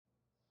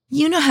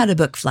You know how to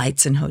book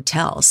flights and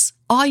hotels.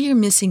 All you're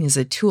missing is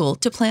a tool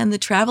to plan the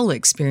travel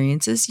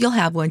experiences you'll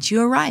have once you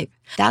arrive.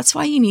 That's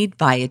why you need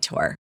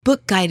Viator.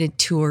 Book guided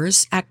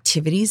tours,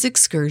 activities,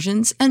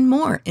 excursions, and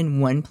more in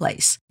one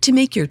place to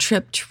make your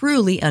trip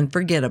truly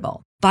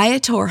unforgettable.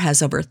 Viator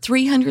has over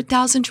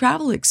 300,000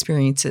 travel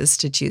experiences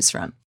to choose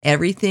from.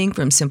 Everything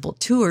from simple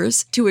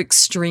tours to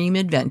extreme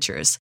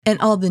adventures and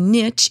all the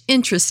niche,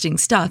 interesting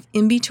stuff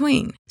in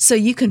between. So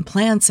you can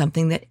plan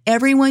something that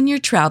everyone you're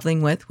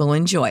traveling with will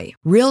enjoy.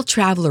 Real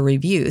traveler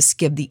reviews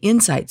give the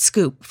inside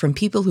scoop from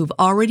people who've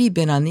already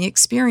been on the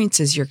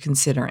experiences you're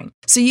considering.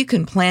 So you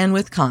can plan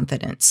with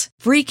confidence.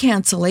 Free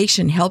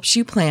cancellation helps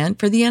you plan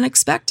for the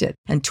unexpected.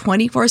 And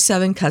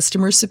 24/7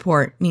 customer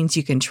support means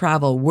you can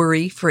travel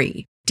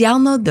worry-free.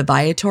 Download the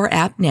Viator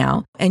app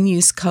now and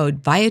use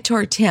code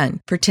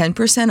Viator10 for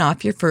 10%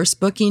 off your first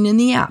booking in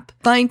the app.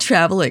 Find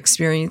travel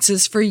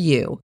experiences for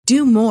you.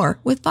 Do more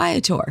with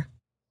Viator.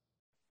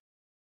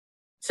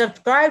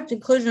 Subscribe to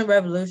Inclusion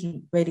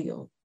Revolution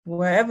Radio,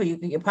 wherever you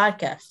get your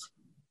podcasts.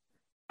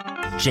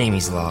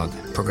 Jamie's log.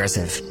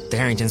 Progressive. The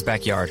Harrington's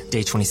backyard.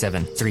 Day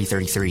 27.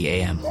 3:33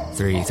 a.m.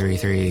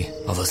 333.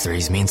 All those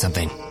threes mean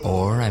something.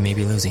 Or I may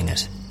be losing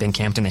it. Been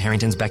camped in the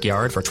Harrington's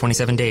backyard for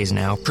 27 days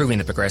now, proving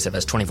that Progressive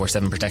has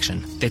 24/7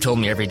 protection. They told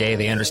me every day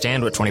they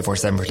understand what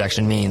 24/7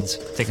 protection means.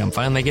 Think I'm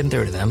finally getting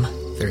through to them.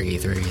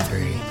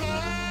 333.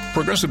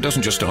 Progressive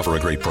doesn't just offer a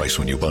great price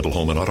when you bundle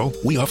home and auto.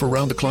 We offer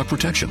round-the-clock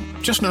protection.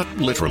 Just not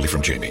literally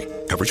from Jamie.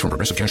 Coverage from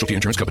Progressive Casualty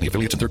Insurance Company,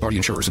 affiliates, and third-party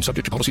insurers, and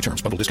subject to policy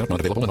terms. Bundle discount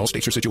not available in all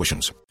states or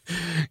situations.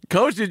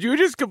 Coach, did you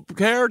just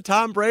compare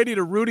Tom Brady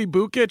to Rudy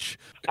Bukic?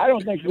 I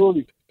don't think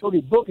Rudy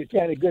Bukic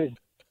had as good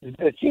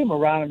a team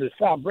around him as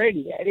Tom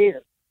Brady had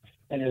either,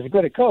 and as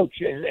good a coach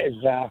as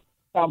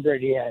Tom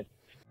Brady had.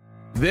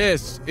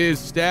 This is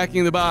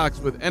Stacking the Box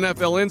with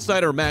NFL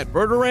insider Matt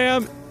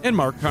Verderame and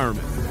Mark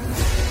Carman.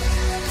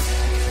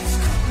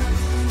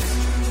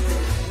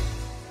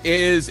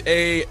 Is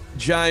a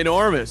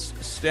ginormous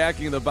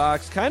Stacking the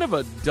Box, kind of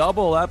a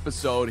double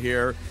episode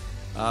here.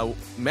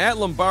 Matt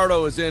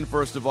Lombardo is in,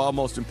 first of all,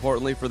 most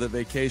importantly, for the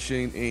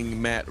vacationing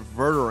Matt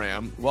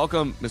Verderame.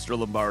 Welcome, Mr.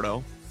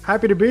 Lombardo.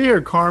 Happy to be here,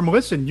 Carm.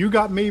 Listen, you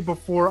got me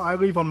before I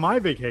leave on my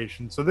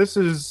vacation. So this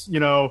is,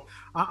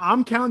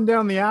 I'm counting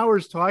down the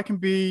hours till I can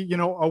be,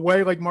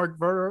 away like Matt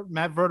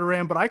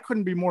Verderame, but I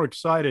couldn't be more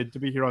excited to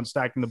be here on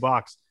Stacking the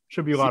Box.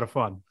 Should be a lot of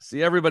fun.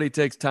 See, everybody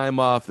takes time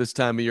off this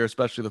time of year,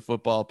 especially the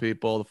football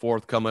people, the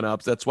fourth coming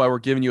up. So that's why we're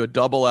giving you a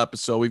double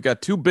episode. We've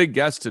got two big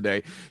guests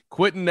today.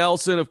 Quenton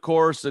Nelson, of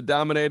course,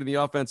 dominating the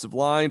offensive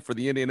line for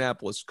the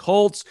Indianapolis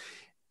Colts.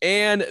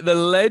 And the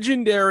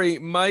legendary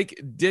Mike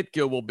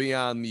Ditka will be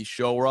on the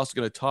show. We're also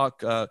going to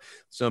talk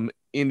some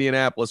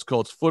Indianapolis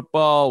Colts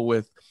football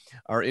with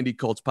our Indy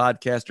Colts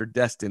podcaster,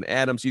 Destin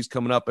Adams. He's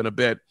coming up in a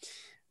bit.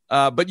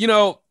 But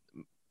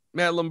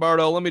Matt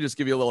Lombardo, let me just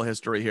give you a little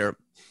history here.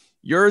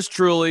 Yours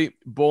truly,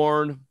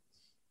 born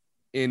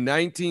in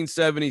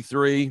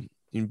 1973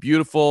 in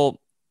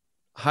beautiful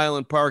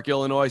Highland Park,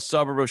 Illinois,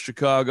 suburb of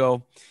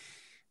Chicago.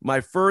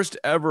 My first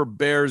ever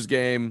Bears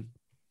game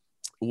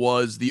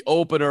was the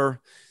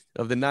opener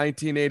of the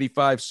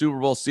 1985 Super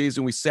Bowl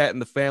season. We sat in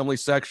the family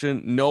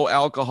section, no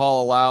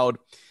alcohol allowed.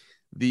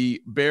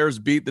 The Bears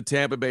beat the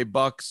Tampa Bay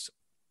Bucks.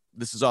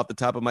 This is off the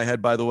top of my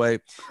head, by the way,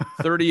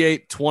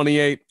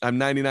 38-28. I'm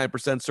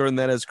 99% certain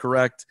that is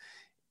correct.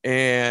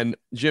 And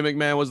Jim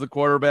McMahon was the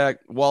quarterback.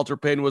 Walter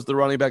Payton was the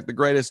running back. The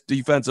greatest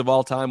defense of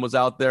all time was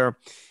out there.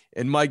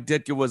 And Mike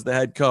Ditka was the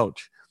head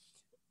coach.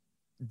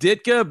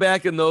 Ditka,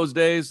 back in those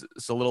days,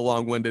 it's a little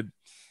long-winded,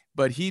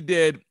 but he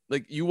did,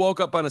 like, you woke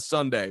up on a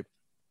Sunday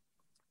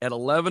at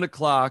 11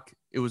 o'clock.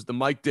 It was the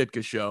Mike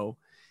Ditka Show,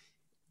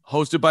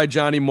 hosted by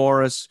Johnny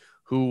Morris,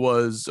 who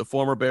was a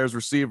former Bears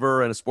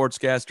receiver and a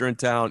sportscaster in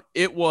town.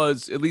 It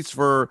was, at least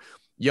for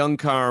young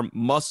Carm,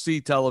 must-see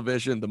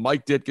television, the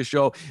Mike Ditka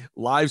Show,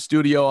 live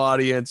studio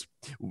audience.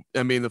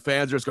 I mean, the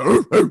fans just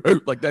go,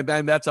 like that.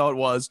 That's how it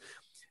was.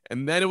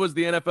 And then it was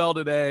the NFL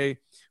Today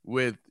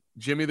with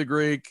Jimmy the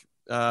Greek,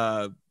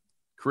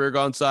 career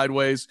gone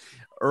sideways,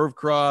 Irv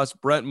Cross,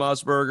 Brent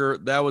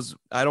Musburger. That was,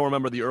 I don't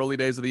remember the early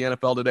days of the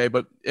NFL Today,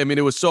 but I mean,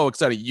 it was so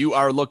exciting. You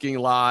Are Looking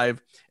Live.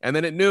 And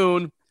then at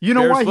noon, you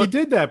know why he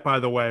did that,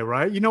 by the way,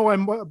 right? You know why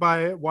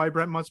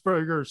Brent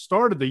Musburger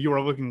started the You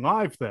Are Looking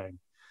Live thing?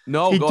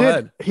 No, go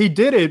ahead. He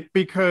did it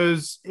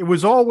because it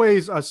was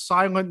always a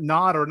silent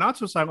nod, or not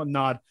so silent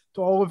nod,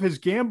 to all of his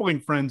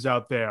gambling friends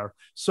out there.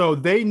 So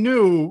they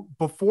knew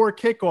before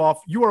kickoff,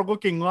 you are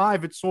looking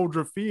live at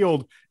Soldier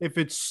Field, if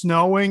it's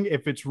snowing,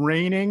 if it's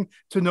raining,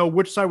 to know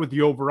which side with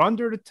the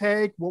over-under to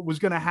take, what was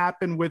going to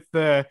happen with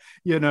the,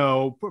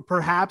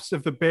 perhaps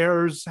if the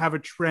Bears have a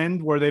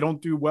trend where they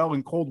don't do well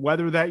in cold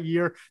weather that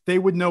year, they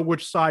would know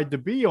which side to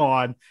be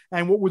on.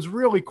 And what was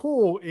really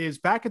cool is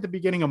back at the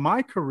beginning of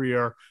my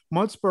career,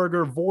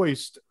 Musburger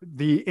voiced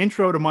the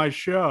intro to my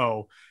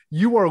show.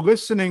 you are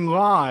listening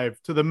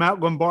live to the Matt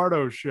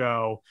Lombardo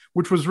show,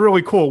 which was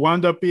really cool.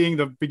 Wound up being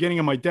the beginning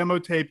of my demo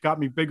tape, got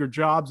me bigger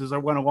jobs as I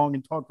went along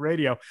in talk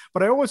radio.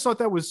 But I always thought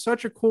that was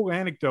such a cool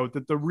anecdote,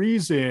 that the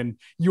reason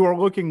You Are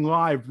Looking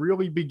Live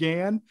really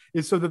began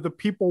is so that the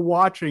people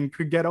watching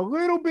could get a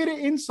little bit of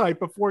insight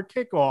before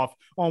kickoff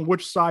on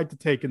which side to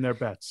take in their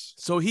bets.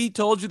 So he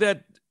told you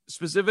that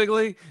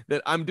specifically,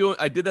 that I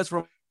did this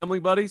for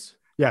Gambling Buddies?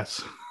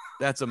 Yes.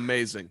 That's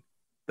amazing.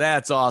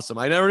 That's awesome.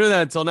 I never knew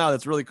that until now.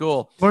 That's really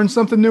cool. Learn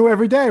something new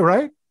every day,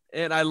 right?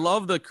 And I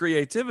love the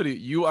creativity.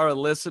 You are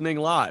listening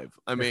live.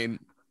 I mean,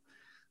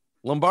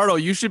 Lombardo,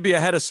 you should be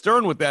ahead of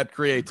Stern with that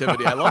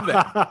creativity. I love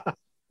that.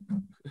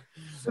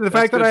 The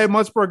fact that I had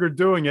Musburger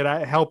doing it,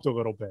 I helped a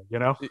little bit, you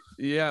know?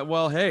 Yeah,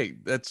 well, hey,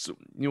 that's,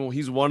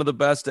 he's one of the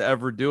best to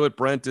ever do it.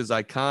 Brent is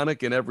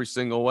iconic in every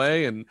single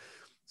way and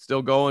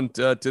still going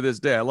to this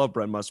day. I love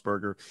Brent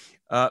Musburger.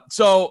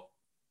 So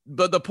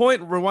the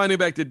point, rewinding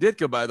back to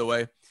Ditka, by the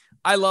way,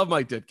 I love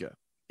Mike Ditka.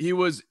 He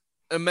was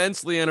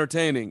immensely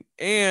entertaining.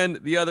 And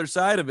the other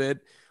side of it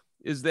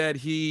is that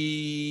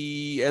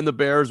he and the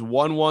Bears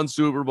won one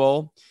Super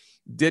Bowl.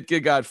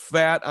 Ditka got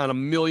fat on a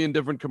million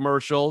different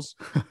commercials.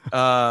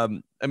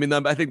 I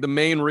think the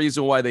main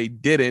reason why they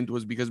didn't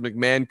was because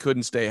McMahon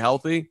couldn't stay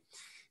healthy.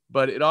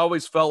 But it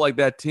always felt like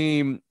that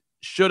team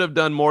should have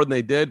done more than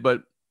they did.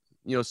 But,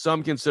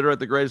 some consider it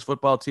the greatest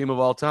football team of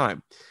all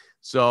time.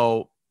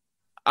 So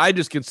I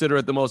just consider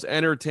it the most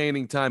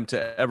entertaining time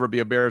to ever be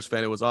a Bears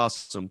fan. It was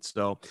awesome.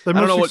 So the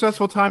most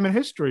successful time in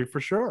history, for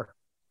sure.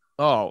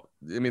 Oh,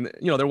 I mean,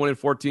 they're winning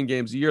 14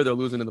 games a year. They're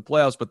losing in the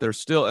playoffs, but they're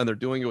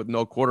doing it with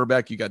no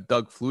quarterback. You got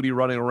Doug Flutie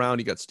running around.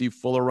 You got Steve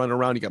Fuller running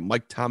around. You got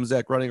Mike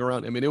Tomczak running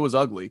around. I mean, it was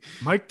ugly.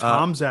 Mike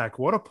Tomczak,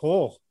 what a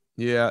pull.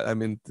 Yeah, I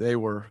mean, they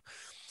were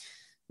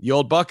the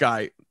old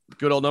Buckeye,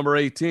 good old number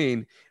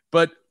 18.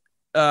 But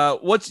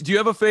do you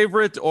have a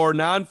favorite or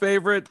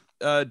non-favorite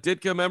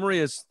Ditka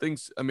memory? As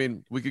things, I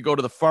mean, we could go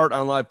to the fart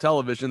on live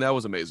television. That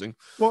was amazing.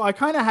 Well, I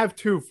kind of have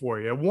two for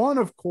you. One,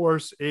 of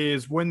course,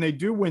 is when they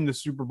do win the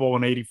Super Bowl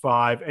in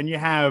 '85 and you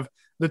have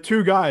the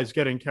two guys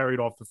getting carried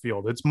off the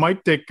field. It's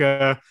Mike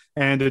Ditka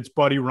and it's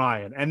Buddy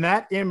Ryan. And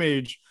that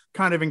image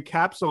kind of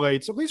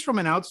encapsulates, at least from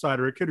an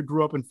outsider, a kid who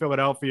grew up in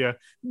Philadelphia,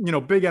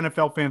 big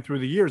NFL fan through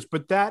the years.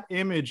 But that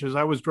image, as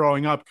I was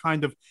growing up,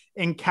 kind of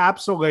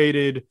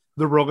encapsulated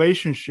the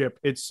relationship,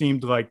 it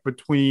seemed like,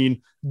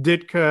 between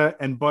Ditka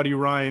and Buddy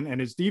Ryan and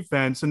his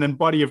defense. And then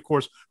Buddy, of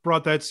course,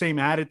 brought that same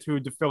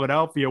attitude to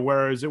Philadelphia,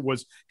 whereas it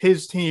was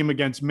his team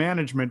against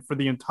management for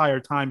the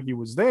entire time he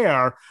was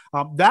there.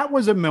 That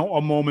was a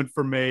moment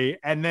for me.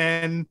 And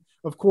then,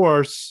 of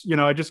course,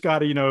 I just got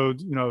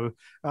to,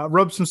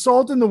 rub some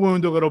salt in the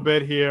wound a little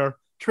bit here,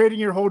 trading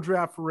your whole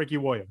draft for Ricky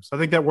Williams. I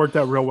think that worked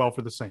out real well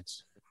for the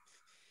Saints.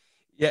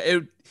 Yeah,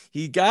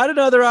 he got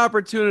another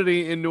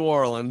opportunity in New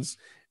Orleans,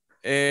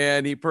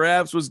 and he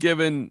perhaps was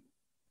given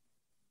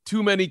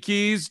too many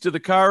keys to the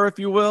car, if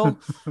you will.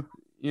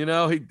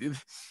 The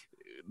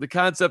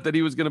concept that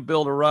he was going to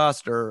build a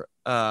roster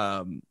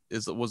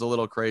was a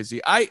little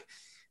crazy.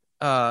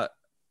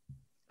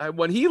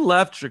 When he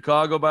left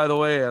Chicago, by the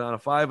way, on a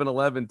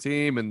 5-11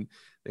 team, and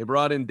they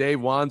brought in Dave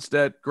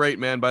Wannstedt, great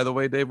man, by the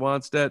way, Dave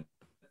Wannstedt,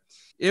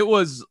 it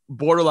was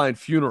borderline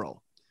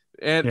funeral.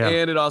 And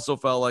it also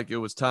felt like it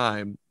was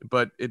time,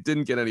 but it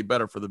didn't get any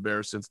better for the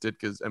Bears since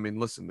Ditka's. I mean,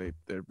 listen,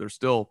 they're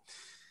still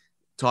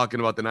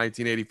talking about the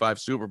 1985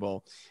 Super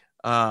Bowl.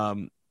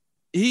 And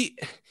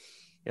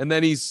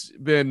then he's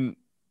been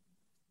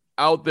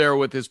out there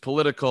with his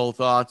political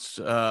thoughts,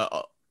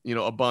 a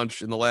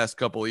bunch in the last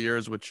couple of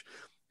years, which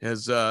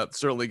has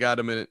certainly got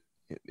him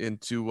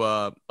into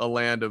a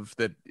land of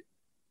that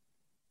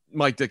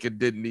Mike Ditka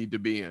didn't need to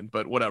be in,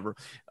 but whatever.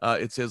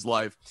 It's his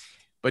life.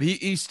 But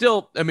he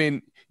still, I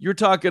mean, you're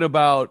talking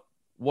about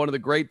one of the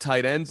great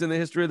tight ends in the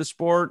history of the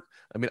sport.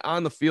 I mean,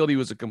 on the field, he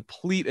was a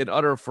complete and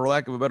utter, for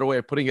lack of a better way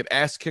of putting it,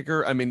 ass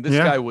kicker. I mean, this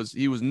guy was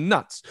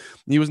nuts.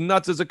 He was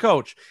nuts as a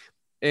coach.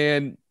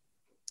 And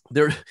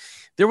there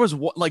was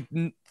like,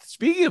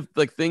 speaking of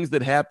like things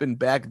that happened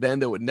back then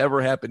that would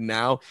never happen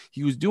now,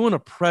 he was doing a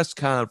press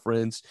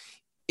conference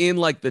in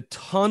like the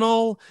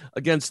tunnel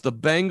against the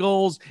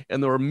Bengals,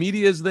 and there were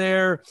media's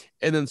there,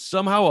 and then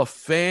somehow a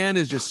fan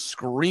is just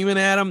screaming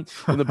at him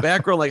in the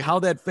background, like how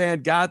that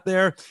fan got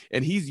there.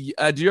 And he's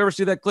do you ever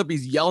see that clip?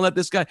 He's yelling at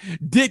this guy,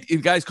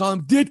 guys call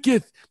him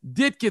Ditkith,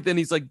 and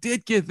he's like,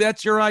 Ditkith,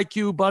 that's your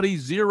IQ, buddy,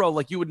 0.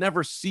 Like, you would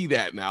never see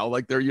that now.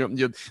 Like, they're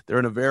they're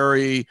in a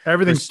very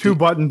everything's too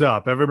buttoned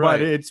up.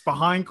 Everybody, right. It's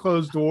behind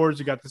closed doors.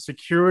 You got the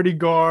security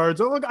guards.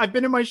 Oh, look, I've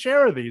been in my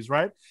share of these,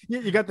 right?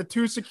 You got the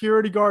 2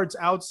 security guards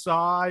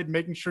outside,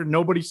 making sure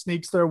nobody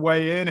sneaks their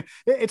way in.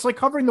 It's like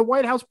covering the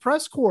White House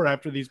press corps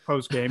after these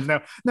post games.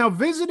 Now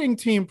visiting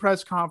team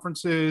press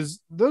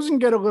conferences, those can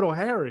get a little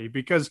hairy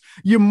because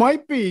you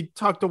might be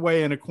tucked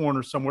away in a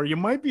corner somewhere. You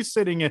might be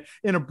sitting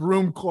in a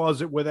broom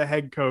closet with a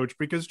head coach,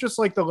 because just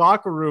like the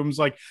locker rooms,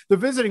 like the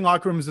visiting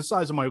locker room is the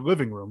size of my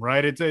living room,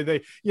 right? It's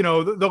the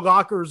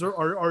lockers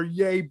are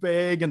yay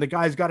big, and the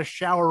guys got to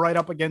shower right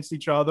up against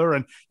each other,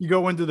 and you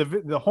go into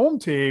the home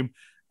team.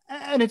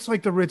 And it's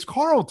like the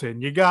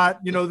Ritz-Carlton. You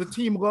got, the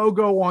team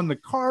logo on the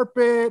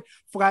carpet,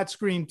 flat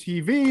screen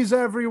TVs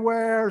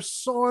everywhere,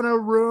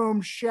 sauna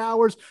room,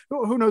 showers.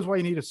 Who knows why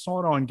you need a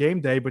sauna on game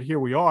day, but here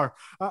we are.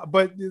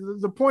 But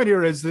the point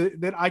here is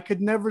that I could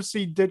never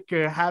see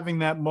Ditka having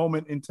that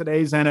moment in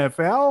today's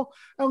NFL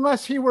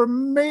unless he were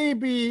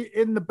maybe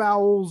in the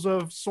bowels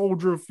of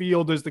Soldier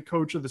Field as the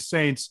coach of the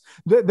Saints.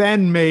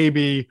 Then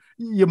maybe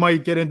you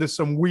might get into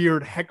some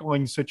weird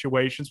heckling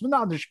situations, but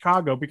not in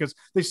Chicago because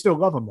they still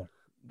love him there.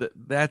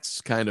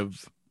 That's kind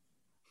of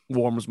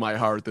warms my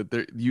heart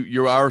that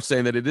you are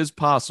saying that it is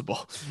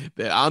possible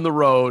that on the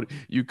road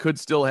you could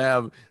still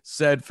have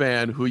said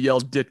fan who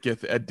yelled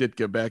Ditka at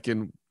Ditka back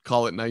in,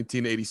 call it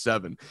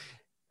 1987.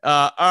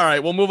 All right,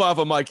 we'll move off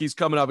of Mike. He's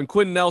coming up, and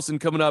Quenton Nelson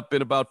coming up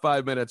in about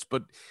 5 minutes.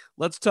 But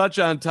let's touch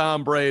on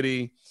Tom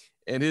Brady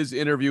and his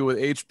interview with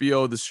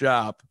HBO The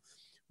Shop,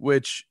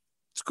 which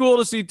it's cool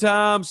to see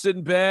Tom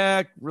sitting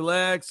back,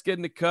 relaxed,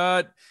 getting the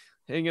cut,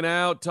 hanging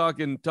out,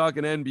 talking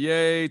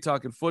NBA,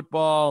 talking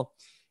football.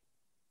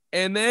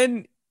 And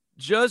then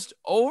just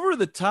over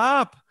the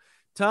top,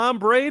 Tom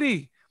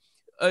Brady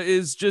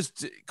is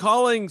just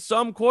calling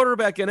some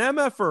quarterback an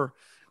MFer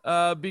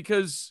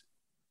because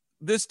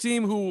this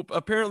team who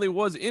apparently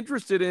was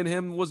interested in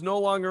him was no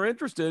longer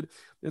interested.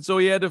 And so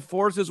he had to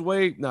force his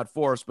way, not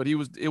force, but it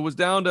was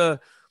down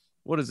to,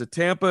 what is it,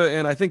 Tampa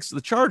and I think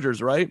the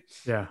Chargers, right?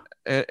 Yeah.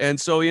 And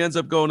so he ends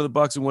up going to the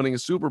Bucs and winning a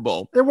Super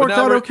Bowl. It worked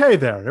out okay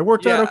there. It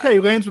worked out okay. He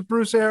lands with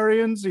Bruce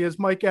Arians. He has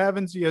Mike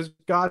Evans. He has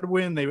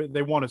Godwin.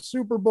 They won a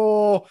Super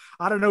Bowl.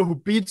 I don't know who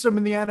beats him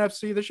in the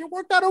NFC this year.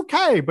 Worked out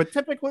okay. But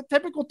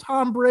typical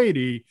Tom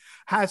Brady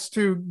has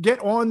to get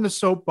on the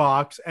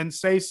soapbox and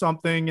say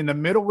something in the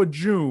middle of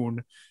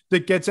June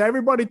that gets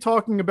everybody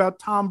talking about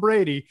Tom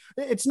Brady.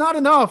 It's not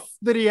enough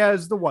that he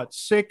has the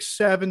 6,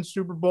 7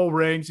 Super Bowl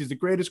rings. He's the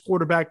greatest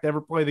quarterback to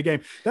ever play the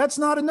game. That's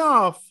not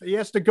enough. He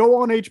has to go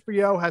on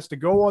HBO, has to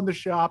go on The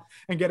Shop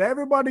and get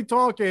everybody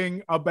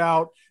talking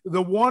about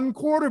the one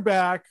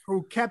quarterback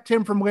who kept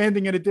him from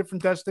landing at a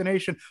different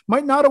destination.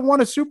 Might not have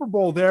won a Super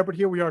Bowl there, but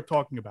here we are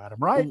talking about him,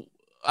 right?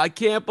 I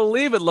can't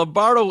believe it.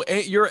 Lombardo,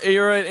 you're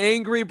an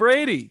angry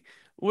Brady.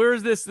 Where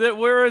is this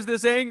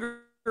anger?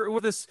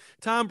 With this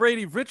Tom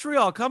Brady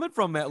vitriol coming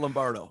from, Matt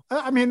Lombardo?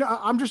 I mean,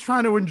 I'm just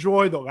trying to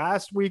enjoy the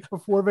last week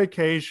before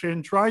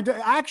vacation, trying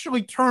to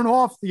actually turn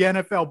off the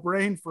NFL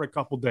brain for a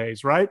couple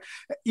days, right?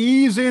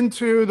 Ease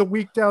into the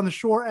week down the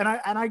shore. And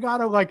I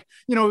gotta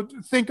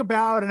think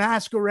about and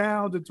ask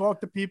around and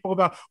talk to people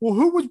about, well,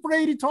 who was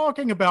Brady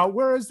talking about?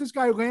 Whereas this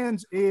guy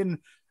lands in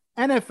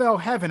NFL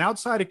heaven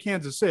outside of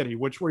Kansas City,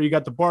 where you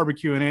got the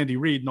barbecue and Andy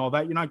Reid and all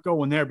that. You're not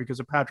going there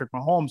because of Patrick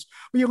Mahomes,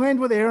 but you land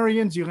with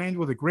Arians, you land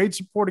with a great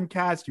supporting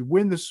cast, you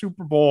win the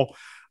Super Bowl.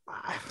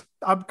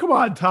 Come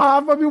on,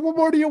 Tom. I mean, what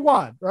more do you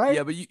want, right?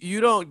 Yeah, but you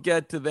don't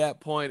get to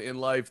that point in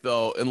life,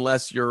 though,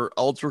 unless you're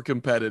ultra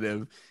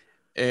competitive.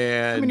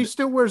 And I mean, he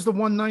still wears the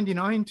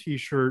 199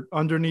 t-shirt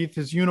underneath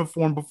his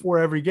uniform before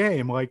every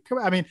game. Like,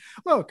 I mean,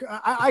 look,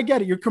 I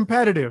get it. You're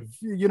competitive.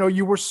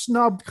 You were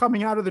snubbed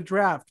coming out of the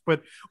draft,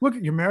 but look,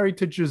 you're married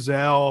to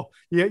Giselle.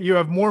 You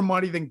have more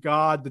money than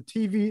God. The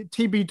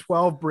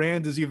TB12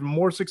 brand is even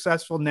more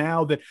successful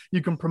now that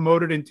you can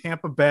promote it in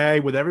Tampa Bay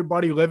with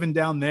everybody living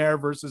down there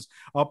versus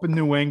up in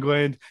New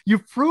England.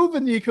 You've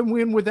proven that you can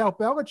win without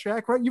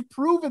Belichick, right? You've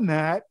proven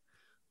that.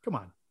 Come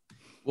on.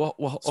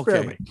 Well,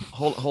 okay.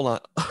 Hold on.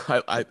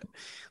 I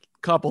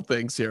couple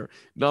things here.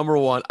 Number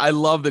one, I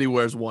love that he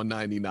wears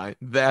 199.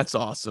 That's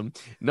awesome.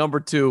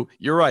 Number two,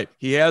 you're right.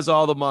 He has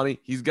all the money.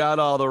 He's got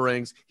all the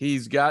rings.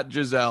 He's got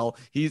Giselle.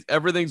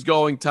 Everything's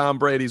going Tom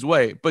Brady's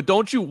way. But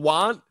don't you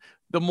want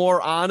the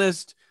more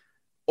honest,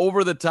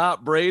 over the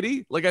top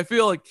Brady? Like, I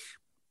feel like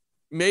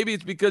maybe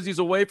it's because he's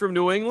away from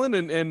New England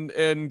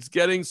and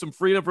getting some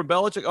freedom from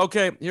Belichick.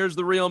 Okay, here's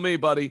the real me,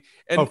 buddy.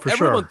 And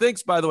everyone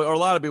thinks, by the way, or a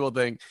lot of people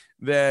think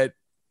that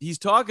he's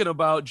talking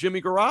about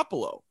Jimmy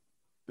Garoppolo,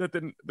 that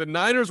the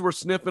Niners were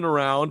sniffing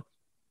around.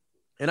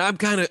 And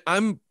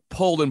I'm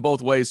pulled in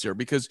both ways here,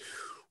 because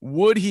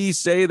would he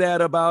say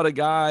that about a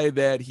guy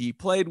that he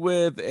played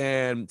with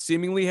and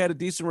seemingly had a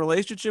decent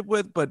relationship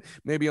with, but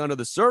maybe under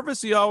the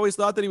surface, he always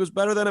thought that he was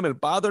better than him and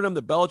it bothered him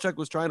that Belichick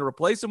was trying to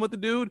replace him with the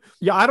dude?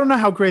 Yeah, I don't know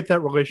how great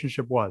that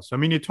relationship was. I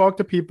mean, you talk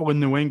to people in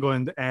New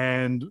England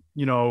and,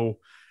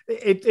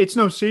 it's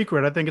no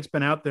secret. I think it's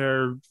been out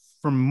there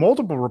from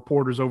multiple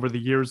reporters over the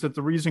years that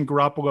the reason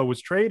Garoppolo was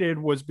traded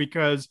was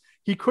because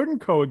he couldn't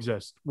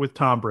coexist with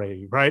Tom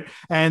Brady, right?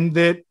 And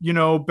that,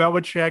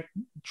 Belichick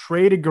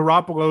traded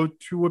Garoppolo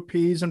to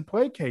appease and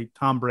placate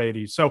Tom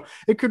Brady. So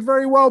it could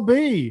very well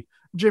be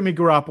Jimmy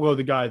Garoppolo,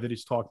 the guy that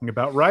he's talking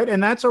about, right?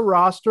 And that's a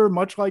roster,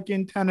 much like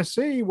in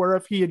Tennessee, where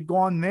if he had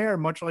gone there,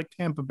 much like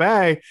Tampa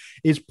Bay,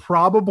 is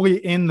probably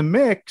in the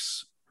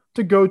mix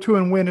to go to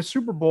and win a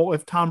Super Bowl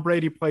if Tom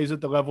Brady plays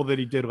at the level that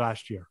he did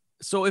last year.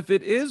 So if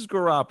it is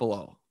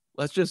Garoppolo,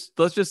 let's just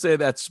say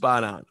that's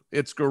spot on.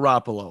 It's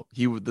Garoppolo.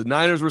 The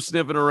Niners were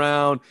sniffing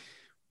around.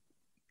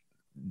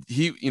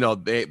 They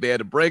had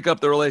to break up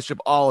the relationship,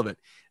 all of it.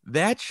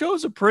 That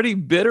shows a pretty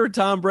bitter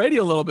Tom Brady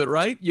a little bit,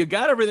 right? You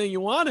got everything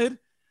you wanted.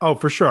 Oh,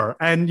 for sure.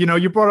 And,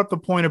 you brought up the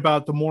point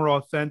about the more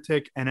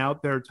authentic and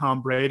out there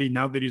Tom Brady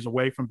now that he's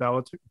away from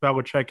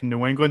Belichick in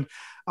New England.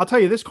 I'll tell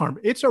you this, Carm,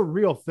 it's a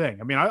real thing.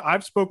 I mean,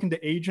 I've spoken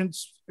to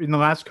agents in the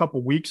last couple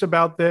of weeks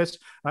about this.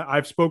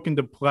 I've spoken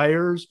to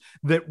players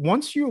that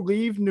once you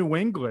leave New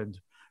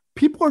England,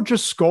 people are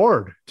just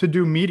scarred to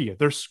do media.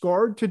 They're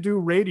scarred to do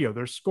radio.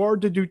 They're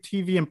scarred to do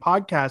TV and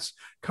podcasts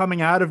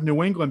coming out of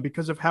New England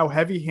because of how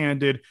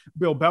heavy-handed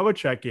Bill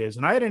Belichick is.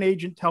 And I had an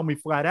agent tell me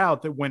flat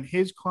out that when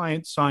his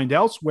client signed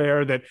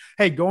elsewhere that,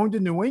 hey, going to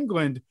New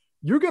England,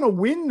 you're going to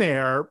win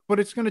there, but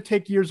it's going to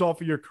take years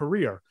off of your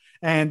career.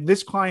 And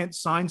this client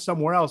signed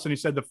somewhere else. And he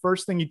said the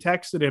first thing he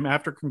texted him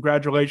after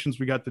congratulations,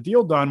 we got the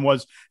deal done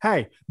was,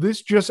 hey,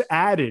 this just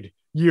added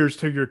years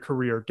to your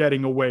career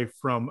getting away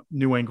from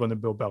New England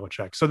and Bill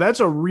Belichick. So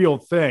that's a real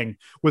thing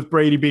with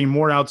Brady being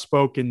more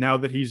outspoken now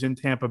that he's in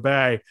Tampa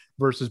Bay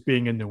versus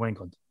being in New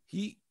England.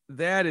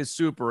 That is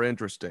super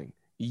interesting.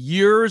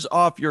 Years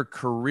off your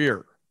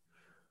career.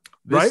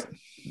 Right?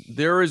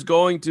 There is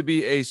going to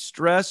be a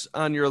stress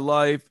on your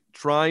life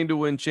trying to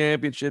win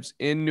championships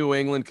in New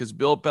England because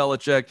Bill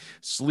Belichick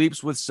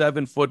sleeps with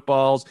 7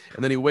 footballs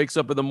and then he wakes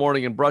up in the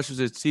morning and brushes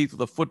his teeth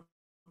with a football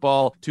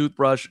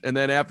toothbrush, and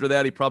then after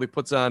that he probably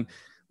puts on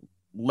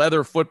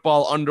leather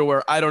football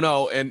underwear. I don't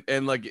know.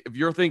 And like, if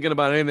you're thinking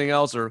about anything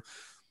else, or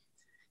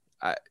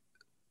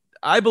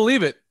I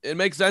believe it. It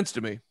makes sense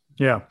to me.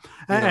 Yeah.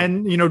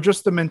 And,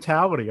 just the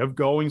mentality of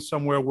going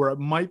somewhere where it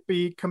might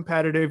be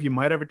competitive. You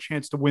might have a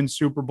chance to win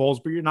Super Bowls,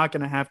 but you're not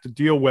going to have to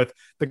deal with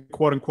the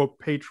quote unquote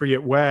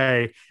Patriot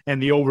way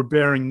and the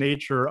overbearing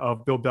nature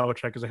of Bill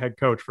Belichick as a head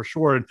coach for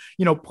sure.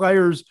 And,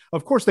 players,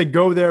 of course, they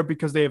go there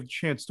because they have a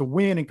chance to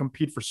win and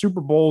compete for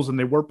Super Bowls. And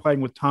they were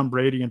playing with Tom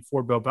Brady and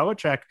for Bill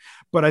Belichick.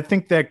 But I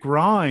think that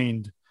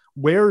grind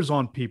wears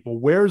on people,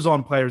 wears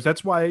on players.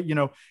 That's why,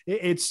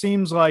 it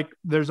seems like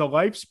there's a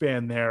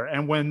lifespan there.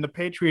 And when the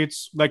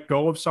Patriots let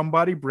go of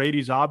somebody,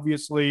 Brady's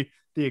obviously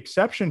the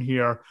exception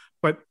here.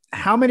 But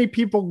how many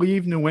people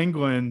leave New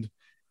England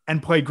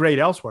and play great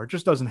elsewhere? It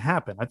just doesn't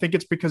happen. I think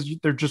it's because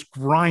they're just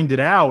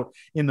grinded out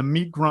in the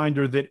meat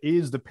grinder that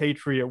is the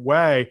Patriot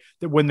way,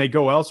 that when they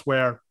go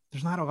elsewhere,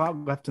 there's not a lot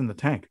left in the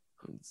tank.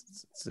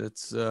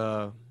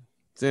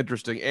 It's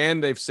interesting,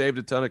 and they've saved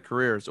a ton of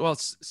careers. Well,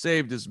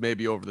 saved is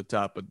maybe over the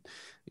top, but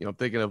I'm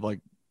thinking of like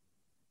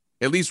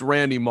at least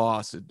Randy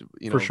Moss.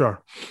 For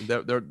sure,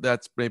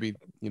 that's maybe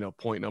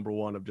point number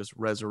one of just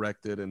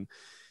resurrected, and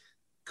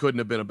couldn't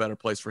have been a better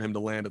place for him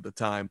to land at the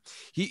time.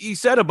 He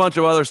said a bunch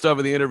of other stuff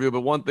in the interview,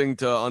 but one thing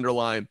to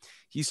underline,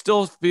 he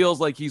still feels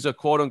like he's a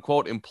quote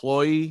unquote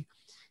employee.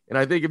 And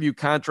I think if you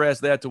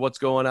contrast that to what's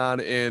going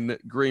on in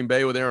Green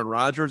Bay with Aaron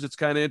Rodgers, it's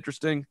kind of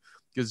interesting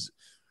because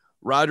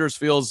Rodgers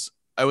feels,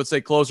 I would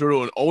say, closer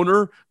to an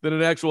owner than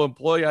an actual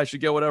employee. I should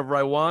get whatever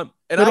I want.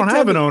 And they don't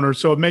have an owner,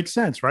 so it makes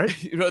sense, right?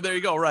 There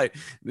you go. Right.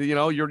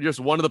 You're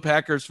just one of the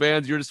Packers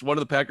fans. You're just one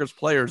of the Packers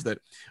players that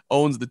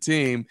owns the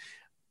team.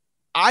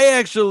 I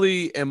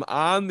actually am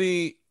on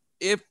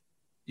if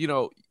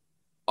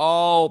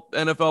all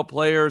NFL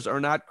players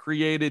are not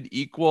created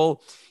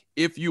equal.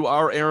 If you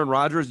are Aaron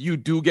Rodgers, you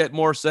do get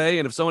more say.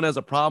 And if someone has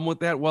a problem with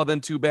that, well,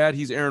 then too bad.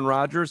 He's Aaron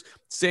Rodgers.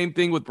 Same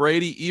thing with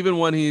Brady. Even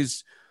when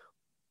he's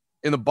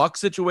in the Bucs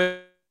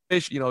situation,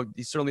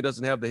 he certainly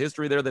doesn't have the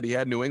history there that he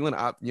had in New England,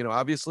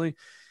 obviously.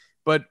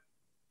 But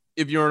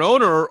if you're an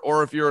owner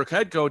or if you're a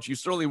head coach, you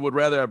certainly would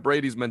rather have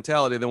Brady's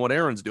mentality than what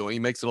Aaron's doing. He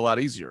makes it a lot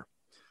easier.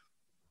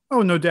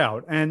 Oh, no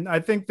doubt. And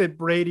I think that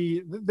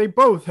Brady, they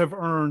both have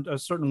earned a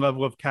certain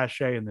level of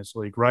cachet in this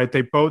league, right?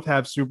 They both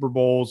have Super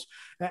Bowls.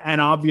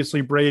 And obviously,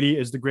 Brady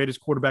is the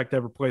greatest quarterback to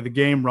ever play the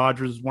game.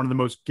 Rodgers is one of the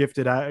most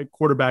gifted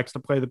quarterbacks to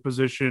play the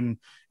position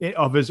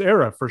of his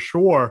era, for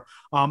sure.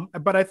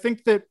 But I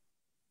think that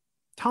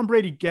Tom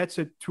Brady gets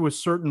it to a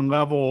certain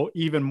level,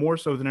 even more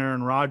so than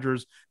Aaron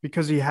Rodgers,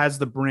 because he has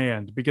the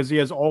brand, because he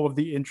has all of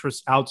the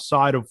interests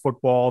outside of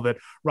football that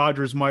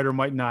Rodgers might or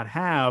might not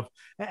have.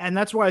 And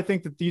that's why I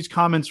think that these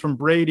comments from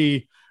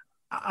Brady,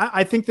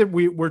 I think that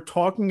we're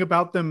talking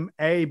about them,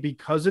 A,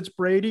 because it's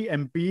Brady,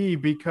 and B,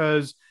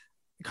 because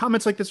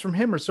comments like this from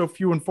him are so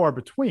few and far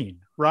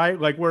between, right?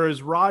 Like,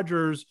 whereas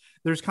Rodgers,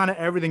 there's kind of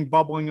everything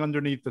bubbling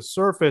underneath the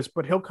surface,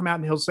 but he'll come out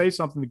and he'll say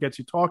something that gets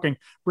you talking.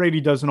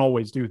 Brady doesn't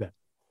always do that.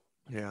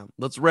 Yeah,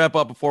 let's wrap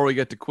up before we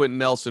get to Quentin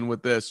Nelson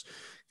with this,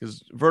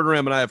 because Verderame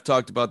and I have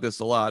talked about this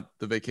a lot,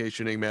 the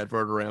vacationing Matt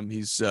Verderame.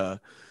 He's at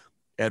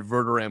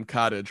Verderame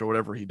Cottage or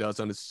whatever he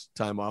does on his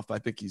time off. I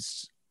think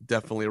he's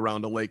definitely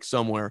around a lake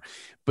somewhere.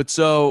 But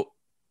so,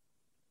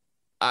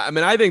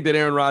 I think that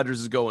Aaron Rodgers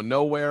is going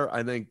nowhere.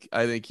 I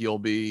think he'll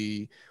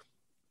be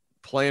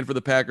playing for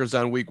the Packers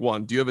on week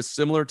 1. Do you have a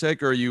similar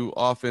take, or are you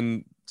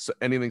often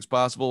anything's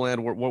possible?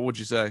 And what would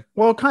you say?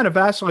 Well, it kind of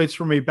vacillates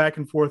for me back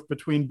and forth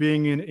between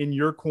being in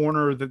your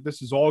corner that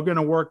this is all going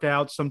to work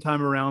out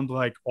sometime around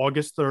like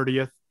August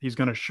 30th. He's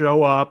going to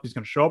show up. He's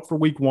going to show up for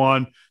week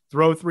 1,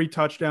 throw 3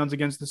 touchdowns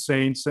against the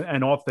Saints,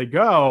 and off they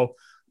go.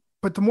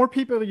 But the more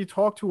people that you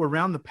talk to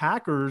around the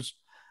Packers,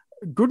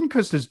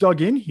 Gutekunst is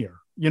dug in here,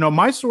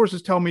 My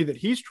sources tell me that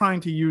he's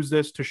trying to use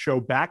this to show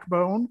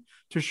backbone,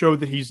 to show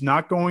that he's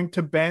not going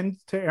to bend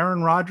to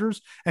Aaron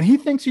Rodgers. And he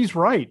thinks he's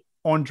right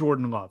on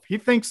Jordan Love. He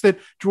thinks that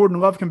Jordan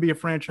Love can be a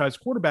franchise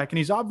quarterback. And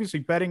he's obviously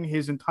betting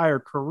his entire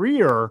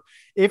career,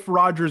 if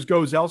Rodgers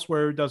goes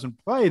elsewhere or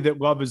doesn't play, that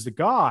Love is the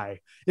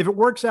guy. If it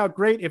works out,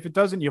 great. If it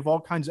doesn't, you have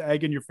all kinds of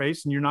egg in your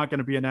face and you're not going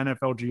to be an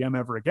NFL GM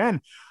ever again.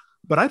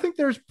 But I think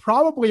there's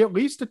probably at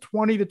least a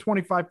 20 to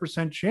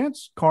 25%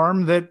 chance,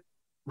 Carm, that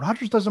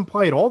Rodgers doesn't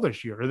play at all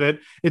this year, that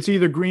it's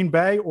either Green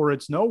Bay or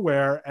it's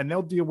nowhere, and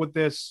they'll deal with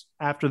this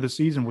after the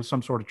season with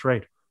some sort of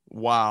trade.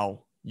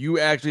 Wow. You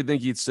actually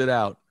think he'd sit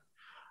out?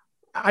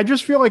 I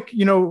just feel like,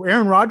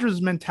 Aaron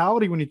Rodgers'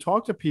 mentality when you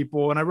talk to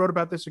people, and I wrote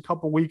about this a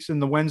couple of weeks in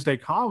the Wednesday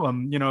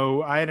column,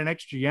 I had an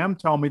ex-GM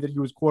tell me that he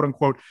was, quote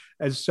unquote,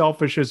 as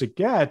selfish as it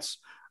gets.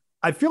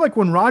 I feel like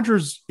when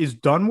Rodgers is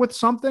done with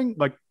something,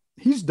 like,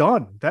 he's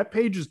done. That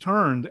page is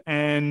turned,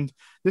 and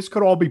this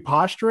could all be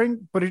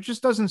posturing, but it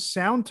just doesn't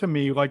sound to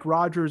me like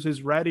Rodgers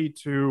is ready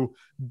to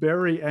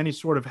bury any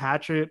sort of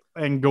hatchet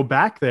and go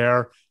back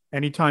there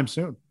anytime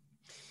soon.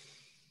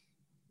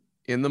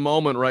 In the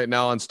moment right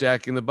now on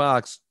Stacking the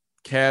Box,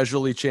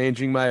 casually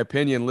changing my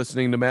opinion,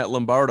 listening to Matt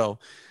Lombardo.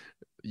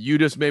 You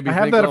just maybe I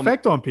have that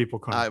effect on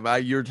people.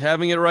 You're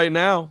having it right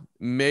now.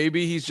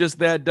 Maybe he's just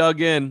that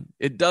dug in.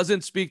 It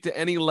doesn't speak to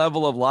any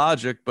level of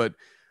logic, but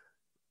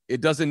it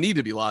doesn't need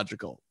to be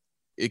logical.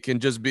 It can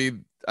just be,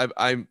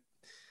 I'm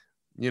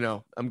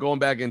going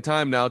back in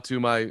time now to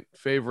my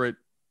favorite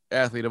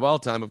athlete of all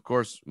time, of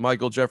course,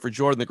 Michael Jeffrey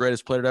Jordan, the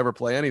greatest player to ever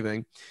play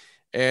anything.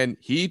 And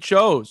he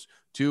chose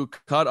to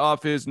cut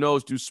off his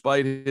nose to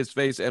spite his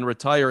face and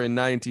retire in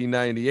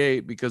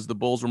 1998 because the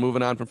Bulls were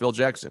moving on from Phil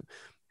Jackson.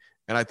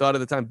 And I thought at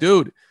the time,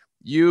 dude,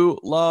 you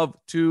love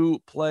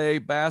to play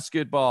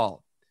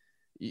basketball.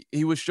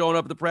 He was showing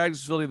up at the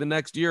practice facility the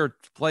next year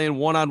playing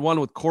one-on-one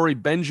with Corey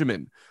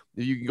Benjamin.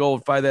 You can go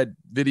and find that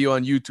video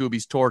on YouTube.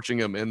 He's torching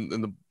him, and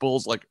the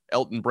Bulls like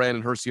Elton Brand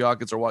and Hersey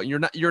Hawkins are walking.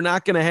 You're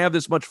not going to have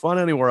this much fun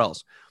anywhere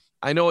else.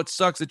 I know it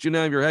sucks that you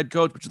don't have your head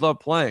coach, but you love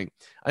playing.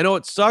 I know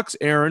it sucks,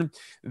 Aaron,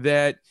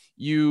 that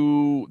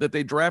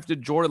they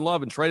drafted Jordan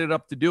Love and traded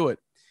up to do it.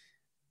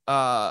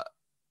 But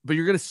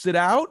you're going to sit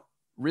out,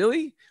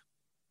 really?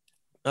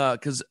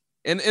 Because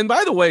and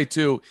by the way,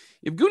 too,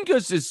 if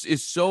Gutekunst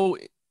is so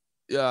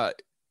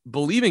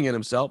believing in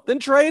himself, then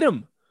trade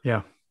him.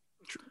 Yeah,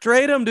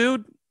 trade him,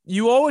 dude.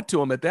 You owe it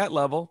to him at that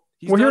level.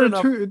 Well, here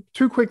are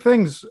two quick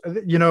things.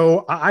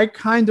 I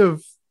kind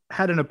of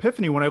had an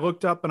epiphany when I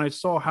looked up and I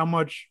saw how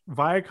much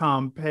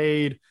Viacom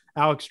paid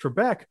Alex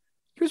Trebek.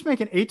 He was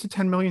making $8 to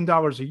 $10 million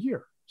a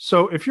year.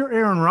 So if you're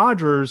Aaron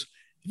Rodgers,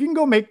 if you can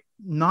go make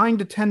 $9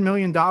 to $10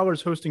 million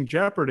hosting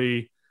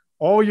Jeopardy,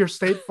 all your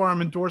State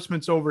Farm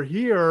endorsements over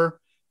here,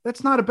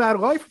 that's not a bad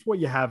life with what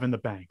you have in the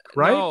bank,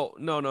 right?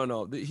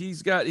 No.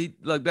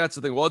 That's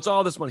the thing. Well, it's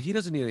all this money. He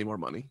doesn't need any more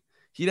money.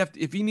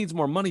 If he needs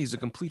more money, he's a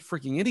complete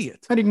freaking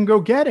idiot. And he can go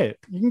get it.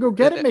 You can go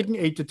get it making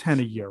 8 to 10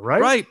 a year,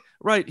 right?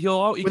 Right. He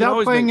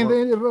without playing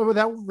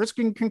without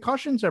risking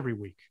concussions every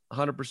week.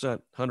 100%.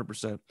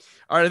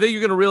 All right. I think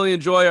you're going to really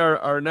enjoy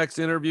our next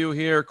interview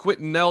here.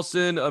 Quenton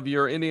Nelson of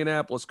your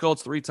Indianapolis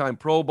Colts, 3-time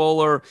Pro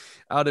Bowler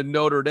out of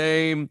Notre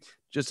Dame.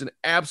 Just an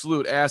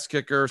absolute ass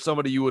kicker.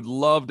 Somebody you would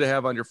love to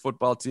have on your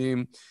football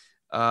team.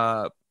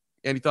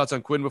 Any thoughts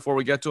on Quenton before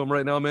we get to him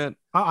right now, man?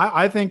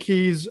 I think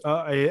he's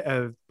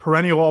a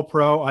perennial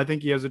All-Pro. I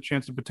think he has a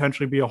chance to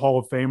potentially be a Hall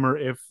of Famer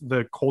if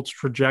the Colts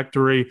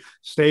trajectory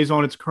stays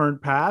on its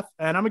current path.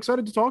 And I'm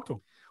excited to talk to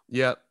him.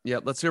 Yeah.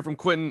 Let's hear from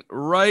Quenton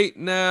right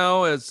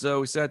now as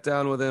we sat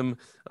down with him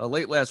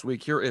late last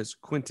week. Here is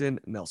Quenton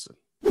Nelson.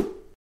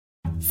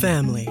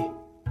 Family.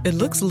 It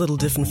looks a little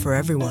different for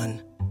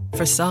everyone.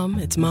 For some,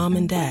 it's mom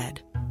and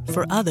dad.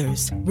 For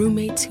others,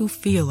 roommates who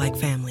feel like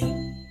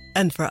family.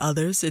 And for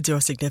others, it's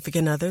your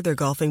significant other, their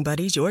golfing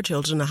buddies, your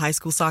children, a high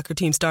school soccer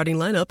team starting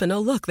lineup, and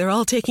oh look, they're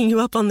all taking you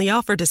up on the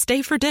offer to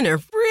stay for dinner,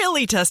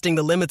 really testing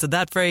the limits of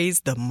that phrase,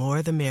 the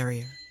more the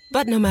merrier.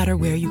 But no matter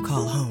where you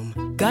call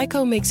home,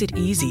 Geico makes it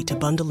easy to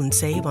bundle and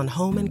save on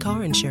home and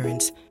car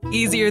insurance.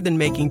 Easier than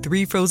making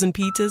 3 frozen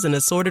pizzas and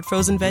assorted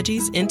frozen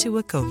veggies into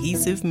a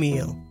cohesive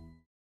meal.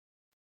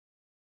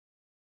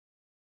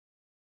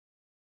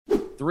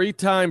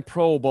 3-time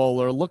Pro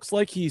Bowler. Looks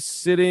like he's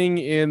sitting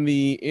in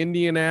the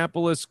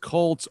Indianapolis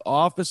Colts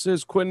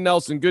offices. Quenton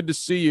Nelson, good to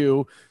see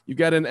you. You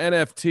got an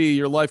NFT.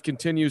 Your life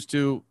continues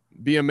to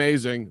be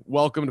amazing.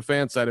 Welcome to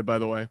Fansided, by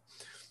the way.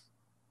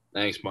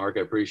 Thanks, Mark.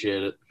 I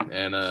appreciate it.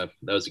 And that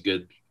was a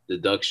good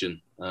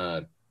deduction.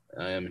 I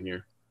am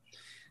here.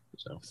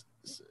 So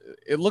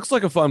it looks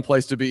like a fun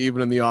place to be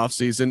even in the off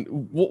season.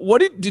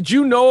 What did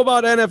you know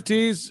about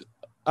NFTs?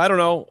 I don't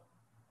know,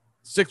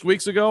 6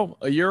 weeks ago,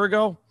 a year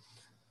ago?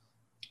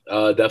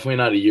 Definitely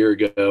not a year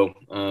ago.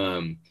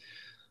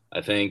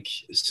 I think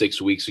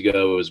 6 weeks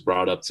ago it was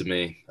brought up to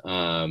me,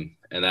 and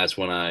that's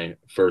when I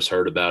first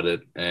heard about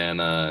it. And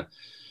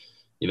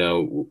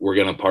we're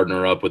going to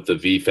partner up with the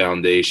V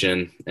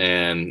Foundation,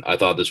 and I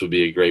thought this would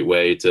be a great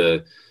way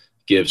to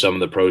give some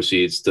of the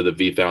proceeds to the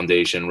V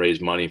Foundation, raise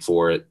money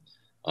for it.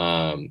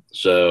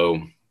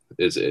 So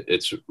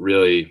it's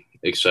really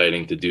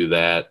exciting to do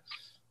that.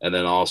 And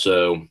then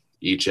also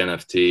each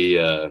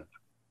NFT,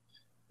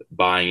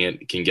 buying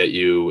it can get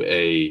you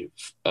a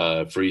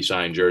free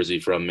signed jersey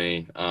from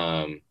me,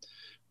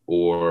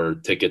 or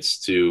tickets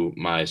to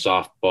my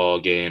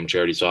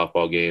charity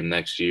softball game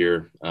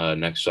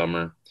next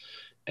summer.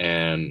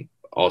 And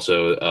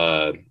also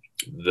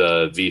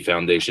the V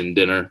Foundation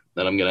dinner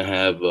that I'm going to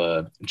have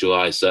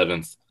July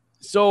 7th.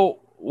 So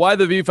why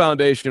the V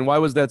Foundation? Why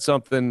was that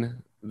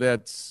something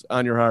that's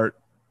on your heart?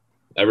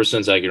 Ever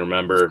since I can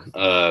remember,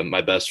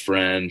 my best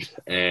friend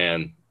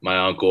and my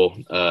uncle,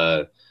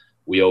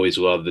 we always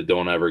loved the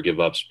Don't Ever Give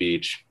Up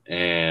speech.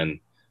 And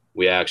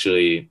we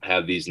actually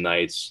have these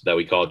nights that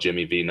we call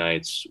Jimmy V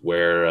nights,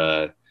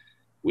 where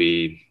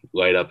we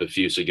light up a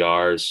few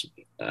cigars,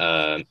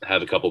 have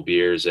a couple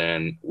beers,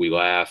 and we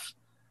laugh.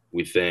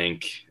 We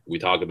think, we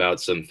talk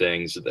about some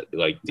things that,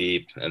 like,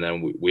 deep, and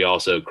then we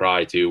also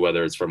cry too,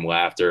 whether it's from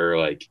laughter,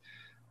 like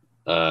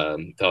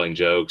telling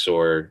jokes,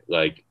 or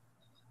like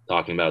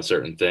talking about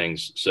certain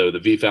things. So the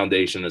V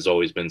Foundation has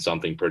always been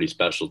something pretty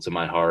special to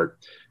my heart,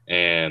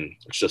 and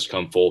it's just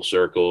come full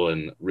circle,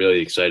 and really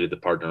excited to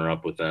partner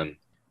up with them.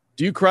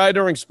 Do you cry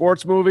during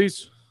sports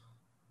movies?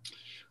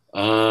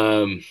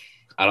 I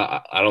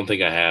don't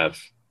think I have.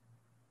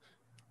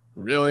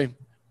 Really?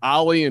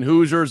 Ollie and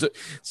Hoosiers,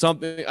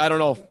 something, I don't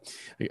know.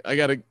 I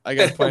gotta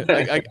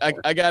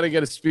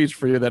get a speech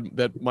for you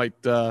that might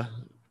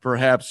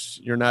perhaps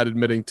you're not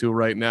admitting to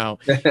right now.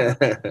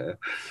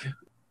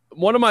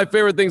 One of my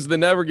favorite things, the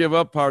never give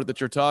up part that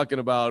you're talking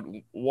about,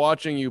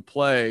 watching you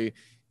play,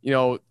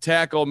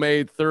 tackle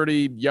made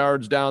 30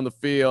 yards down the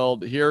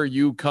field. Here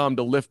you come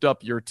to lift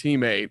up your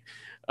teammate.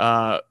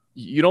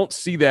 You don't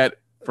see that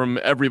from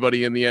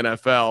everybody in the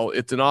NFL.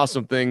 It's an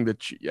awesome thing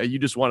that you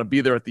just want to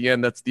be there at the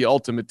end. That's the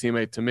ultimate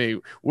teammate to me.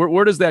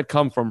 Where does that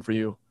come from for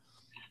you?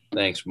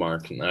 Thanks,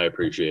 Mark. I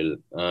appreciate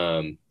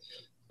it.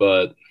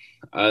 But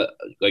I,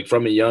 like,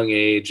 from a young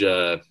age,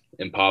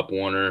 in Pop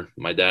Warner,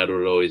 my dad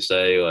would always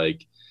say,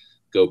 like,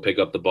 go pick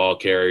up the ball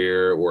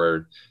carrier,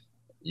 or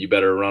you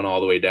better run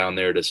all the way down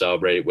there to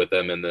celebrate with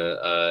them in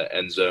the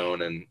end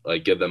zone, and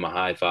like give them a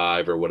high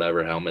five or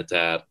whatever, helmet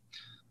tap.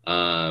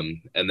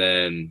 And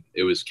then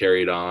it was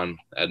carried on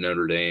at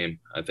Notre Dame.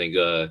 I think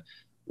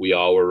we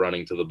all were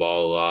running to the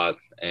ball a lot.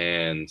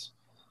 And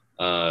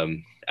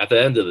at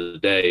the end of the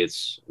day,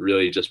 it's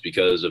really just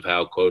because of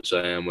how close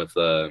I am with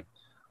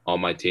all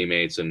my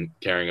teammates, and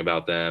caring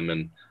about them,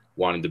 and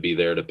wanting to be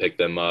there to pick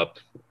them up,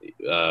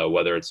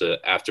 whether it's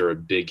after a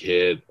big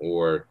hit,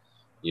 or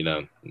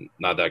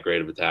not that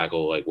great of a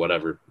tackle, like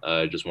whatever.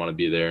 I just want to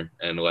be there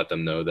and let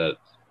them know that,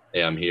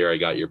 hey, I'm here, I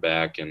got your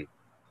back, and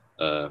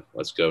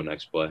let's go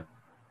next play.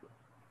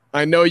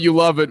 I know you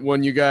love it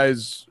when you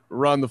guys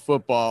run the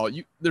football.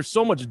 There's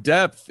so much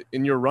depth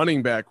in your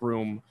running back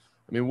room.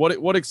 I mean,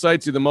 what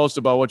excites you the most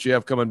about what you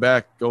have coming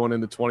back going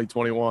into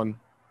 2021?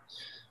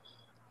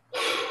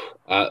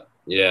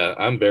 Yeah,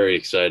 I'm very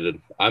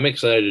excited. I'm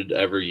excited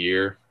every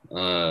year.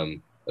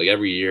 Like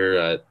every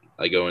year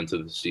I go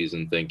into the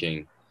season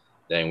thinking,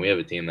 dang, we have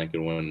a team that could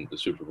win the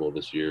Super Bowl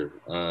this year.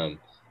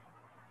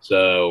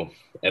 So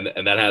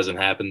that hasn't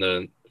happened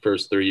the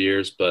first 3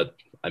 years, but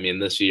I mean,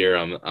 this year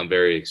I'm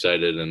very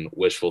excited, and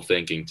wishful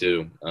thinking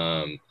too.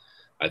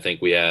 I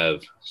think we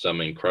have some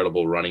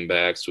incredible running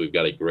backs. We've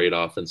got a great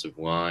offensive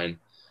line.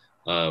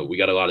 We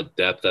got a lot of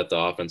depth at the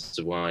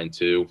offensive line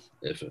too.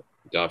 If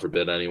God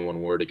forbid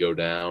anyone were to go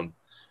down,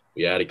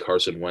 we added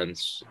Carson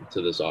Wentz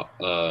to this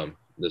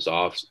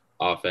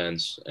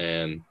offense,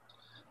 and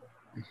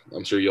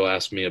I'm sure you'll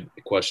ask me a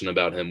question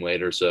about him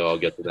later, so I'll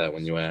get to that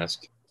when you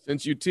ask.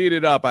 Since you teed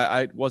it up,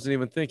 I wasn't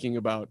even thinking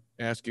about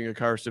asking a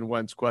Carson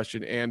Wentz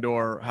question, and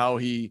or how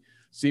he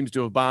seems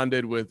to have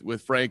bonded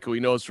with Frank, who he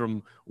knows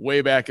from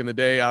way back in the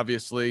day,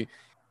 obviously.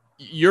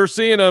 You're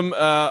seeing him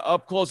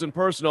up close and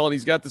personal, and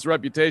he's got this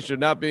reputation of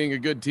not being a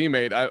good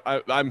teammate.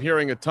 I'm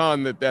hearing a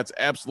ton that's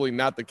absolutely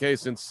not the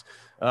case since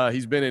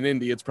he's been in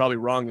Indy. It's probably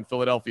wrong in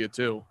Philadelphia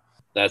too.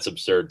 That's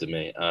absurd to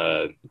me.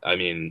 I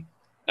mean,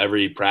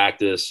 every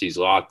practice he's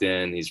locked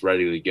in, he's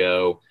ready to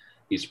go,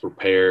 he's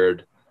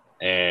prepared,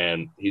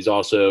 and he's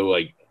also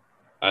like,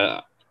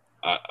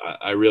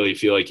 I really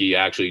feel like he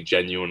actually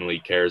genuinely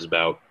cares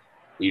about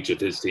each of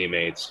his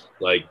teammates,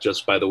 like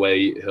just by the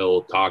way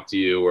he'll talk to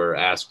you or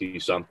ask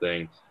you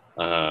something.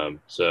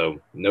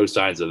 So no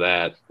signs of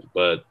that,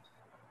 but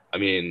I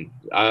mean,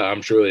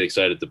 I'm truly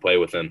excited to play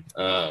with him.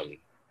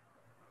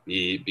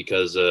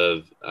 Because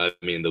of, I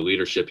mean, the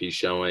leadership he's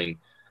showing,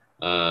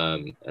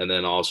 and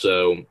then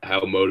also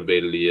how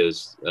motivated he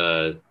is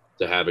to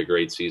have a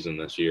great season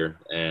this year.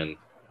 And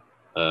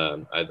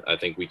I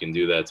think we can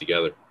do that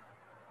together.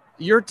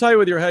 You're tight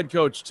with your head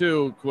coach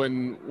too,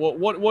 Quinn.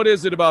 What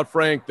is it about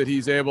Frank that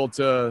he's able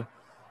to,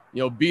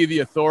 be the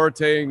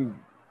authoritative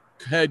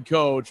head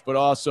coach, but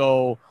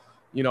also,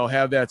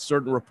 have that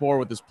certain rapport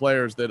with his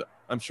players that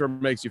I'm sure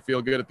makes you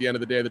feel good at the end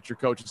of the day that your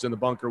coach is in the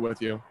bunker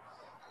with you?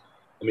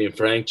 I mean,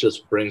 Frank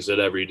just brings it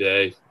every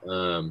day.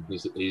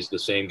 He's the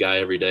same guy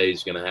every day.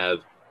 He's going to have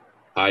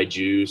high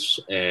juice,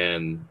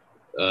 and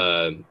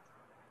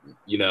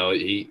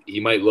he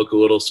might look a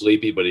little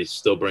sleepy, but he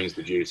still brings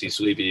the juice. He's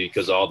sleepy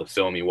because of all the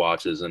film he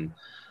watches and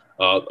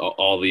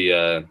all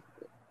the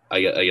I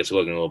guess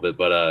looking a little bit,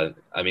 but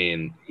I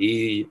mean,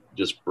 he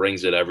just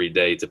brings it every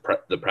day to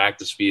the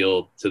practice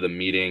field, to the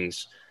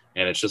meetings,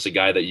 and it's just a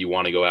guy that you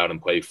want to go out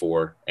and play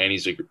for. And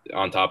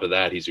on top of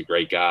that, he's a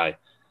great guy.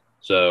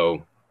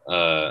 So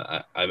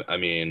I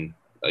mean,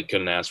 I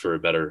couldn't ask for a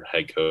better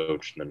head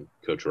coach than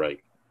Coach Wright.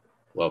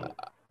 Love it.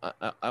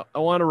 I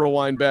want to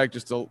rewind back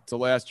just to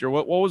last year.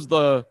 What was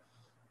the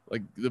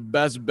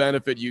best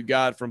benefit you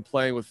got from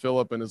playing with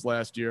Philip in his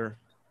last year?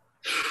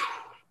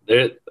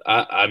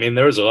 I mean,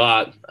 there was a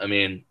lot. I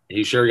mean,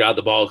 he sure got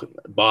the ball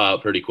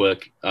out pretty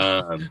quick.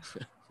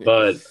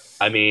 But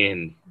I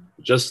mean,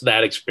 just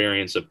that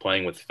experience of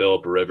playing with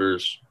Philip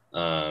Rivers,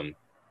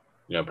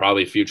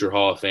 probably future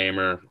Hall of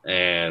Famer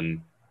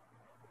and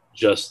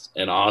just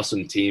an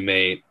awesome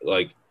teammate.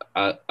 Like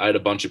I had a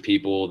bunch of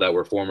people that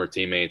were former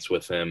teammates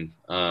with him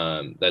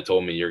that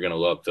told me you're going to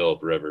love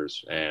Philip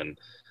Rivers. And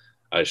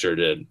I sure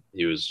did.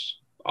 He was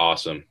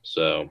awesome.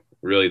 So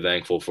really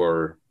thankful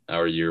for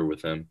our year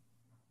with him.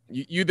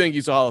 You think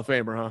he's a Hall of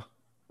Famer, huh?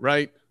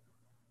 Right?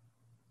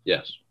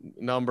 Yes.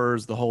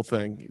 Numbers, the whole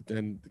thing,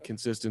 and the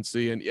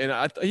consistency. And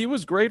he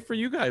was great for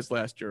you guys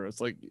last year.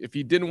 It's like if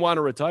he didn't want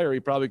to retire, he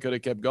probably could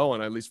have kept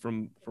going, at least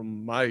from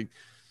my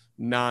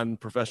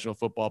non-professional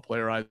football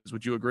player eyes.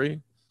 Would you agree?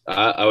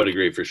 I would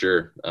agree for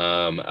sure.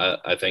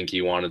 I think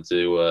he wanted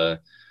to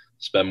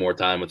spend more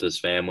time with his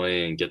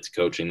family and get to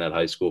coaching that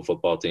high school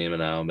football team in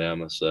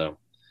Alabama. So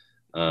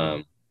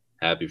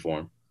happy for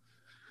him.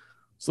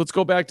 So let's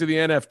go back to the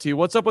NFT.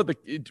 What's up with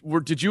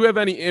did you have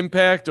any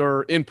impact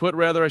or input,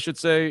 rather, I should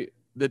say,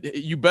 that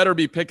you better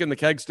be picking the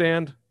keg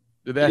stand?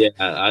 Yeah,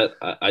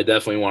 I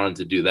definitely wanted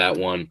to do that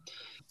one.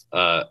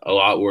 A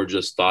lot were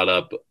just thought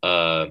up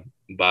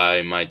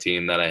by my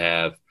team that I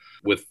have.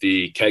 With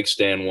the keg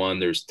stand one,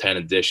 there's 10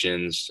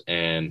 editions,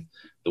 and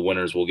the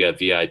winners will get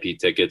VIP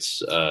tickets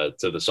to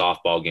the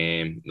softball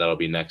game. That'll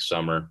be next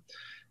summer.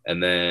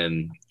 And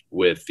then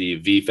with the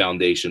V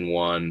Foundation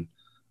one,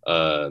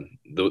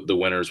 the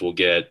winners will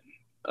get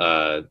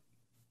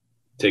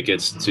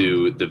tickets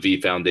to the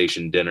V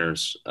Foundation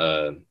dinners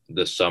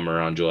this summer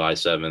on July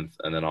 7th,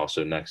 and then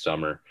also next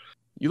summer.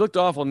 You looked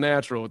awful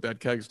natural with that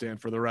keg stand,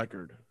 for the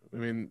record. I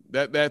mean,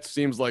 that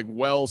seems like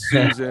well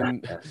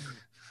seasoned.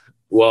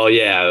 Well,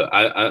 yeah.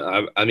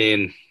 I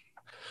mean,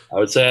 I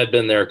would say I've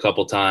been there a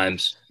couple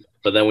times,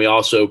 but then we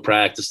also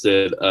practiced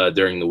it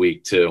during the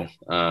week too.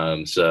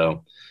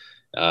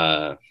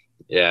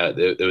 Yeah,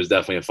 it was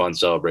definitely a fun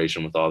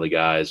celebration with all the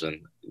guys,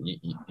 and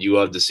you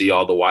love to see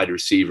all the wide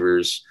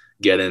receivers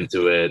get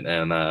into it,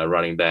 and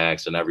running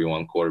backs and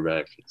everyone,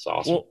 quarterback. It's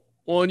awesome.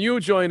 Well, and you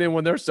join in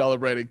when they're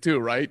celebrating too,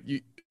 right?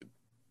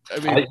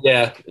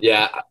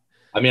 Yeah.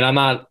 I mean, I'm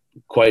not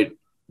quite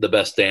the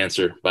best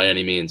dancer by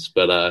any means,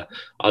 but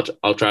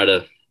I'll try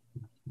to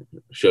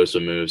show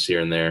some moves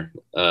here and there.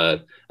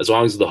 As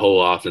long as the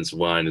whole offensive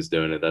line is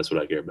doing it, that's what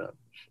I care about.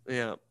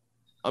 Yeah.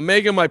 I'm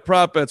making my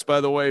prop bets, by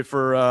the way,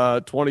 for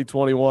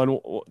 2021.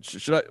 What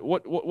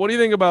do you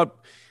think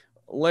about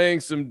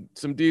laying some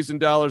decent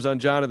dollars on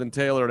Jonathan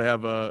Taylor to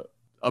have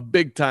a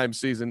big time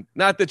season?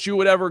 Not that you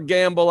would ever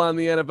gamble on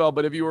the NFL,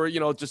 but if you were,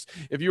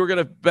 if you were going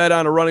to bet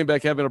on a running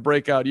back having a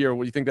breakout year,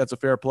 would you think that's a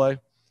fair play?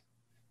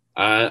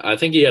 I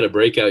think he had a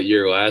breakout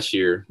year last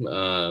year.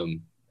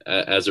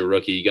 As a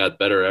rookie, he got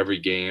better every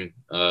game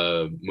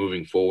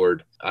moving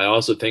forward. I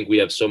also think we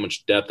have so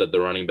much depth at the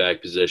running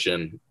back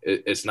position.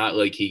 It's not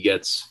like he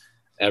gets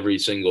every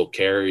single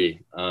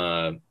carry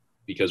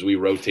because we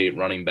rotate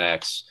running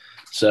backs.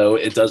 So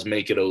it does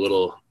make it a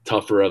little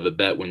tougher of a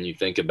bet when you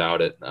think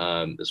about it,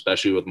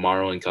 especially with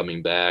Marlon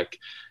coming back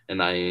and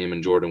Naeem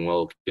and Jordan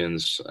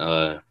Wilkins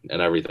and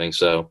everything.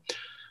 So,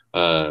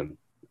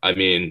 I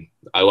mean,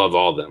 I love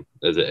all of them.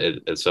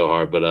 It's so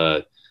hard, but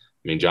I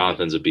mean,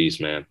 Jonathan's a beast,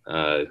 man.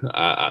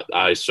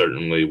 I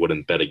certainly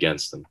wouldn't bet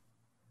against him.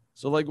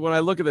 So, like, when I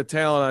look at the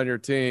talent on your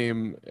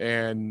team,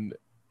 and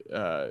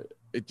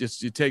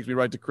it takes me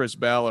right to Chris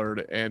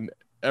Ballard, and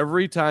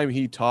every time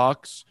he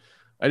talks,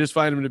 I just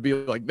find him to be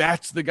like,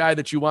 that's the guy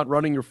that you want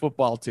running your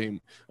football team.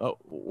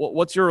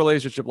 What's your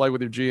relationship like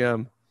with your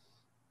GM?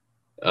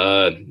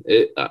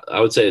 I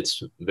would say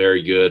it's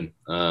very good.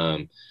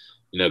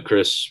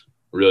 Chris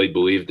really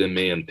believed in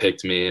me and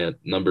picked me at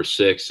number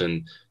 6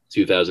 in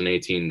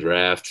 2018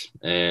 draft.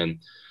 And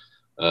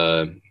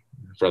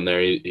from there,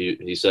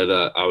 he said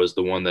I was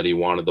the one that he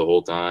wanted the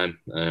whole time.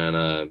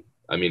 And,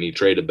 he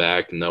traded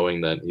back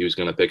knowing that he was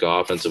going to pick an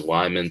offensive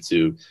lineman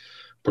to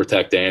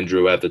protect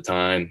Andrew at the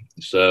time.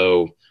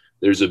 So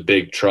there's a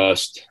big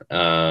trust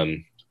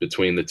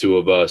between the two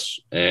of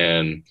us,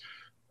 and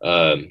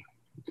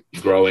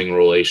growing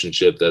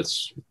relationship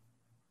that's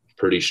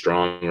pretty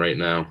strong right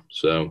now.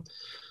 So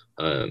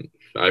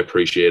I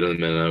appreciate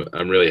him, and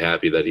I'm really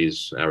happy that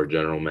he's our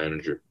general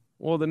manager.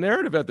 Well, the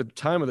narrative at the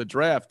time of the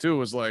draft too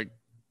was like,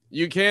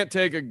 you can't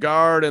take a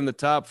guard in the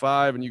top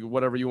 5 and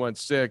whatever you want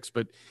 6,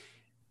 but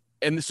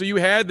And so you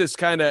had this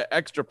kind of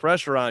extra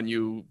pressure on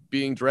you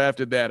being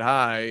drafted that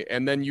high,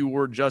 and then you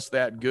were just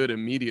that good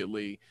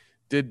immediately.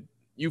 Did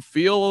you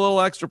feel a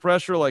little extra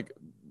pressure? Like,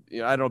 I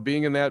don't know,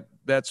 being in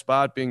that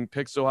spot, being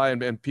picked so high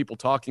and people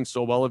talking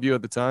so well of you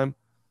at the time?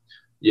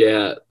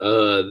 Yeah,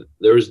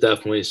 there was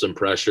definitely some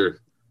pressure.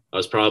 I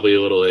was probably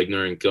a little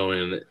ignorant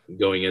going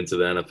into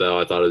the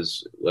NFL. I thought it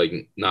was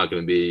like not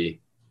going to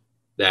be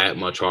that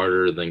much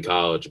harder than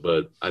college,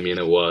 but I mean,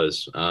 it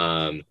was.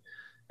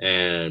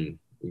 And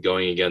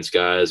going against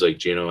guys like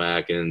Geno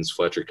Atkins,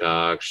 Fletcher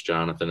Cox,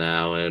 Jonathan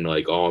Allen,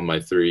 like all in my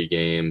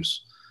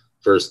first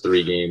 3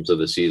 games of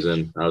the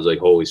season, I was like,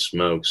 holy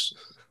smokes.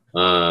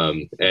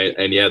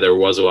 And yeah, there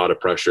was a lot of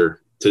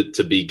pressure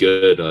to be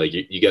good. Like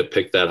you get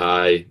picked that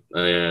high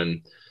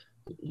and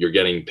you're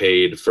getting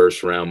paid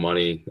first round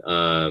money.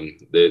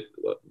 That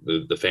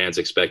the fans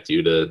expect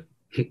you to,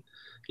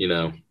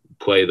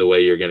 play the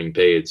way you're getting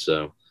paid.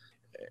 So,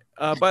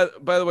 by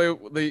the way,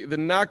 the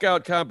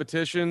knockout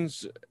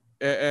competitions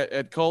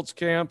at Colts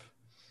camp.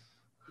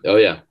 Oh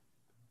yeah.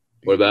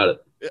 What about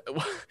it?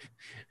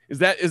 Is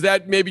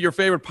that maybe your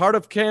favorite part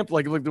of camp?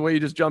 Like the way you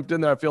just jumped in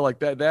there, I feel like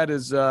that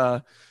is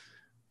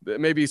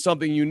maybe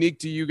something unique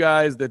to you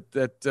guys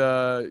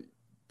that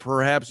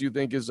perhaps you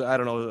think is, I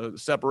don't know, a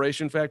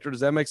separation factor.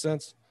 Does that make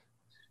sense?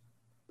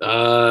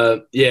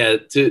 Yeah,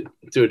 to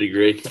a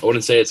degree. I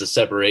wouldn't say it's a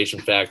separation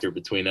factor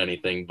between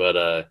anything,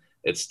 but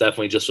it's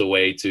definitely just a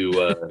way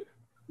to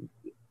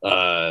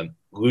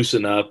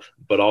loosen up,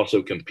 but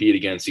also compete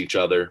against each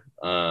other,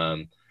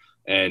 and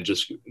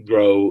just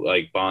grow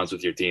like bonds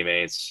with your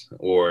teammates,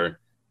 or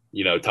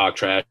talk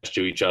trash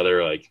to each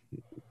other, like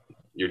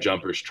your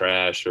jumper's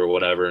trash or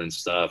whatever and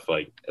stuff.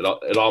 Like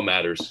it all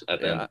matters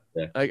at the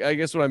end. I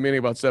guess what I'm meaning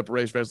about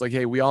separation is like,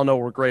 hey, we all know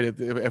we're great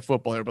at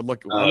football here, but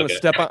look, I'm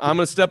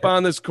gonna step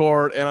on this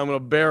court and I'm gonna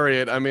bury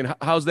it. I mean,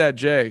 how's that,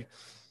 Jay?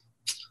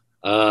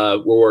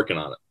 We're working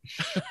on it.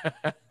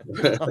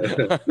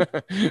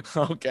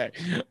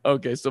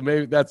 Okay. So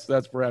maybe that's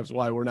perhaps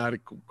why we're not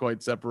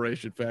quite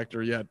separation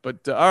factor yet.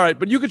 But all right.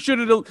 But you could shoot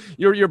it.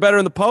 You're better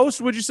in the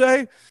post, would you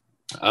say?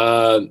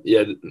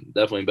 Yeah,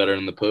 definitely better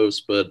in the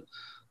post. But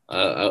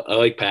I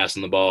like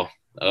passing the ball.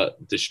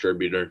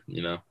 Distributor,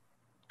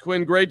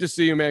 Quinn, great to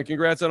see you, man.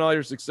 Congrats on all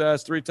your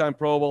success. 3-time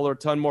Pro Bowler, a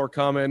ton more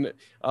coming.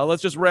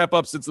 Let's just wrap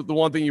up since the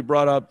one thing you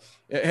brought up.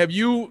 Have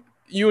you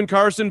and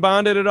Carson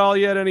bonded at all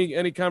yet?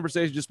 Any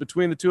conversation just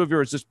between the two of you,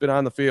 or it's just been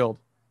on the field?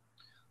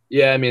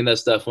 Yeah, I mean,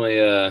 that's definitely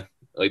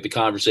like the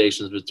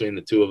conversations between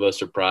the two of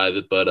us are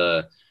private,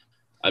 but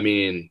I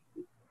mean,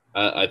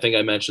 I think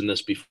I mentioned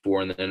this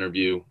before in the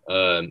interview,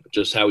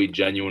 just how he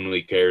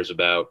genuinely cares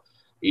about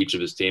each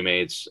of his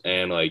teammates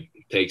and like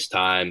takes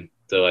time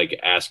to like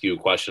ask you a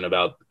question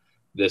about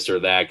this or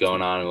that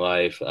going on in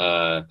life,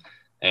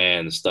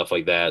 and stuff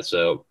like that.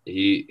 So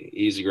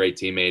he's a great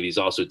teammate. He's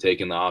also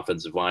taken the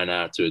offensive line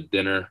out to a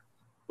dinner,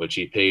 which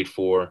he paid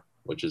for,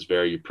 which is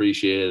very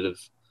appreciated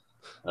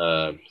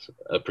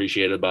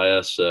by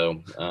us.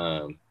 So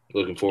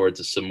looking forward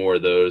to some more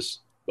of those.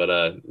 But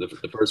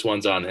the first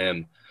one's on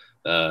him.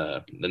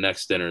 The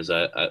next dinners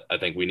I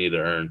think we need to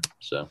earn.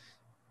 So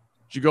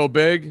did you go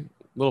big?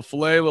 Little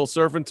filet, little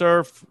surf and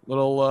turf,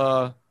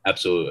 little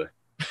absolutely.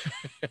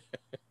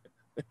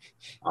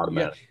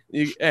 Automatic.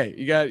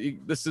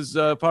 This is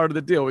part of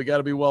the deal. We got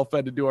to be well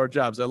fed to do our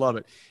jobs. I love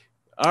it.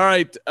 All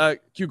right,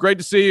 Q, great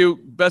to see you.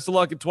 Best of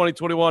luck in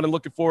 2021, and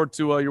looking forward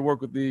to your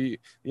work with the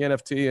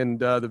NFT and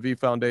the V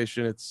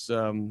Foundation.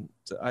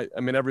 I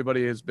mean,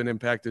 everybody has been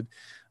impacted,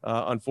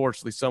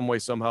 unfortunately, some way,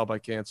 somehow by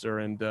cancer.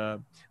 And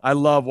I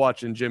love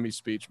watching Jimmy's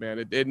speech,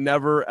 man. It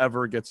never,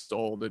 ever gets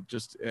old.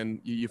 And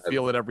you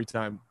feel it every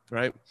time,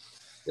 right?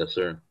 Yes,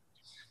 sir.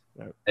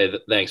 Right. Hey,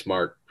 thanks,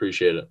 Mark.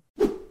 Appreciate it.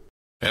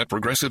 At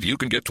Progressive, you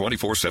can get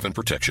 24/7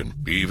 protection,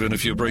 even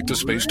if you break the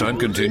space-time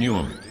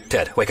continuum.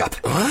 Ted, wake up.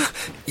 Huh?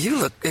 You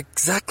look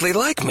exactly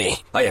like me.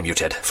 I am you,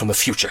 Ted, from the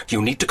future.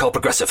 You need to call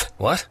Progressive.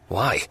 What?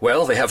 Why?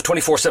 Well, they have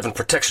 24/7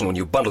 protection when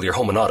you bundle your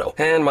home and auto.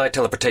 And my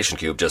teleportation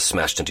cube just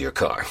smashed into your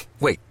car.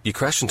 Wait, you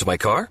crashed into my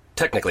car?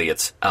 Technically,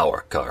 it's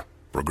our car.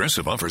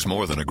 Progressive offers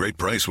more than a great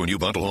price when you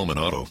bundle home and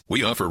auto.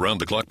 We offer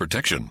round-the-clock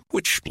protection,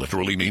 which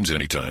literally means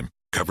anytime.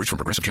 Coverage from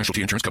Progressive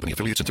Casualty Insurance Company,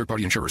 affiliates, and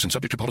third-party insurers, and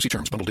subject to policy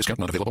terms. Bundle discount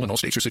not available in all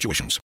states or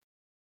situations.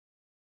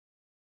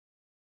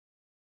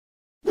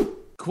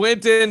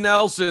 Quenton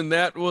Nelson,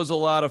 that was a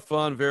lot of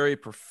fun. Very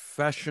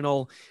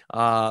professional.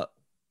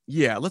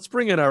 Let's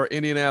bring in our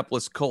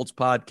Indianapolis Colts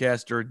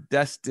podcaster,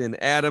 Destin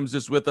Adams,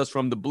 is with us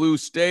from the Blue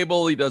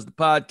Stable. He does the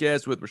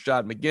podcast with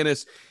Rashad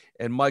McGinnis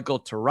and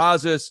Michael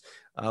Terrazas.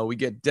 We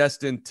get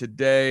Destin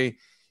today.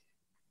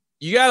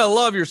 You got to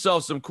love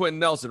yourself some Quenton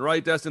Nelson,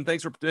 right, Destin?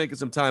 Thanks for taking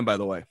some time, by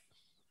the way.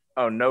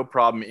 Oh, no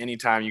problem.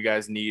 Anytime you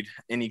guys need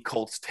any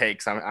Colts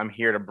takes, I'm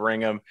here to bring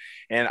them.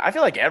 And I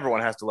feel like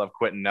everyone has to love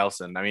Quenton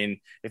Nelson. I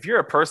mean, if you're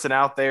a person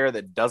out there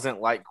that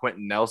doesn't like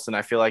Quenton Nelson,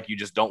 I feel like you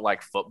just don't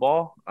like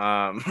football.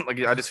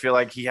 I just feel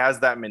like he has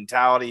that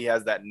mentality. He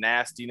has that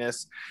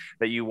nastiness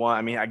that you want.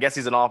 I mean, I guess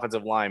he's an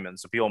offensive lineman,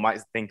 so people might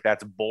think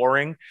that's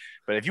boring.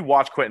 But if you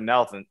watch Quenton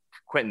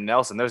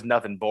Nelson, there's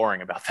nothing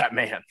boring about that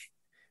man.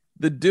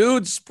 The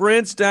dude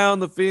sprints down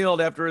the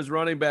field after his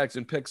running backs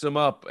and picks them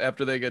up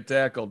after they get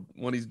tackled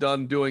when he's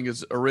done doing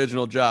his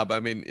original job. I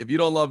mean, if you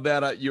don't love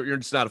that, you're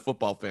just not a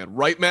football fan.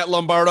 Right, Matt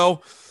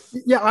Lombardo?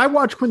 Yeah, I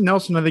watch Quentin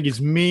Nelson. I think he's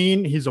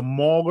mean. He's a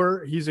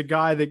mauler. He's a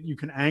guy that you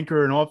can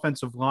anchor an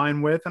offensive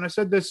line with. And I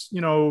said this,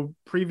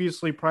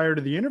 previously prior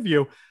to the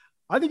interview.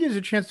 I think he has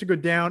a chance to go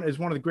down as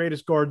one of the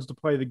greatest guards to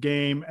play the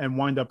game and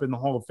wind up in the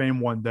Hall of Fame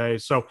one day.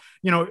 So,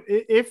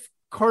 if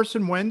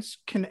Carson Wentz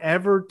can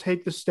ever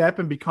take the step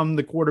and become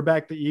the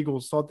quarterback the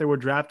Eagles thought they were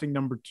drafting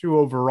number 2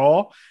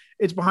 overall,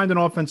 it's behind an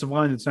offensive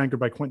line that's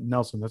anchored by Quentin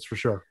Nelson. That's for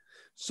sure.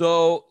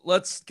 So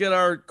let's get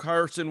our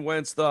Carson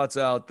Wentz thoughts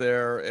out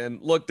there.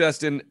 And look,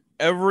 Destin,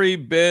 every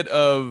bit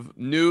of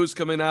news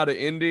coming out of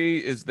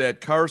Indy is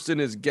that Carson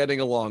is getting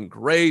along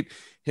great.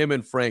 Him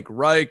and Frank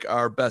Reich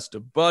are best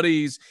of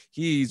buddies.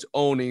 He's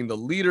owning the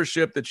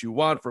leadership that you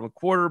want from a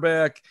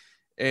quarterback,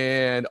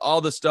 and all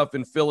the stuff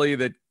in Philly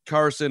that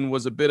Carson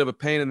was a bit of a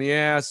pain in the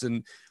ass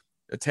and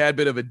a tad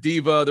bit of a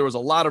diva. There was a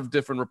lot of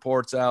different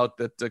reports out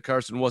that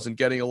Carson wasn't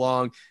getting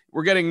along.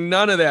 We're getting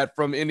none of that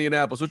from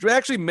Indianapolis, which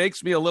actually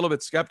makes me a little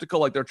bit skeptical.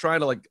 Like they're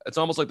trying to it's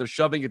almost like they're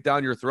shoving it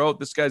down your throat.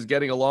 This guy's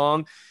getting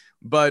along,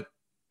 but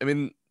I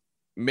mean,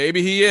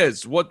 maybe he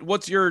is.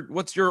 What's your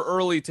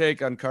early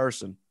take on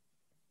Carson?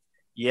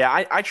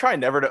 Yeah, I try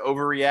never to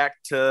overreact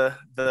to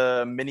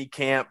the mini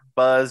camp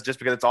buzz just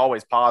because it's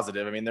always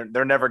positive. I mean,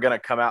 they're never going to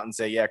come out and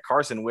say, yeah,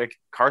 Carson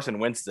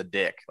Wentz is a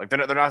dick. Like they're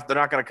not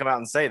going to come out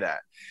and say that.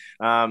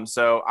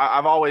 So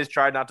I've always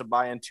tried not to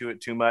buy into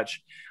it too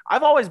much.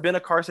 I've always been a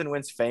Carson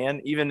Wentz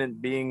fan, even in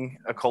being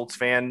a Colts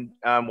fan,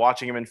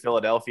 watching him in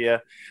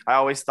Philadelphia. I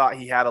always thought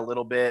he had a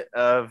little bit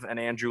of an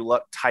Andrew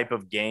Luck type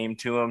of game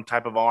to him,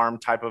 type of arm,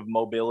 type of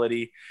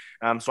mobility.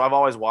 So I've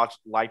always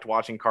liked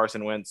watching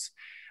Carson Wentz.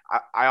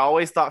 I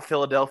always thought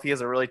Philadelphia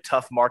is a really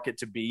tough market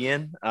to be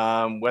in,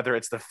 whether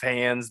it's the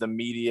fans, the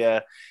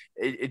media.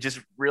 It just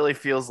really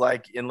feels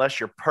like unless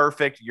you're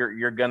perfect,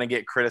 you're going to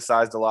get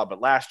criticized a lot. But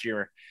last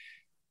year,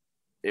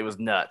 it was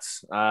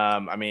nuts.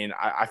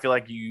 I feel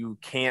like you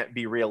can't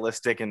be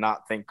realistic and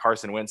not think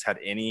Carson Wentz had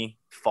any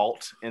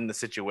fault in the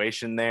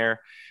situation there.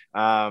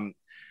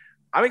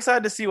 I'm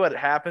excited to see what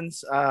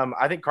happens.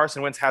 I think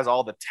Carson Wentz has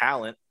all the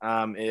talent.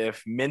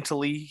 If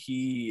mentally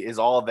he is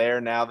all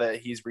there now that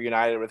he's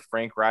reunited with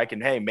Frank Reich,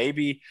 and hey,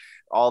 maybe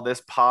all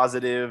this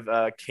positive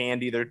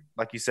candy,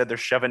 like you said, they're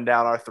shoving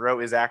down our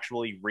throat is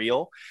actually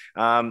real.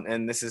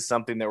 And this is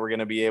something that we're going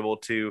to be able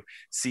to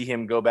see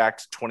him go back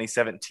to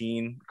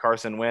 2017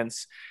 Carson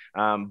Wentz.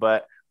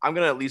 But I'm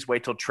going to at least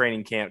wait till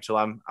training camp, till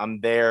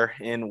I'm there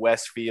in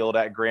Westfield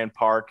at Grand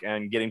Park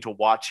and getting to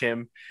watch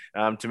him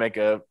to make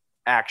a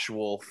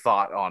actual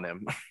thought on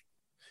him.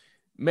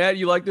 Matt,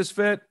 you like this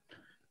fit?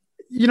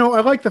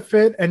 I like the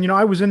fit. And,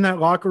 I was in that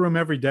locker room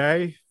every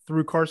day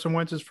through Carson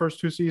Wentz's first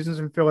 2 seasons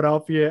in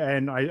Philadelphia.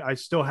 And I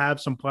still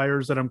have some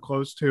players that I'm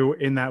close to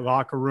in that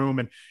locker room.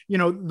 And,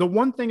 the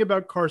one thing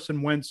about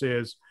Carson Wentz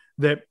is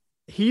that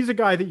he's a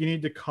guy that you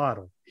need to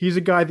coddle. He's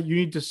a guy that you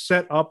need to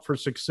set up for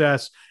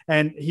success.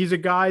 And he's a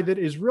guy that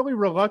is really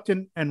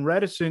reluctant and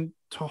reticent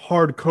to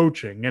hard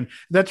coaching. And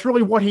that's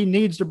really what he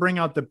needs to bring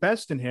out the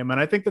best in him. And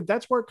I think that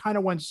that's where it kind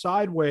of went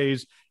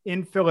sideways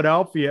in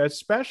Philadelphia,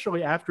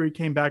 especially after he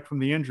came back from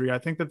the injury. I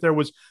think that there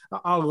was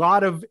a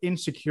lot of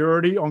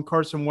insecurity on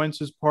Carson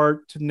Wentz's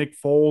part to Nick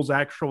Foles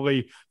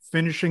actually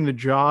finishing the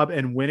job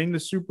and winning the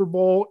Super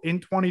Bowl in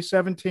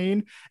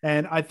 2017.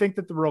 And I think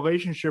that the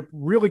relationship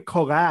really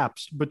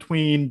collapsed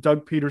between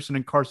Doug Peterson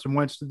and Carson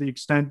Wentz to the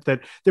extent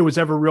that there was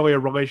ever really a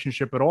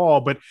relationship at all.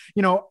 But,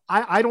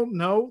 I don't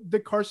know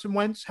that Carson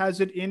Wentz has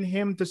it in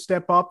him to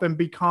step up and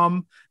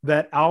become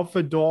that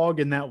alpha dog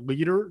and that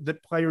leader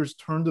that players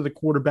turn to the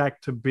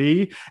quarterback to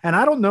be. And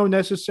I don't know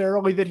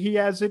necessarily that he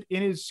has it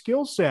in his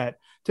skill set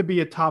to be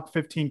a top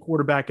 15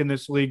 quarterback in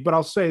this league. But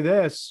I'll say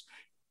this: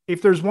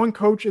 if there's one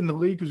coach in the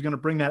league who's going to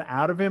bring that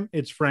out of him,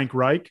 it's Frank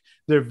Reich.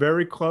 They're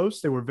very close.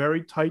 They were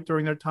very tight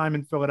during their time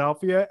in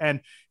Philadelphia.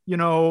 And,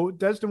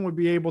 Destin would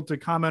be able to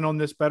comment on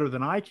this better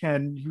than I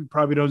can. He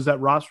probably knows that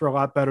roster a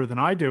lot better than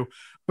I do.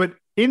 But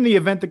in the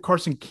event that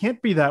Carson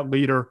can't be that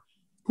leader,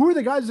 who are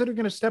the guys that are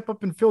going to step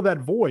up and fill that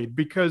void?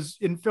 Because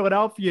in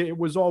Philadelphia, it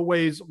was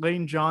always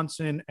Lane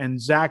Johnson and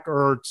Zach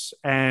Ertz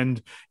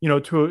and,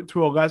 to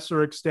a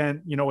lesser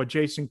extent, a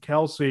Jason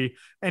Kelsey.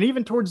 And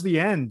even towards the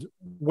end,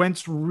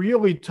 Wentz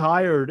really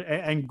tired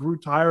and grew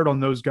tired on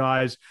those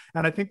guys.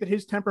 And I think that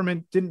his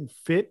temperament didn't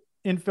fit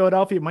in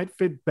Philadelphia. It might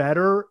fit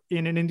better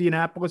in an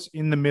Indianapolis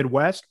in the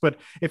Midwest. But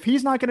if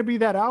he's not going to be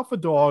that alpha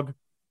dog,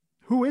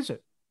 who is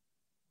it?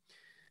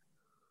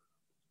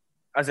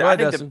 I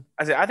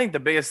think the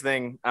biggest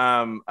thing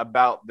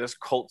about this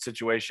Colt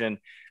situation,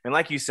 and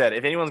like you said,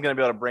 if anyone's going to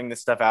be able to bring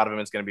this stuff out of him,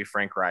 it's going to be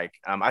Frank Reich.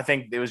 I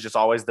think it was just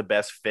always the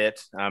best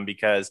fit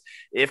because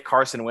if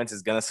Carson Wentz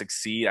is going to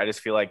succeed, I just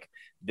feel like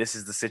this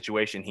is the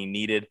situation he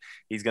needed.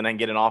 He's going to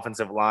get an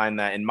offensive line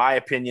that, in my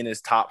opinion,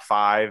 is top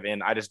 5,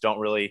 and I just don't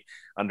really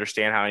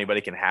understand how anybody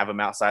can have him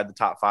outside the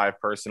top 5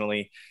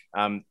 personally.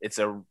 It's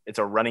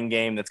a running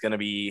game that's going to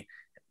be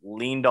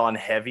leaned on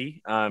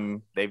heavy.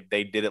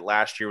 They did it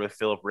last year with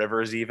Phillip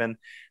Rivers, even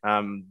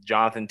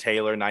Jonathan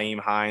Taylor, Nyheim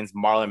Hines,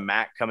 Marlon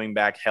Mack coming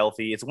back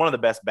healthy. It's one of the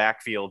best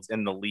backfields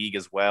in the league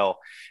as well,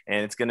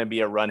 and it's going to be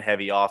a run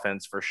heavy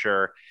offense for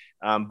sure.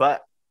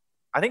 But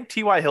I think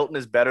T.Y. Hilton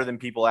is better than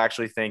people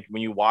actually think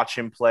when you watch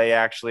him play.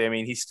 Actually, I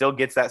mean, he still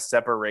gets that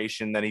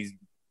separation that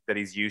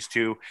he's used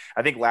to.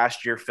 I think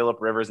last year, Phillip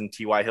Rivers and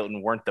T.Y.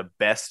 Hilton weren't the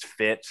best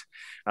fit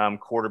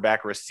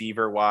quarterback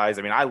receiver wise.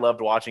 I mean, I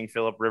loved watching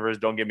Phillip Rivers,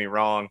 don't get me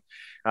wrong.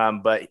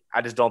 But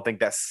I just don't think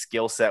that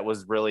skill set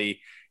was really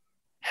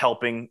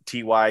helping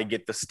T.Y.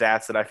 get the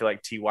stats that I feel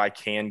like T.Y.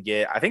 can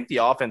get. I think the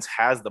offense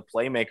has the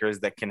playmakers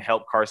that can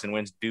help Carson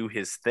Wentz do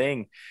his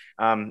thing.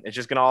 It's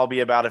just going to all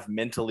be about if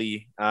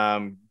mentally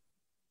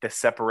the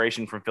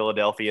separation from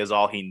Philadelphia is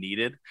all he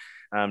needed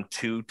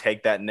to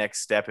take that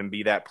next step and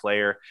be that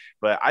player.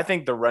 But I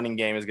think the running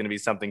game is going to be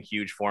something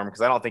huge for him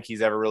because I don't think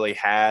he's ever really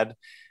had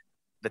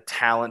the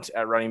talent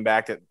at running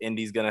back that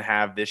Indy's going to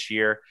have this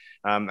year.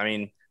 I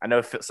mean, I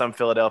know some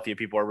Philadelphia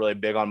people are really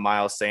big on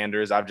Miles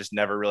Sanders. I've just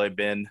never really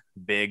been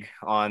big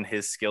on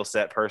his skill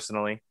set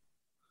personally.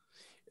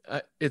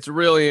 It's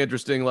really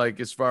interesting, like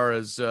as far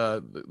as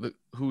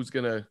who's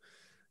going to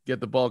get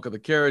the bulk of the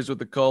carries with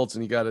the Colts,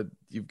 and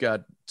you've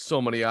got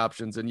so many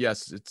options. And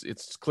yes,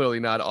 it's clearly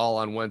not all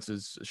on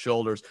Wentz's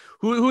shoulders.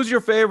 Who's your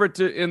favorite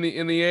in the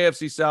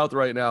AFC South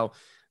right now?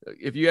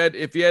 If you had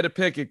to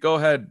pick it, go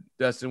ahead,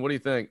 Destin. What do you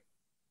think?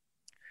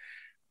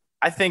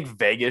 I think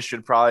Vegas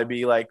should probably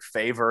be like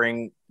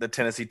favoring the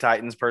Tennessee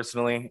Titans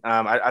personally.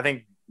 I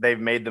think they've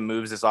made the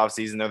moves this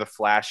offseason. They're the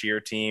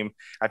flashier team.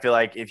 I feel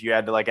like if you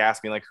had to like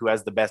ask me like who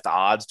has the best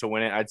odds to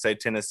win it, I'd say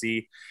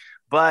Tennessee.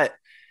 But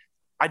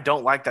I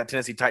don't like that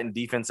Tennessee Titan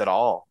defense at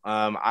all.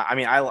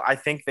 I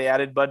think they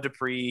added Bud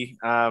Dupree,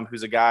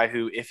 who's a guy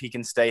who, if he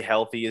can stay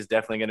healthy, is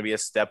definitely going to be a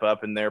step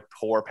up in their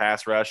poor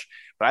pass rush.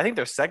 But I think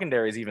their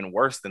secondary is even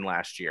worse than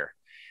last year.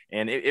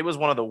 And it was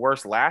one of the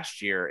worst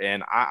last year.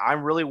 And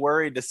I'm really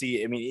worried to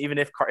see, I mean, even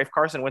if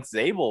Carson Wentz is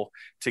able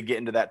to get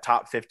into that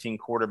top 15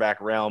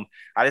 quarterback realm,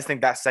 I just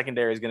think that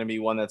secondary is going to be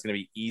one that's going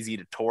to be easy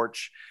to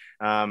torch.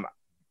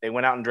 They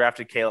went out and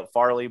drafted Caleb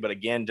Farley, but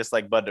again, just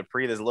like Bud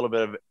Dupree, there's a little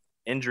bit of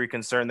injury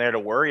concern there to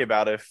worry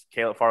about if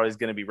Caleb Farley is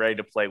going to be ready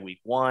to play week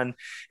 1.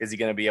 Is he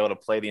going to be able to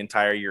play the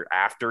entire year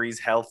after he's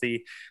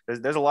healthy?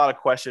 There's a lot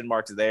of question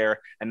marks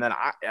there. And then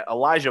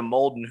Elijah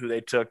Molden, who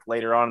they took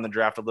later on in the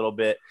draft a little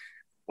bit,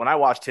 when I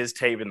watched his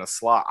tape in the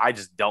slot, I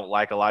just don't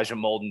like Elijah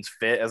Molden's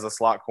fit as a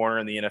slot corner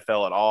in the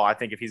NFL at all. I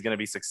think if he's going to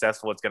be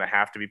successful, it's going to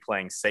have to be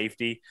playing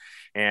safety.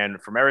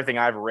 And from everything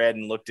I've read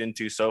and looked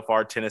into so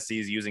far,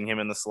 Tennessee's using him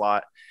in the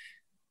slot.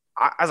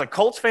 As a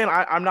Colts fan,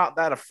 I'm not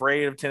that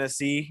afraid of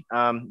Tennessee,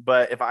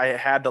 but if I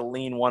had to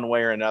lean one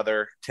way or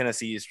another,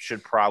 Tennessee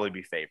should probably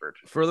be favored.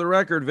 For the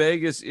record,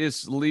 Vegas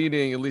is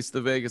leading, at least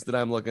the Vegas that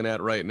I'm looking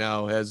at right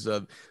now, has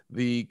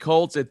the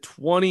Colts at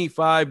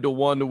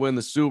 25-1 to win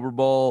the Super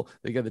Bowl.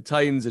 They got the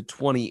Titans at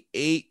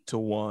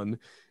 28-1.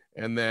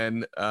 And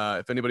then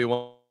if anybody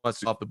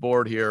wants to off the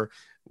board here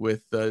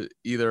with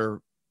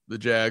either the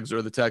Jags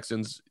or the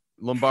Texans,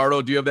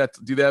 Lombardo, do you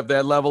have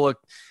that level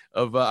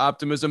of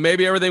optimism?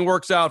 Maybe everything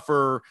works out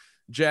for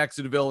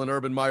Jacksonville and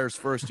Urban Meyer's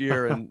first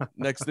year, and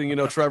next thing you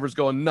know, Trevor's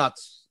going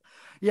nuts.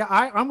 Yeah,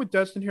 I'm with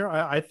Destin here.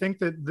 I think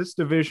that this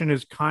division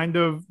is kind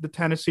of the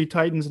Tennessee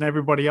Titans and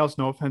everybody else.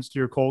 No offense to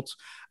your Colts.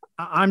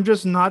 I'm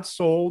just not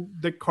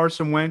sold that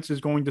Carson Wentz is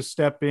going to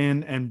step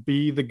in and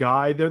be the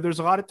guy. There's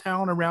a lot of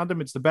talent around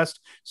him. It's the best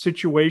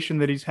situation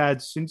that he's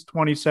had since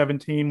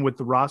 2017 with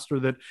the roster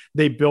that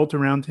they built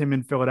around him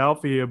in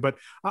Philadelphia. But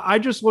I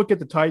just look at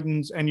the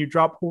Titans and you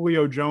drop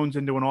Julio Jones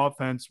into an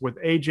offense with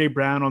A.J.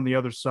 Brown on the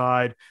other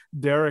side,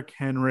 Derrick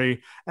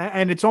Henry,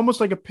 and it's almost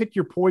like a pick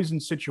your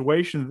poison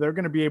situation. They're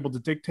going to be able to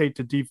dictate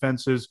to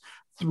defenses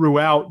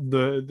throughout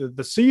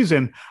the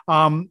season.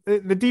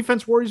 The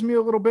defense worries me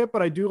a little bit,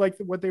 but I do like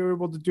what they were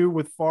able to do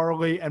with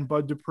Farley and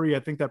Bud Dupree. I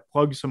think that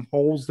plugs some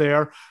holes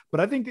there. But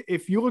I think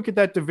if you look at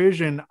that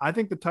division, I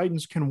think the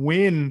Titans can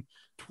win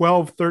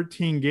 12,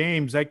 13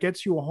 games. That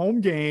gets you a home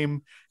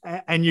game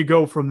and you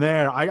go from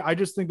there. I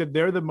just think that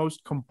they're the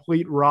most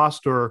complete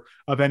roster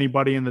of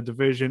anybody in the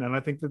division. And I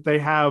think that they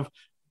have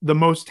the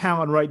most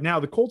talent right now.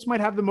 The Colts might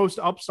have the most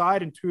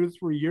upside in 2 to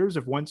 3 years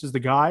if Wentz is the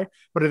guy,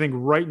 but I think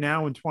right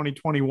now in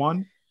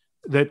 2021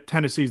 that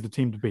Tennessee is the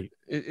team to beat.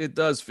 It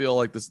does feel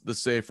like the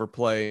safer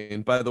play.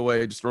 And by the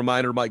way, just a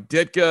reminder, Mike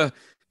Ditka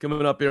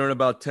coming up here in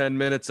about 10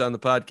 minutes on the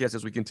podcast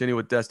as we continue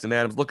with Destin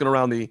Adams, looking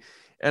around the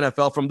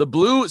NFL from the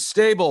Blue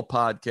Stable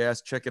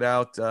podcast. Check it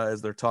out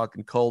as they're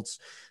talking Colts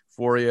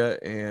for you.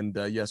 And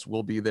yes,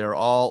 we'll be there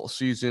all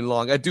season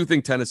long. I do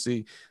think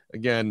Tennessee,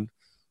 again,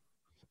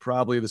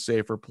 probably the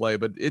safer play,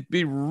 but it'd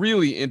be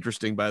really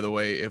interesting, by the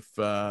way, if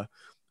all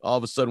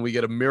of a sudden we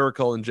get a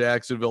miracle in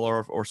Jacksonville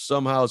or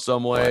somehow,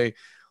 some way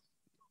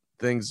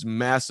things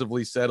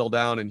massively settle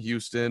down in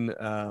Houston.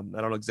 I don't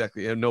know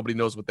exactly. And nobody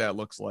knows what that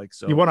looks like.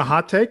 So you want a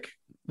hot take?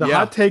 The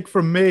hot take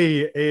from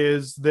me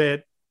is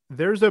that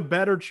there's a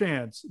better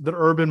chance that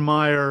Urban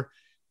Meyer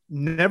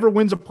never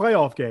wins a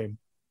playoff game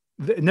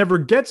never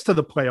gets to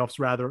the playoffs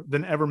rather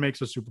than ever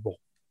makes a Super Bowl.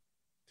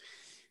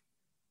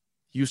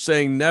 You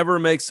saying never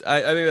makes,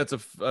 I think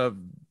that's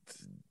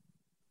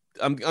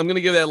I'm going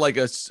to give that like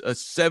a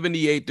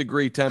 78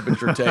 degree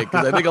temperature take,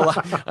 because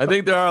I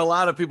think there are a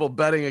lot of people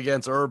betting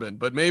against Urban,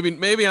 but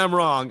maybe I'm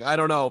wrong. I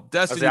don't know.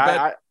 Destiny,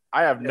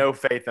 I have no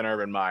faith in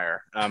Urban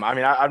Meyer. I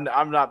mean,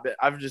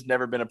 I've just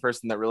never been a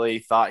person that really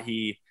thought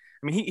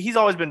he's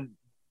always been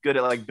good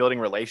at like building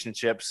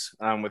relationships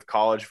with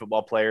college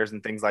football players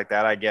and things like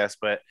that, I guess.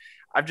 But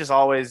I've just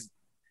always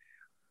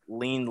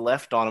leaned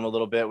left on him a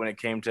little bit when it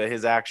came to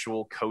his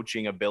actual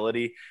coaching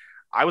ability.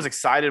 I was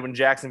excited when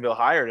Jacksonville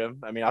hired him.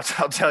 I mean, I'll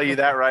tell you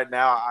that right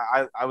now.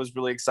 I was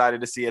really excited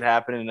to see it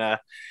happen. And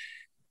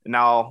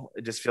now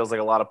it just feels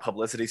like a lot of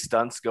publicity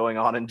stunts going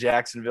on in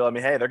Jacksonville. I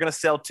mean, hey, they're going to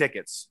sell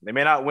tickets. They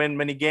may not win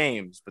many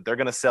games, but they're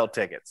going to sell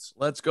tickets.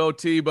 Let's go,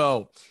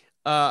 Tebow.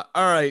 All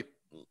right.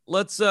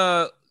 Let's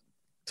talk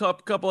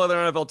a couple other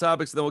NFL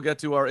topics, and then we'll get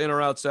to our in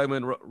or out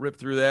segment, rip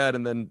through that,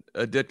 and then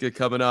Ditka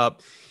coming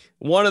up.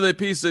 One of the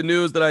pieces of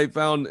news that I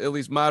found at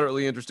least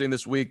moderately interesting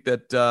this week,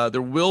 that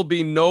there will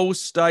be no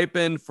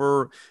stipend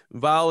for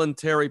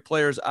voluntary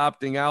players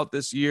opting out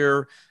this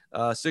year.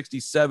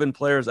 67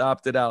 players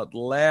opted out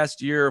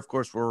last year. Of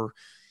course, we're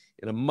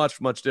in a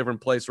much, much different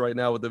place right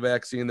now with the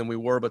vaccine than we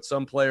were, but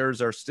some players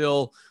are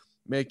still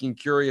making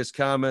curious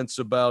comments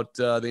about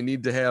they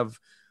need to have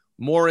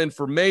more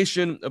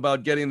information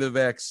about getting the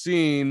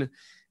vaccine.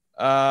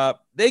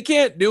 They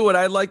can't do what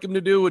I'd like them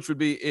to do, which would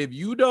be, if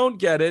you don't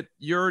get it,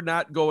 you're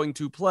not going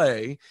to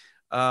play.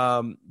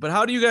 But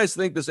how do you guys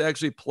think this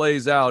actually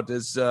plays out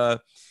as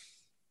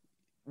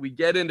we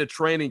get into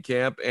training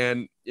camp?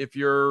 And if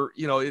you're,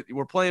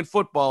 we're playing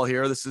football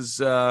here, this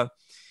is, a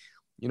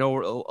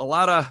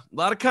lot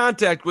of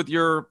contact with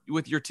your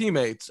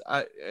teammates.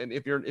 And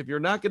if you're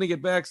not going to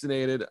get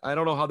vaccinated, I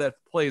don't know how that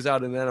plays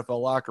out in the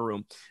NFL locker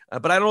room.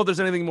 But I don't know if there's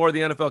anything more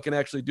the NFL can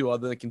actually do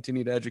other than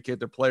continue to educate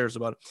their players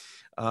about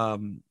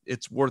it.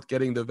 It's worth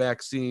getting the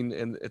vaccine,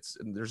 and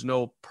there's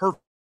no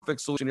perfect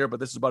solution here, but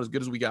this is about as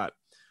good as we got.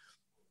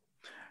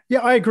 Yeah,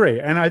 I agree.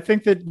 And I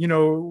think that,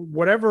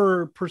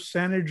 whatever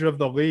percentage of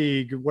the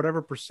league,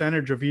 whatever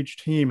percentage of each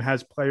team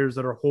has players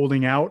that are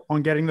holding out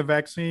on getting the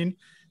vaccine,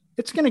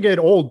 it's going to get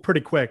old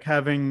pretty quick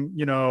having,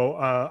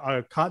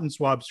 a cotton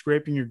swab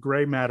scraping your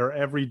gray matter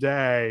every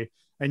day,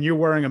 and you're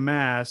wearing a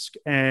mask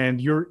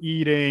and you're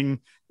eating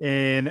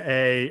in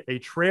a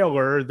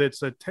trailer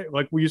that's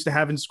like we used to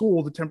have in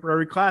school, the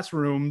temporary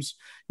classrooms,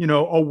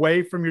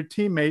 away from your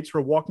teammates who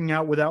are walking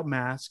out without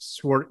masks,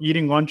 who are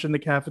eating lunch in the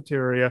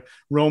cafeteria,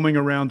 roaming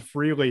around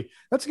freely.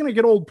 That's going to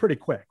get old pretty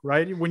quick,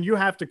 right? When you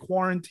have to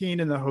quarantine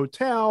in the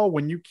hotel,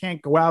 when you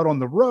can't go out on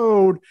the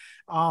road,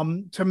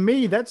 to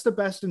me, that's the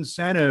best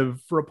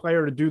incentive for a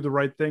player to do the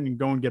right thing and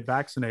go and get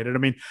vaccinated. I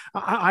mean,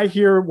 I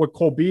hear what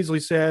Cole Beasley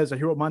says. I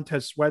hear what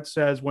Montez Sweat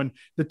says when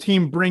the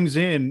team brings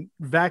in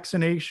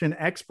vaccination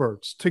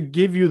experts to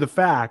give you the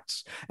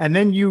facts, and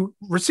then you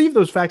receive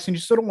those facts and you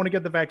still don't want to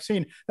get the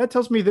vaccine. That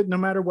tells me that no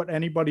matter what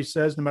anybody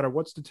says, no matter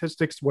what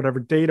statistics, whatever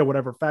data,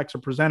 whatever facts are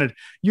presented,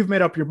 you've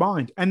made up your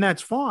mind, and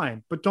that's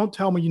fine. But don't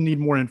tell me you need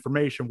more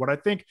information. What I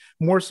think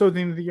more so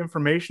than the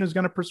information is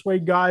going to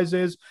persuade guys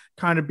is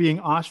kind of being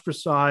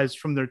ostracized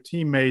from their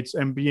teammates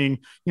and being,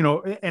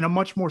 in a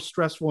much more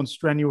stressful and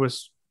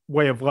strenuous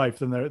way of life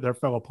than their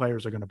fellow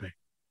players are going to be.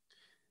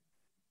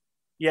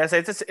 Yes,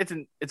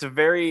 it's a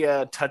very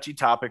touchy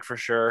topic for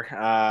sure.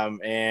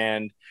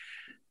 And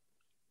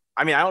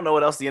I mean, I don't know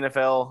what else the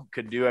NFL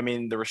could do. I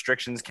mean, the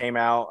restrictions came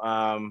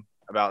out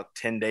about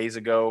 10 days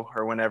ago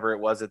or whenever it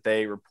was that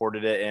they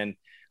reported it. And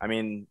I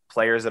mean,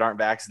 players that aren't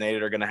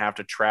vaccinated are going to have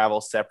to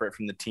travel separate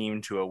from the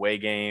team to away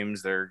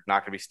games. They're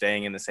not going to be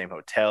staying in the same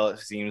hotel, it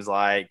seems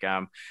like.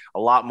 A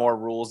lot more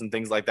rules and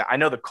things like that. I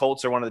know the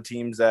Colts are one of the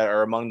teams that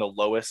are among the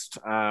lowest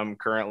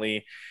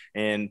currently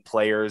in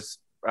players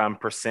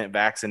percent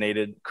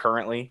vaccinated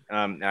currently.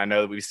 And I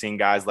know that we've seen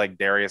guys like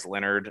Darius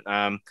Leonard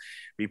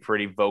be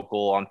pretty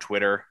vocal on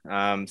Twitter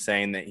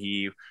saying that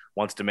he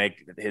wants to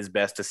make his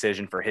best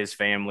decision for his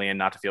family and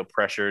not to feel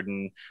pressured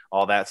and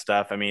all that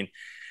stuff. I mean,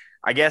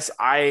 I guess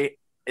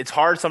it's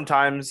hard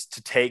sometimes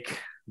to take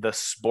the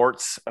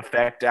sports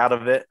effect out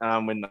of it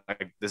when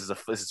this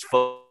is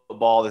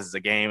football, this is a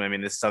game. I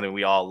mean, this is something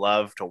we all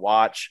love to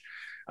watch.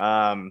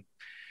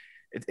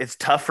 It's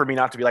tough for me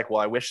not to be like,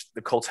 well, I wish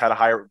the Colts had a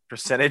higher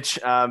percentage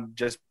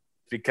just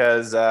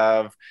because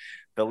of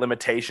the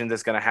limitations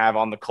it's going to have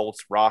on the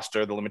Colts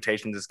roster, the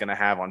limitations it's going to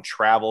have on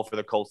travel for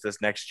the Colts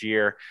this next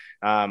year.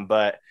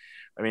 But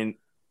I mean,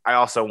 I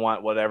also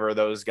want whatever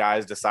those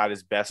guys decide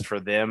is best for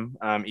them,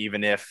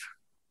 even if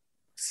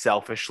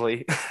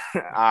selfishly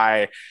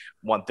I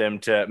want them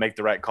to make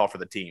the right call for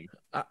the team.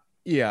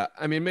 Yeah,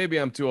 I mean, maybe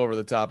I'm too over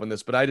the top on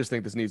this, but I just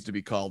think this needs to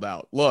be called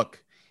out.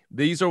 Look,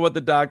 these are what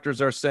the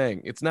doctors are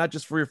saying. It's not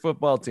just for your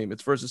football team.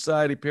 It's for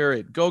society,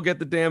 period. Go get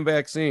the damn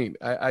vaccine.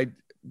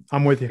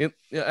 I'm with you.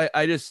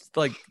 I just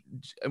like,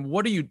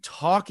 what are you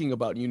talking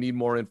about? You need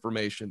more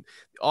information.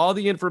 All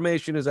the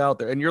information is out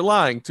there. And you're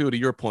lying too, to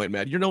your point,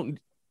 Matt.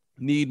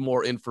 need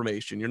more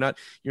information. You're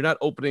not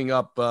opening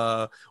up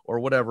or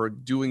whatever,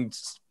 doing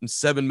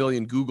 7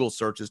 million Google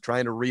searches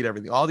trying to read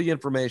everything. All the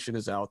information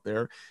is out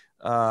there.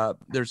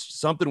 There's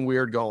something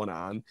weird going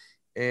on,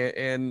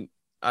 and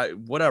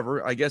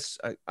whatever. I guess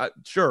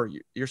sure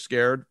you're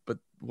scared, but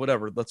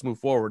whatever. Let's move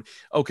forward.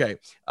 Okay.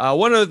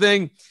 One other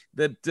thing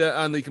that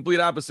on the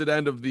complete opposite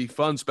end of the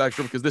fun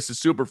spectrum, because this is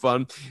super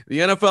fun, the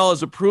NFL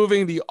is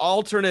approving the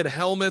alternate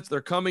helmets. They're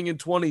coming in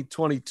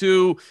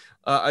 2022.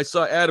 I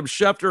saw Adam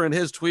Schefter in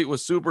his tweet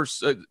was super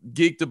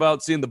geeked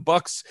about seeing the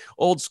Bucs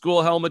old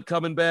school helmet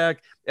coming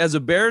back. As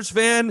a Bears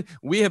fan,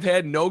 we have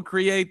had no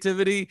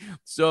creativity.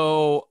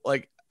 So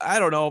like, I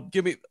don't know.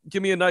 Give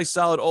me a nice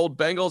solid old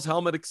Bengals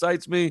helmet.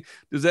 Excites me.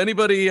 Does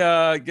anybody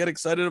get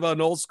excited about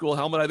an old school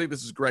helmet? I think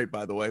this is great,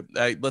 by the way.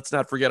 Let's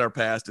not forget our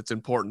past. It's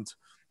important.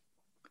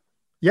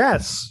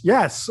 Yes.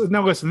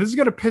 Now, listen, this is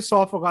going to piss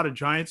off a lot of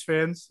Giants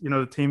fans,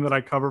 the team that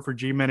I cover for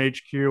G-Men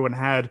HQ and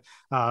had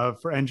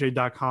for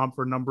NJ.com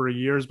for a number of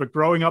years. But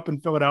growing up in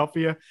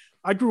Philadelphia,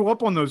 I grew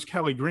up on those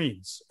Kelly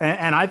Greens.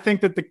 And I think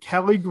that the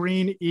Kelly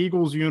Green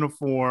Eagles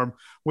uniform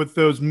with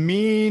those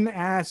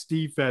mean-ass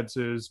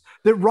defenses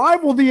that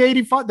rival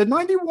the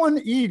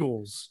 91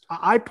 Eagles,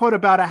 I put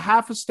about a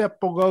half a step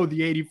below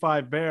the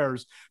 85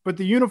 Bears. But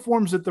the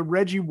uniforms that the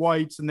Reggie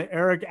Whites and the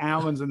Eric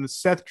Allens and the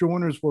Seth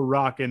Joyners were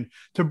rocking,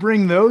 to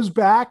bring those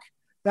back,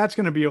 that's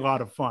going to be a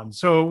lot of fun.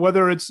 So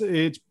whether it's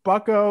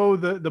Bucko,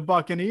 the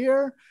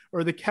Buccaneer,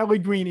 or the Kelly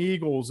Green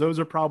Eagles, those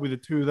are probably the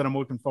two that I'm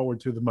looking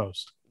forward to the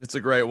most. It's a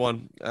great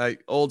one.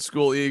 Old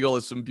school Eagle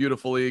is some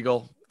beautiful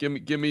Eagle. Give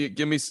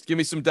me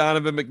some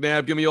Donovan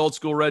McNabb. Give me old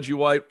school Reggie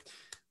White.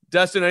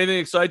 Destin, anything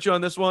excite you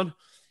on this one?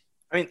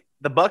 I mean,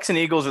 the Bucs and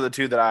Eagles are the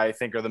two that I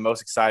think are the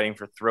most exciting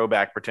for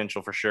throwback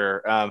potential for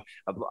sure.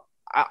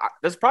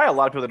 There's probably a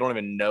lot of people that don't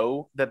even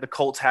know that the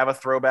Colts have a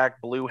throwback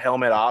blue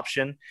helmet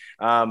option.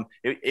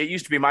 It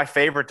used to be my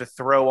favorite to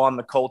throw on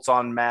the Colts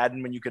on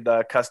Madden when you could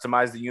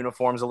customize the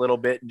uniforms a little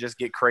bit and just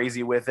get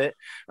crazy with it.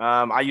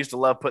 I used to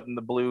love putting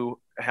the blue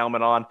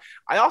helmet on.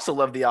 I also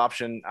love the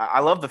option. I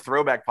love the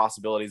throwback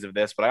possibilities of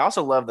this, but I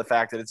also love the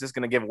fact that it's just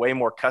going to give way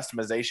more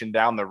customization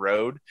down the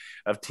road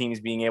of teams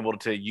being able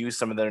to use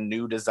some of their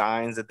new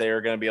designs that they are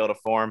going to be able to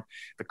form.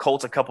 The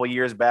Colts a couple of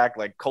years back,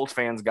 like Colts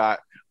fans got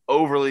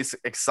overly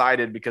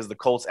excited because the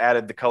Colts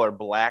added the color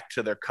black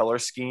to their color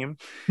scheme.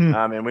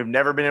 And we've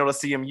never been able to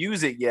see them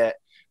use it yet.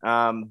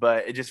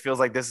 But it just feels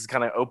like this is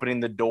kind of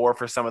opening the door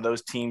for some of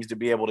those teams to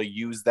be able to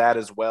use that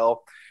as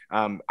well.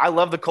 I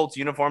love the Colts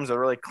uniforms. They're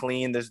really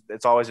clean.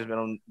 It's always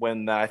been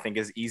one that I think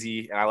is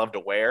easy and I love to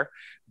wear,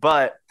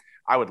 but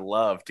I would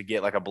love to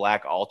get like a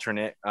black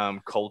alternate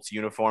Colts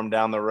uniform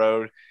down the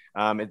road.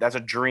 That's a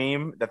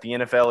dream that the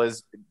NFL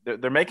is.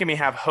 They're making me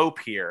have hope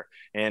here,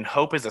 and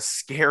hope is a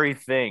scary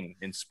thing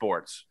in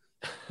sports.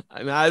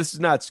 This is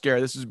not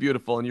scary. This is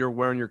beautiful, and you're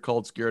wearing your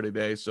Colts gear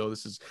today, so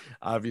this is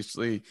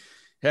obviously,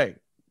 hey,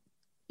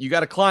 you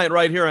got a client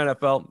right here,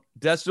 NFL.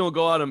 Destin will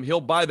go out and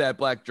he'll buy that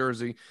black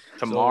jersey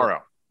tomorrow.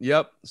 So,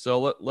 yep.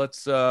 So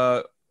let's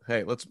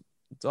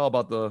it's all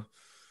about the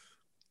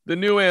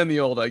new and the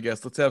old, I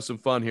guess. Let's have some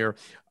fun here.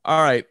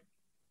 All right.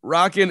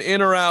 Rocking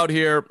in or out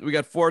here. We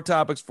got 4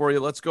 topics for you.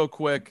 Let's go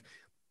quick.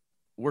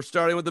 We're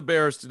starting with the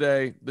Bears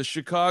today. The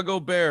Chicago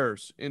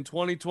Bears in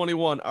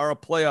 2021 are a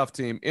playoff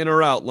team. In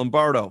or out?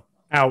 Lombardo.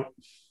 Out.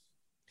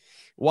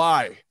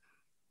 Why?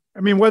 I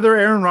mean, whether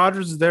Aaron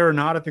Rodgers is there or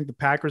not, I think the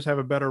Packers have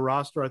a better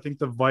roster. I think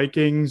the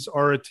Vikings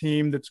are a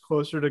team that's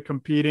closer to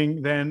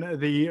competing than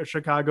the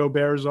Chicago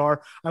Bears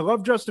are. I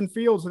love Justin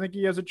Fields. I think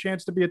he has a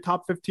chance to be a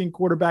top 15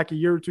 quarterback a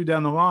year or two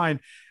down the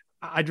line.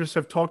 I just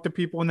have talked to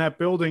people in that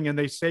building and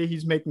they say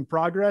he's making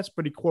progress,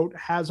 but he, quote,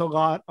 has a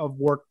lot of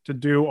work to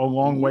do, a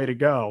long way to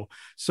go.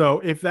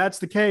 So if that's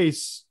the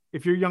case,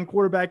 if your young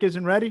quarterback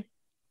isn't ready,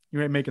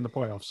 you ain't making the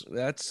playoffs.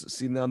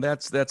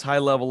 That's high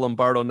level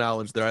Lombardo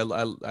knowledge there.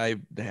 I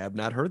have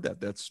not heard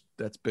that. That's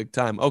big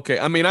time. Okay.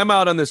 I mean, I'm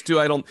out on this too.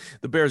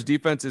 The Bears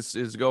defense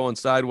is going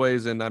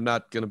sideways, and I'm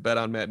not going to bet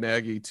on Matt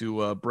Nagy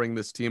to bring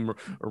this team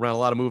around a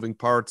lot of moving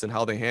parts and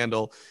how they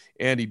handle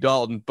Andy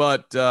Dalton.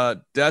 But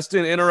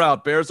Destin, in or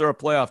out? Bears are a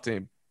playoff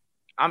team.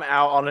 I'm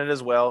out on it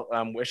as well.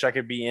 Wish I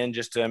could be in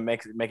just to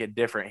make it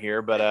different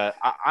here. But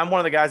I'm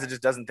one of the guys that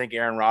just doesn't think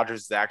Aaron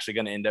Rodgers is actually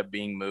going to end up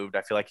being moved.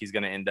 I feel like he's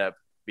going to end up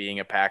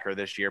being a Packer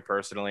this year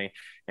personally.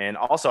 And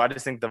also, I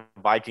just think the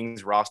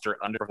Vikings roster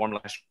underperformed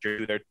last year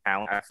due to their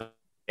talent. I feel like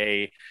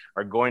they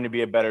are going to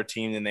be a better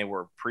team than they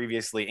were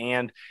previously.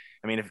 And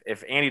I mean,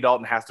 if Andy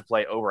Dalton has to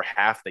play over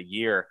half the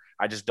year,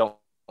 I just don't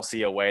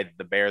see a way that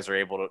the Bears are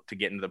able to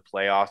get into the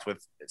playoffs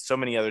with so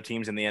many other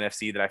teams in the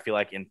NFC that I feel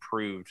like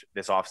improved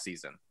this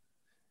offseason.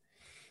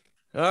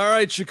 All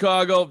right,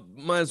 Chicago,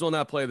 might as well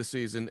not play the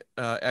season.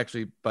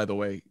 Actually, by the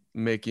way,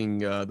 making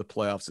the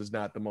playoffs is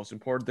not the most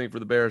important thing for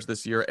the Bears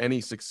this year.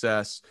 Any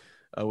success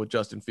with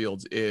Justin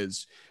Fields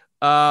is.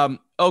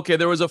 Okay,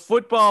 there was a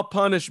football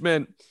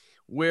punishment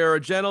where a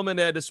gentleman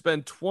had to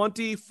spend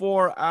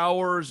 24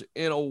 hours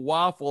in a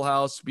Waffle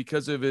House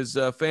because of his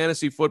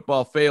fantasy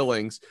football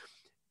failings.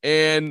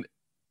 And,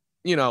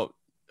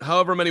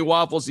 however many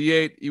waffles he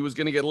ate, he was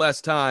going to get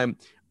less time.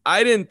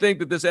 I didn't think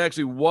that this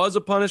actually was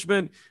a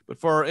punishment, but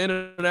for our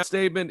internet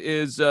statement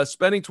is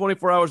spending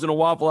 24 hours in a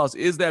Waffle House,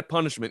 is that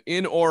punishment,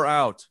 in or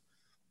out?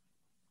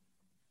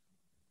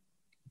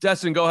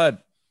 Destin, go ahead.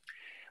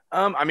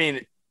 I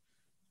mean,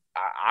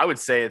 I would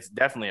say it's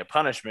definitely a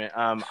punishment.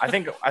 I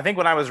think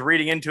when I was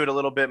reading into it a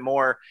little bit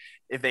more,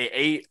 if they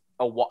ate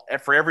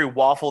for every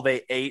waffle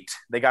they ate,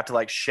 they got to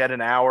like shed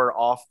an hour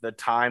off the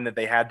time that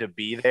they had to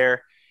be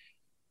there.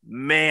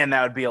 Man,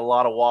 that would be a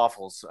lot of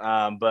waffles.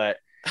 But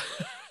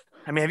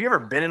I mean, have you ever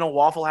been in a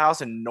Waffle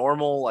House in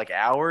normal like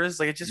hours?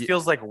 Like, it just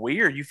feels like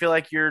weird. You feel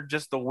like you're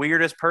just the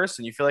weirdest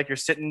person. You feel like you're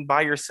sitting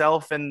by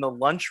yourself in the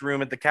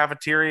lunchroom at the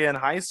cafeteria in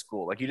high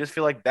school. Like, you just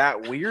feel like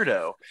that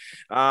weirdo.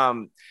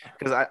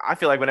 Because I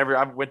feel like whenever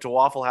I went to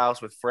Waffle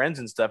House with friends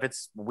and stuff,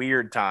 it's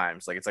weird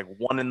times. Like, it's like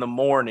 1 a.m.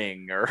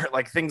 or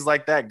like things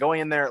like that.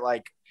 Going in there at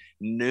like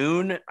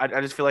noon,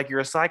 I just feel like you're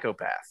a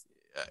psychopath.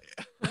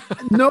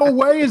 No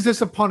way is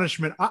this a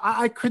punishment.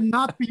 I could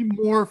not be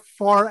more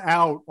far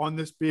out on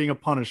this being a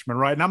punishment,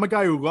 right? And I'm a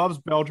guy who loves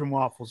Belgian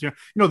waffles. You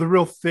know the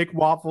real thick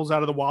waffles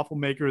out of the waffle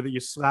maker that you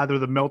slather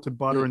the melted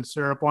butter and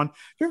syrup on. Have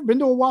you ever been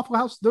to a Waffle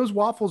House? Those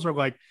waffles are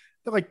like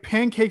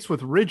pancakes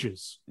with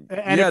ridges.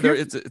 And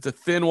it's a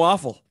thin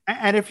waffle.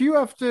 And if you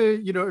have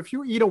to, if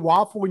you eat a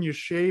waffle and you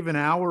shave an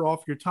hour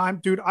off your time,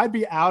 dude, I'd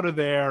be out of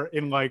there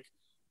in like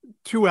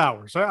 2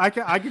 hours. I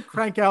could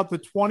crank out the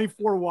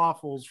 24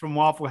 waffles from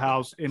Waffle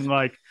House in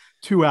like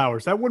 2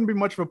 hours. That wouldn't be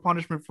much of a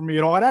punishment for me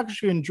at all. I'd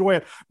actually enjoy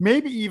it.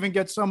 Maybe even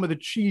get some of the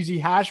cheesy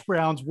hash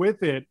browns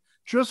with it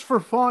just for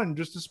fun,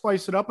 just to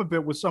spice it up a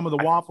bit with some of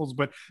the waffles.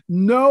 But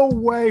no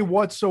way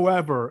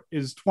whatsoever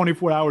is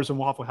 24 hours in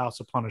Waffle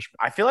House a punishment.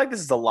 I feel like this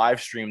is a live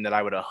stream that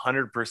I would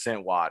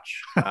 100%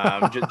 watch.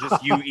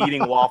 Just you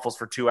eating waffles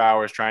for 2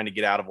 hours trying to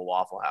get out of a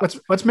Waffle House.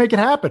 Let's make it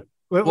happen.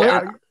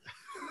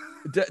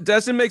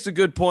 Destin makes a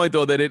good point,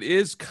 though, that it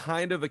is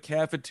kind of a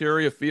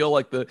cafeteria feel.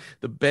 Like the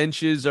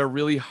benches are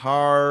really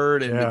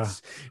hard, and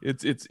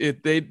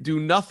they do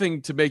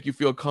nothing to make you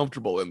feel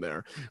comfortable in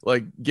there.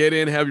 Like, get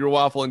in, have your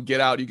waffle, and get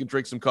out. You can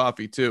drink some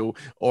coffee too,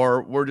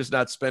 or we're just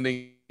not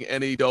spending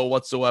any dough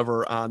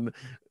whatsoever on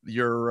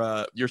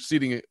your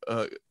seating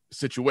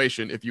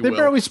situation, if you will. They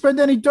barely spend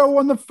any dough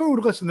on the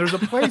food. Listen, there's a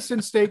place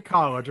in State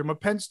College. I'm a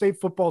Penn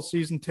State football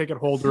season ticket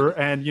holder,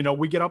 and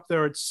we get up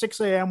there at 6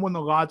 a.m. when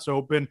the lots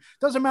open.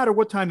 Doesn't matter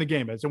what time the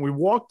game is. And we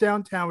walk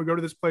downtown. We go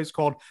to this place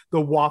called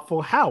the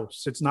Waffle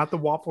House. It's not the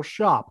Waffle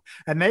Shop.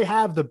 And they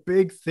have the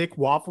big, thick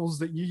waffles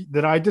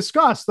that I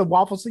discussed, the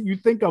waffles that you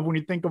think of when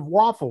you think of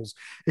waffles.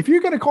 If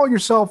you're going to call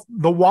yourself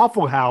the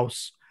Waffle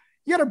House,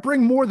 you got to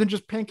bring more than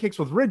just pancakes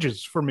with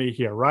ridges for me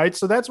here, right?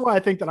 So that's why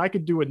I think that I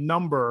could do a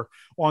number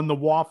on the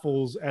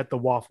waffles at the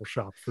Waffle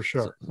Shop for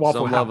sure.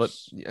 Waffle House. Love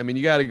it. I mean,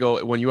 you got to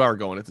go when you are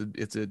going.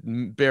 It's a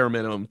bare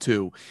minimum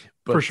too.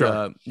 But for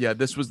sure.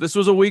 This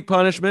was a weak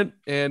punishment,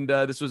 and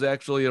this was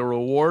actually a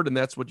reward, and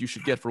that's what you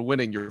should get for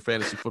winning your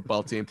fantasy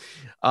football team.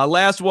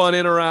 Last one,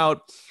 in or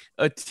out.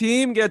 A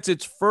team gets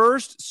its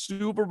first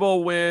Super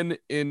Bowl win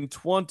in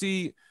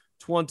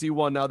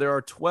 2021. Now, there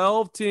are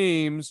 12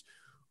 teams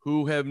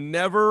who have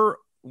never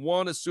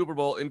won a Super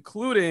Bowl,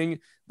 including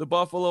the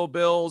Buffalo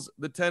Bills,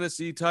 the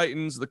Tennessee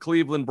Titans, the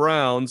Cleveland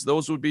Browns.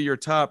 Those would be your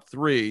top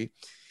three.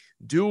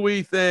 Do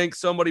we think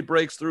somebody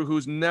breaks through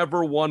who's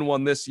never won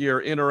one this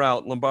year, in or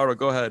out? Lombardo,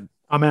 go ahead.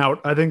 I'm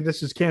out. I think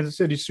this is Kansas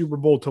City's Super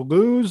Bowl to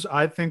lose.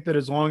 I think that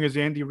as long as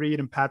Andy Reid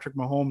and Patrick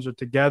Mahomes are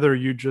together,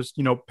 you just,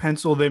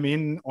 pencil them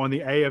in on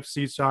the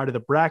AFC side of the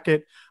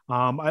bracket.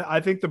 I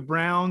think the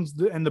Browns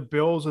and the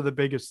Bills are the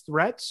biggest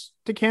threats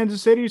to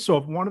Kansas City. So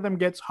if one of them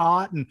gets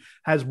hot and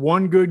has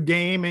one good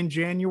game in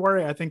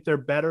January, I think they're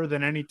better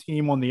than any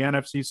team on the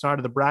NFC side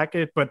of the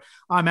bracket. But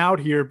I'm out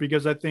here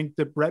because I think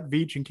that Brett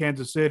Veach in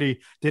Kansas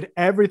City did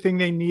everything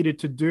they needed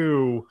to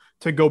do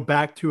to go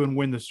back to and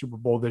win the Super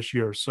Bowl this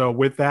year. So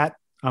with that,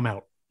 I'm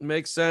out.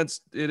 Makes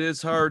sense. It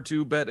is hard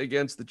to bet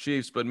against the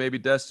Chiefs, but maybe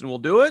Destin will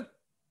do it.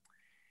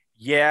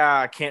 Yeah,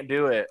 I can't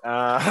do it.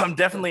 I'm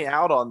definitely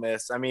out on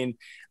this. I mean,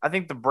 I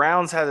think the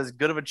Browns had as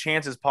good of a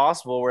chance as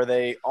possible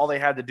where all they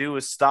had to do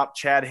was stop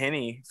Chad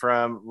Henne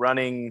from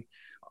running.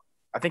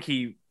 I think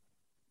he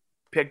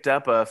picked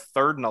up a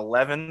 3rd and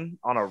 11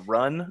 on a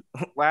run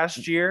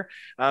last year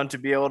to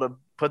be able to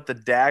put the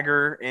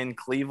dagger in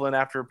Cleveland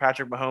after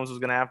Patrick Mahomes was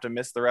going to have to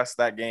miss the rest of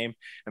that game.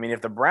 I mean,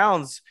 if the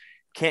Browns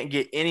can't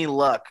get any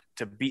luck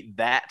to beat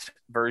that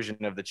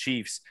version of the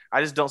Chiefs,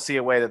 I just don't see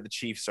a way that the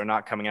Chiefs are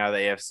not coming out of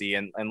the AFC.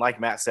 And like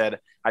Matt said,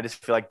 I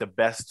just feel like the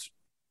best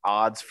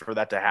odds for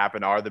that to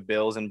happen are the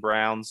Bills and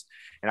Browns.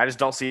 And I just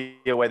don't see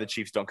a way the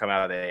Chiefs don't come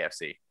out of the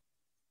AFC.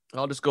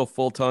 I'll just go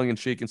full tongue in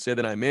cheek and say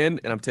that I'm in,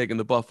 and I'm taking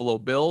the Buffalo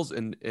Bills,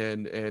 and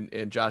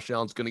Josh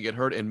Allen's going to get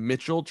hurt, and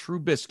Mitchell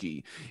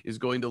Trubisky is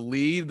going to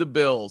lead the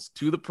Bills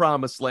to the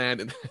promised land.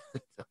 And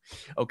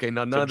okay,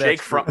 none of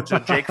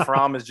that. Jake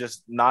Fromm is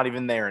just not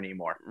even there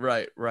anymore.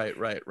 Right.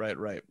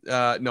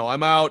 No,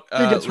 I'm out.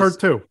 He gets hurt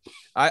too.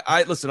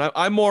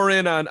 I'm more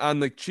in on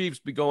the Chiefs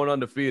be going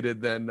undefeated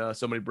than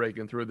somebody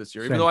breaking through this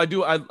year. Even though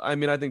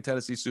I think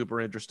Tennessee's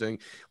super interesting.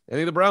 I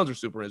think the Browns are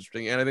super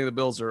interesting, and I think the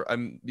Bills are.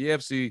 The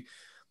AFC.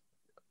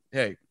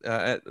 hey,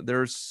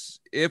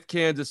 if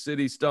Kansas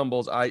City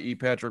stumbles, i.e.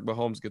 Patrick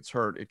Mahomes gets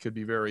hurt, it could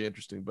be very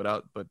interesting.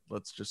 But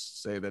let's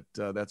just say that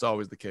that's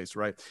always the case,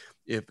 right?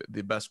 If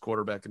the best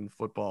quarterback in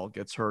football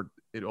gets hurt,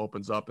 it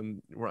opens up,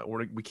 and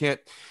we can't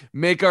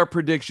make our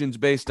predictions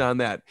based on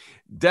that.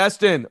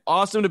 Destin,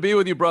 awesome to be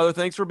with you, brother.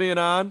 Thanks for being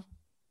on.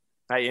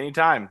 Hey,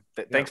 anytime.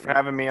 Thanks for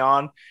having me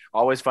on.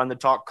 Always fun to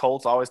talk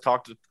Colts.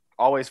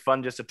 Always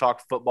fun just to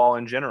talk football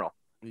in general.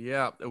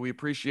 Yeah, we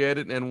appreciate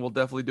it, and we'll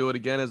definitely do it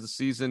again as the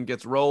season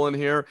gets rolling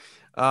here.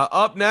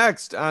 Up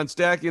next on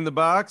Stacking the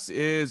Box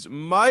is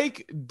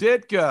Mike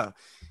Ditka.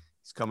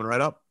 He's coming right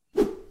up.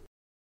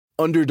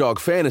 Underdog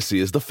Fantasy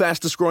is the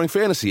fastest-growing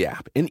fantasy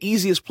app and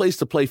easiest place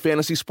to play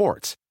fantasy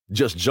sports.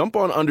 Just jump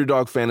on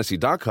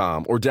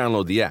UnderdogFantasy.com or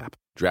download the app,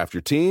 draft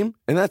your team,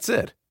 and that's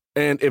it.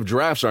 And if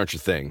drafts aren't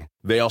your thing,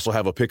 they also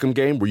have a pick'em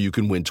game where you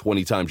can win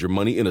 20 times your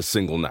money in a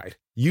single night.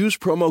 Use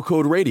promo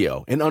code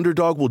RADIO, and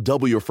Underdog will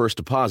double your first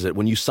deposit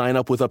when you sign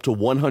up with up to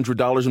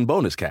 $100 in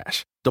bonus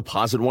cash.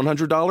 Deposit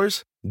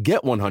 $100,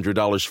 get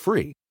 $100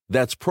 free.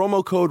 That's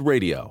promo code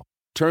RADIO.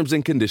 Terms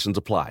and conditions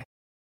apply.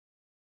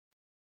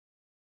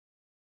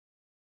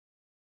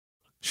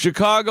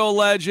 Chicago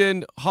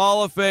legend,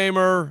 Hall of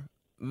Famer,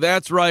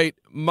 that's right,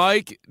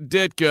 Mike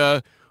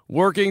Ditka,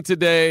 working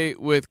today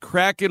with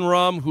Kraken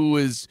Rum, who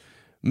is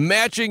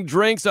matching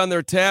drinks on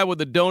their tab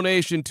with a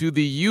donation to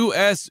the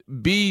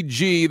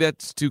USBG.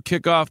 That's to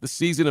kick off the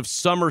season of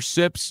summer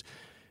sips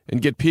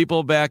and get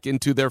people back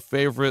into their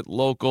favorite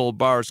local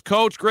bars.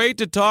 Coach, great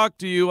to talk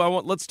to you.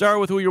 Let's start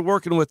with who you're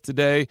working with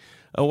today.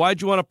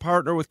 Why'd you want to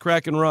partner with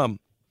Kraken Rum?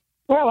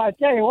 Well, I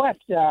tell you what,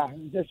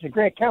 it's a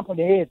great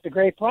company. It's a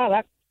great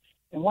product,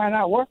 and why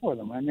not work with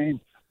them? I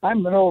mean,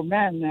 I'm an old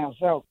man now,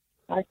 so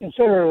I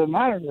consider it an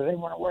honor that they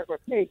want to work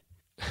with me.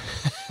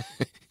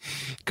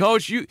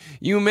 Coach,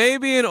 you may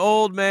be an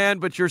old man,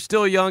 but you're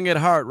still young at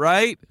heart,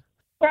 right?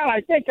 Well,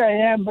 I think I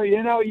am, but,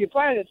 you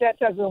find that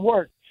doesn't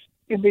work.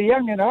 You can be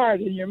young at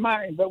heart in your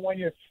mind, but when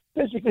you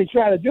physically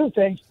try to do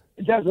things,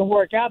 it doesn't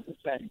work out the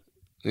same.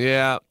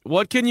 Yeah.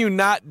 What can you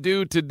not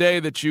do today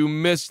that you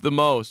miss the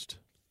most?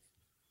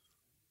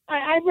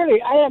 I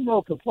have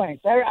no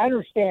complaints. I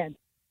understand,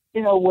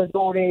 with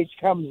old age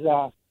comes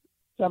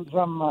some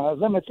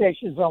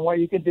limitations on what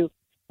you can do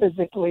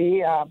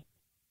physically.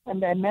 And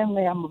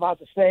mentally, I'm about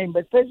the same.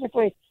 But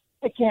physically,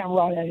 I can't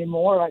run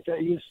anymore like I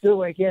used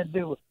to. I can't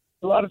do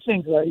a lot of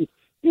things that I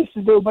used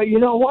to do. But you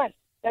know what?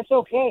 That's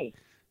okay.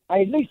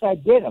 At least I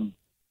did them.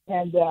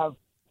 And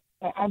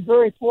I'm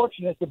very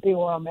fortunate to be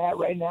where I'm at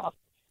right now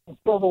and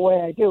feel the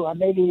way I do.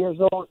 I'm 80 years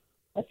old.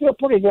 I feel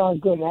pretty darn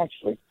good,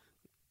 actually.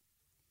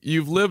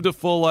 You've lived a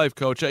full life,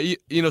 Coach.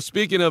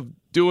 Speaking of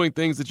doing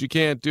things that you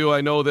can't do,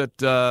 I know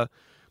that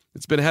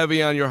it's been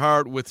heavy on your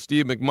heart with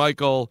Steve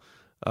McMichael,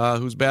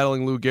 who's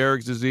battling Lou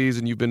Gehrig's disease,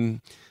 and you've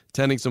been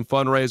attending some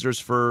fundraisers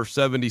for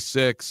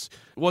 76.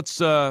 What's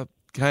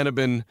kind of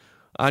been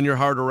on your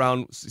heart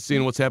around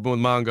seeing what's happened with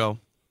Mongo?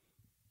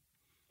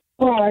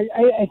 Well,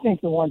 I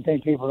think the one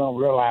thing people don't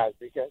realize,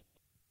 because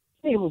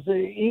he was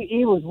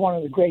one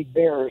of the great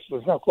bears,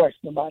 there's no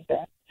question about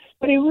that.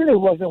 But he really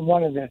wasn't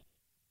one of the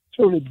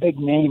truly big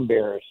name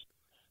bears.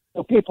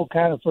 So people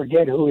kind of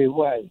forget who he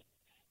was.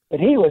 But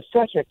he was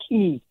such a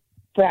key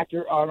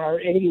factor on our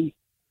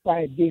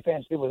 85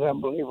 defense. It was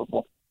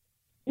unbelievable.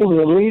 He was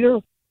a leader.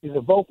 He's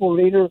a vocal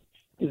leader.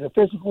 He's a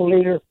physical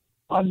leader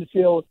on the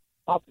field,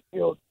 off the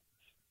field.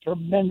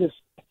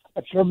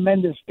 A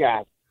tremendous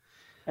guy.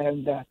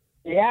 And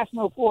he asked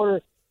no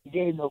quarter, he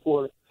gave no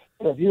quarter.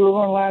 So if you were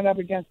going to line up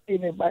against Steve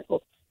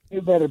McMichael,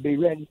 you better be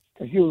ready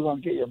because you were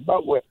going to get your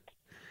butt whipped.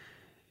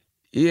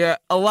 Yeah,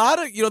 a lot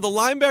of, the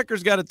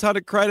linebackers got a ton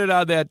of credit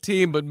on that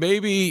team, but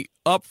maybe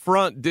up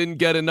front didn't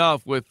get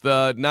enough with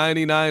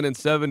 99 and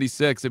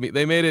 76. I mean,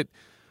 they made it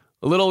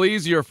a little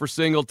easier for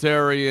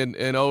Singletary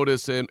and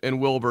Otis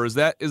and Wilbur. Is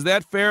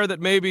that fair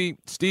that maybe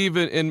Steve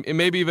and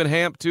maybe even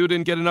Hamp, too,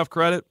 didn't get enough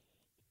credit?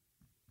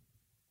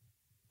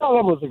 Oh,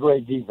 that was a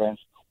great defense.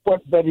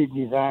 What Betty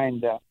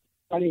designed,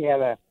 Betty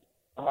had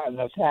an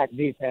attack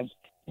defense,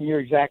 and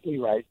you're exactly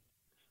right.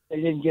 They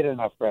didn't get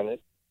enough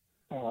credit,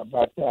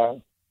 but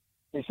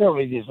they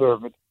certainly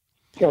deserve it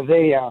because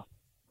they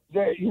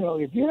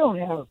if you don't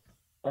have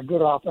a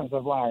good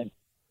offensive line,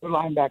 the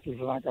linebackers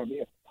are not going to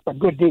be a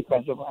good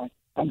defensive line.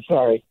 I'm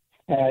sorry,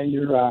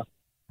 your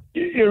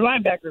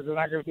linebackers are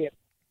not going to be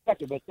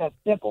effective. It's that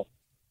simple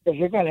because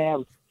you're going to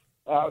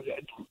have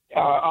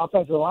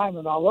offensive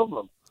linemen all over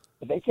them.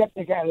 But they kept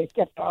the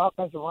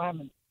offensive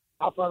linemen,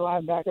 outside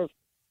linebackers.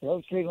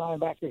 Those three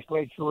linebackers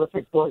played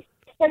terrific for us,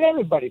 and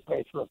everybody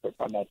played terrific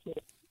on that team.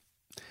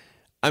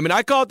 I mean,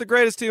 I call it the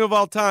greatest team of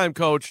all time,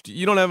 Coach.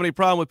 You don't have any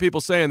problem with people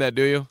saying that,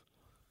 do you?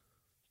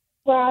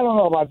 Well, I don't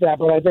know about that,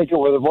 but I think it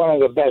was one of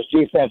the best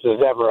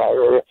defenses ever.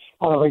 I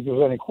don't think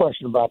there's any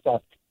question about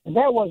that. And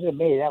that wasn't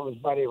me. That was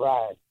Buddy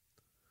Ryan.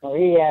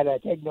 He had a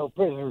take no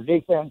prisoner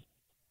defense,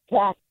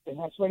 attack, and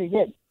that's what he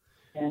did.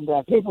 And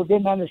people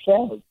didn't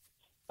understand it.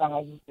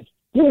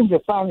 Teams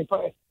have finally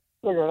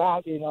figured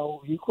out,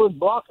 you couldn't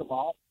block them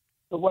all.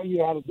 So what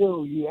you had to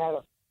do, you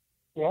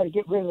had to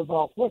get rid of the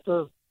ball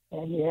quicker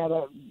and you had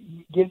to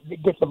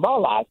get the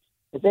ball out.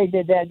 But they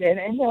did that,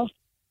 and you know,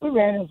 we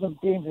ran into some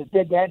teams that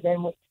did that,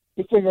 and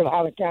we figured out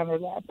how to counter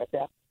that. But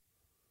it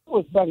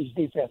was Buddy's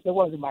defense. It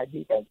wasn't my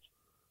defense.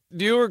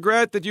 Do you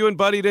regret that you and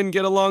Buddy didn't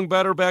get along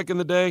better back in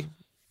the day?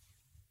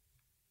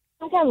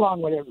 I got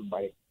along with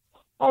everybody.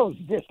 I was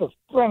just a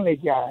friendly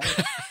guy.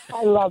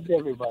 I loved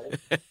everybody.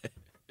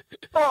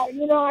 Well,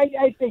 you know,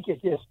 I think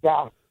it's just,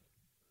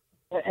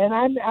 and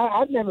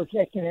I've never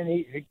taken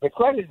any the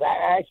credit.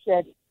 I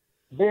said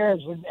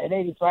Bears in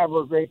 '85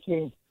 were a great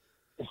team.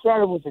 It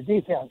started with the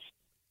defense,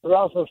 but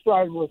also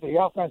started with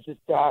the offense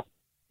that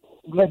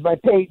led by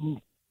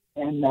Peyton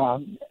and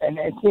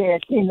a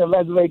team that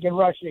led the league in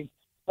rushing,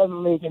 led the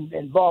league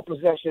in ball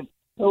possession.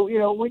 So, you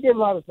know, we did a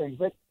lot of things,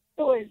 but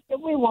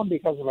we won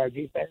because of our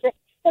defense.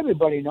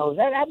 Everybody knows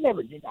that. I've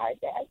never denied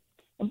that.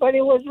 But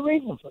it was the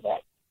reason for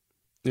that.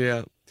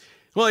 Yeah.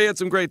 Well, he had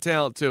some great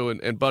talent, too,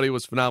 and Buddy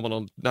was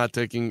phenomenal, not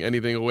taking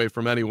anything away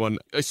from anyone.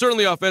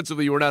 Certainly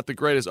offensively, you were not the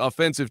greatest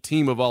offensive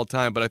team of all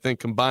time, but I think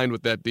combined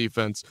with that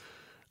defense,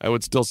 I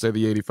would still say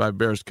the '85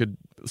 Bears could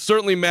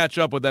certainly match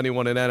up with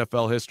anyone in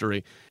NFL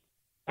history.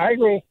 I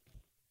agree.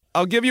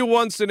 I'll give you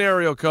one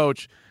scenario,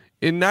 Coach.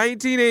 In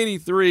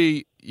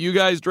 1983, you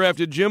guys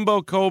drafted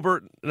Jimbo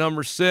Cobert,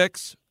 number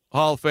 6,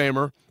 Hall of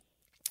Famer.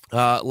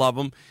 Love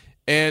him.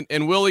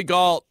 And Willie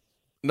Gault,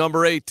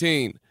 number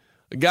 18.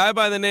 A guy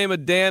by the name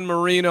of Dan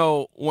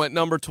Marino went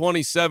number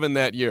 27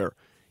 that year.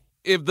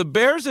 If the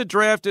Bears had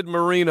drafted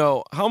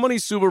Marino, how many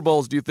Super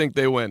Bowls do you think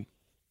they win?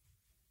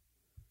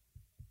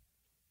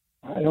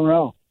 I don't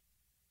know.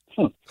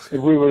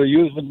 If we would have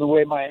used them the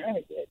way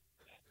Miami did.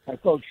 My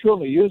coach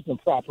surely used them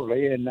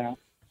properly, and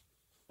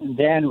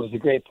Dan was a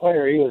great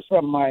player. He was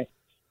from my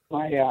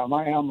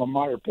alma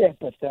mater, Pitt,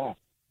 but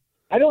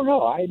I don't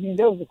know. I mean,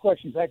 those are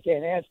questions I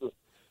can't answer.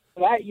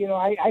 But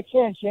I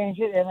can't change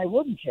it, and I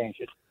wouldn't change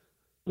it.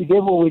 We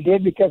did what we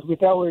did because we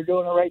thought we were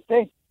doing the right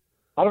thing.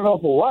 I don't know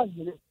if it was,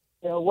 but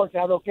it worked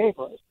out okay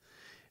for us.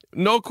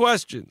 No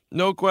question.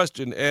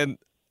 And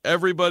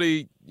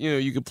everybody,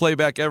 you could play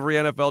back every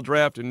NFL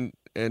draft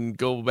and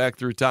go back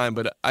through time.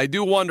 But I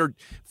do wonder,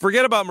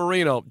 forget about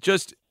Marino,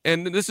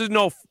 and this is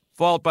no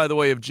fault, by the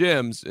way, of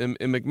Jim's and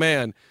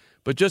McMahon,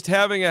 but just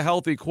having a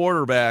healthy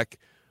quarterback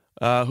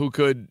who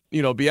could,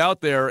 be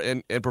out there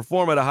and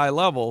perform at a high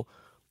level,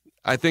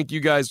 I think you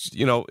guys,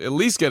 at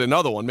least get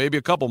another one, maybe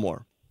a couple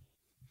more.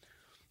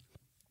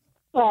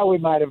 Well, we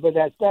might have, but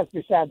that's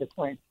beside the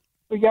point.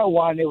 We got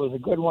one. It was a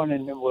good one,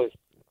 and it was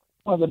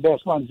one of the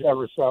best ones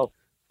ever. So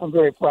I'm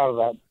very proud of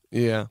that.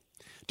 Yeah.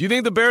 Do you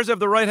think the Bears have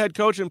the right head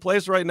coach in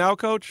place right now,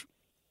 Coach?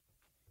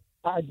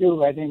 I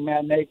do. I think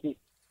Matt Nagy is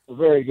a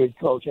very good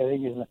coach. I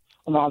think he's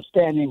an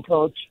outstanding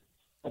coach.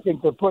 I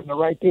think they're putting the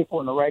right people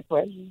in the right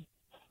places.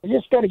 We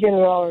just got to get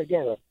it all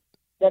together.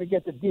 Got to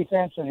get the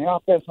defense and the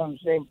offense on the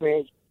same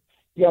page.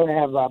 You got to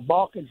have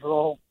ball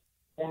control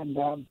and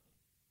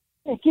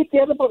keep the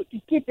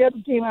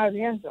other team out of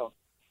the end zone.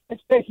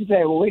 That's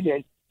basically what we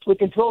did. We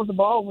controlled the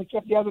ball and we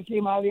kept the other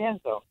team out of the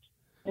end zone.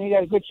 And you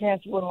got a good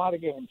chance to win a lot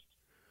of games.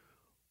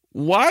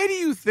 Why do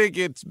you think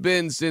it's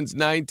been since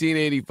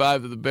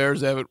 1985 that the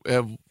Bears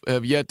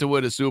have yet to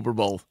win a Super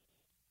Bowl?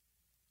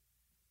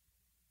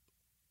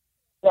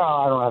 No,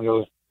 I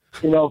don't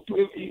know.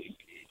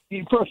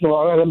 First of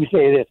all, let me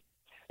say this.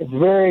 It's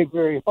very,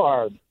 very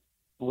hard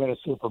to win a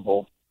Super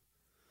Bowl.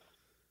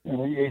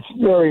 It's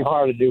very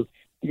hard to do.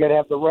 You got to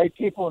have the right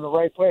people in the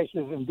right places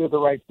and do the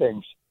right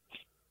things.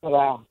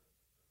 But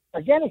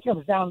again, it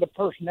comes down to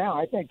personnel.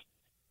 I think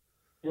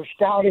your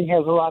scouting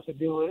has a lot to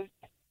do with it.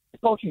 The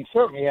coaching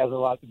certainly has a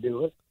lot to do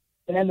with it.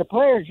 And then the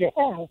players you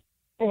have,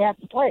 they have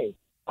to play.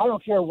 I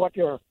don't care what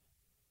their,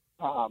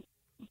 what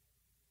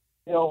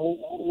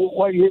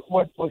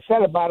was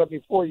said about it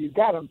before you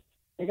got them.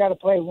 They got to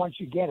play once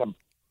you get them.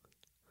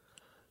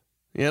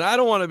 And I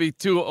don't want to be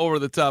too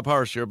over-the-top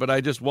harsh here, but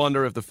I just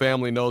wonder if the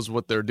family knows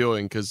what they're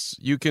doing, because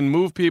you can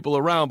move people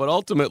around, but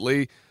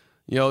ultimately,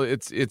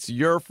 it's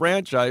your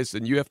franchise,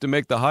 and you have to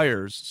make the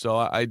hires. So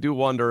I do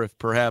wonder if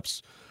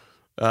perhaps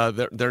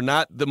they're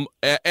not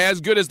as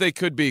good as they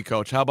could be,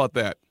 Coach. How about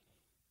that?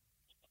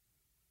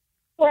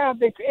 Well,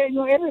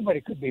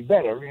 everybody could be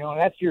better.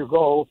 That's your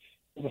goal,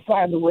 to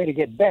find a way to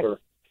get better.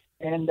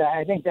 And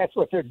I think that's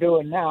what they're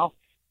doing now.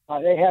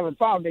 They haven't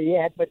found it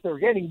yet, but they're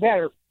getting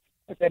better.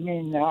 But I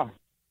mean,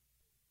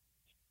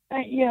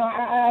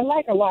 I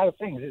like a lot of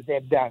things that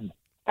they've done.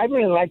 I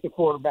really like the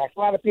quarterbacks. A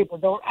lot of people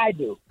don't. I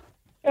do.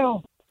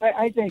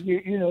 I think you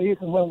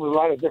can win with a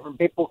lot of different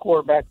people.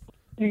 Quarterbacks.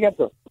 You got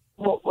the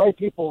right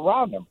people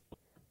around them.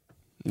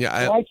 Yeah,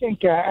 I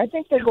think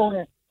they're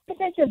going. I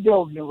think they're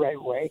building the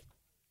right way.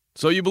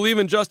 So you believe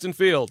in Justin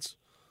Fields?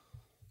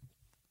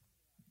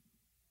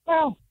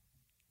 Well,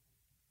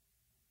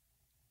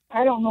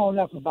 I don't know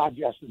enough about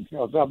Justin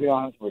Fields. I'll be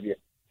honest with you.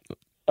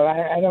 But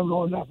I don't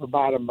know enough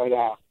about him, but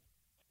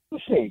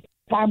we'll see.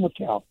 Time will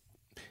tell.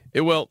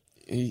 It will.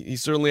 He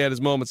certainly had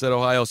his moments at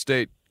Ohio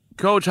State.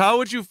 Coach, how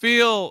would you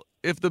feel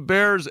if the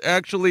Bears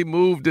actually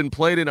moved and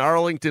played in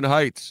Arlington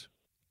Heights?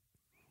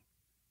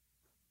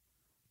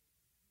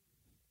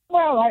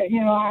 Well, Well,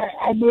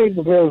 I believe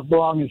the Bears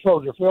belong in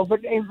Soldier Field, but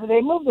if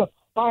they move the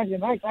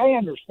Farmington Heights, I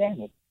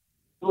understand it.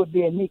 It would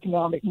be an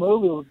economic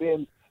move. It would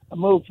be a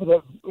move for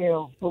the,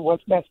 for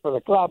what's best for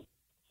the club,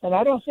 and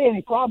I don't see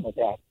any problem with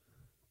that.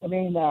 I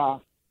mean, I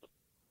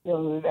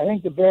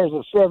think the Bears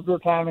have served their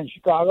time in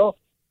Chicago.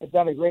 They've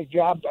done a great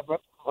job of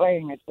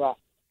playing at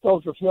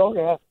Soldier Field.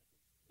 I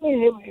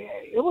mean,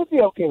 it would be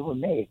okay with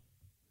me.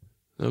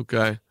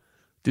 Okay.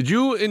 Did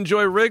you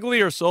enjoy Wrigley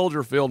or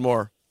Soldier Field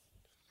more?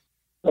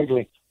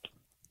 Wrigley.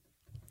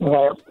 As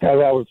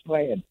I was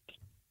playing.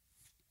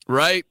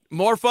 Right?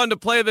 More fun to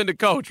play than to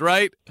coach,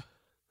 right?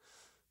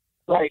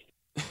 Right.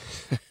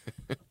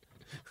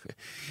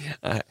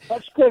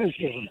 That's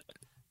criticism.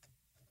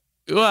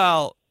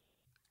 Well,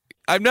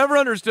 I've never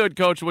understood,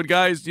 Coach, when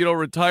guys,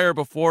 retire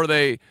before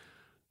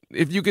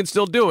if you can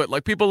still do it.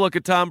 Like, people look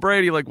at Tom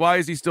Brady, like, why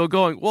is he still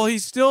going? Well,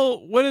 he's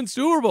still winning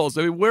Super Bowls.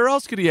 I mean, where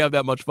else could he have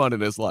that much fun in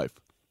his life?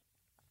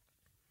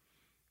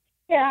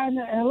 Yeah, and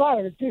a lot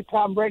of it, too,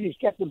 Tom Brady's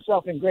kept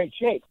himself in great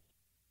shape.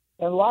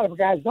 And a lot of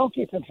guys don't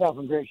keep themselves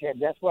in great shape.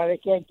 That's why they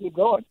can't keep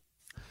going.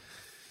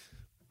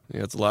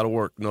 Yeah, it's a lot of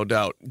work, no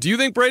doubt. Do you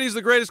think Brady's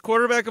the greatest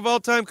quarterback of all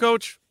time,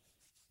 Coach?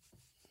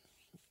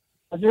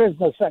 There is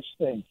no such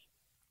thing.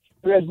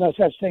 There is no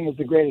such thing as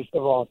the greatest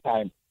of all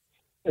time.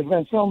 There's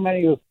been so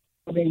many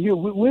we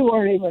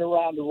weren't even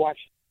around to watch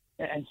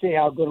and see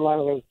how good a lot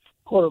of those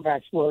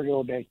quarterbacks were in the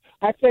old days.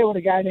 I played with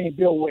a guy named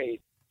Bill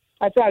Wade.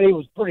 I thought he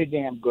was pretty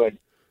damn good.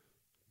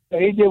 So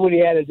he did what he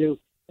had to do.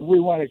 We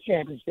won a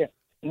championship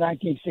in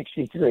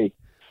 1963.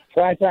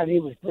 So I thought he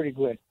was pretty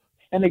good.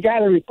 And the guy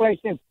that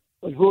replaced him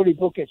was Rudy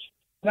Bukic.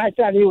 And I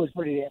thought he was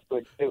pretty damn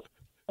good, too.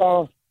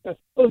 So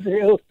who's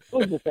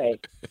to say?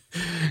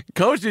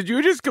 Coach, did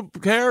you just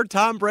compare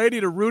Tom Brady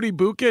to Rudy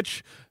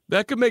Bukic?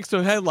 That could make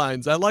some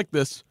headlines. I like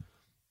this.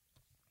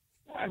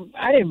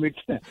 I didn't.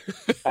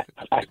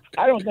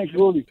 I don't think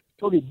Rudy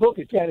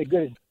Bukic had as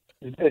good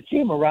a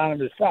team around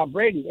him as Tom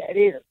Brady had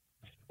either,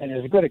 and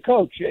as good a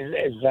coach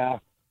as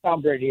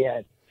Tom Brady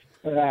had.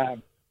 But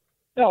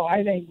no,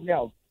 I think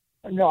no.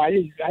 I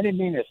didn't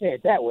mean to say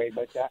it that way,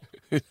 but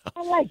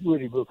I like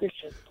Rudy Bukic.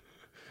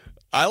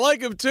 I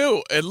like him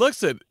too. And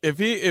listen, if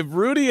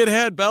Rudy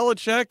had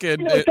Belichick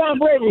and Tom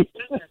Brady.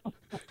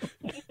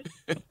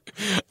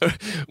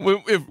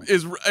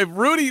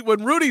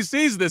 when Rudy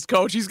sees this,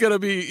 Coach, he's gonna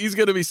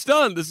be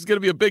stunned. This is gonna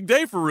be a big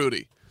day for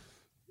Rudy.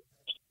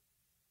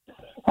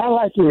 I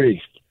like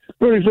Rudy.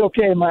 Rudy's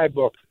okay in my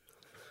book.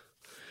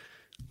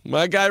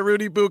 My guy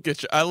Rudy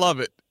Bukic, I love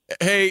it.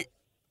 Hey,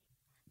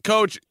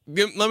 Coach,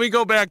 let me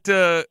go back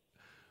to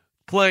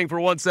playing for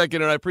 1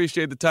 second, and I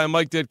appreciate the time.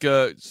 Mike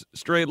Ditka,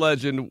 straight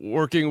legend,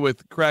 working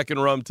with Kraken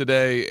Rum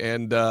today,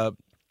 and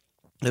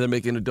they're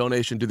making a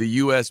donation to the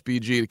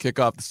USBG to kick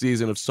off the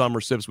season of Summer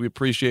Sips. We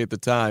appreciate the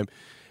time.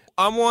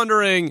 I'm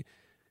wondering,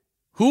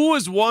 who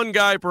was one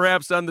guy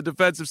perhaps on the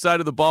defensive side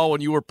of the ball when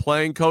you were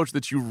playing, Coach,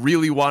 that you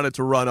really wanted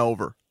to run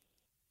over?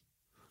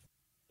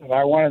 That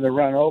I wanted to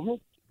run over?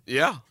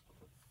 Yeah.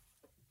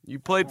 You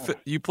played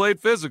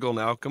physical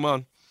now. Come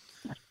on.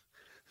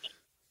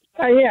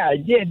 Yeah, I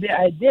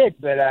did,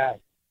 but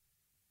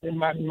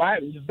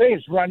the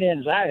biggest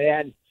run-ins I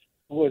had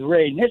was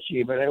Ray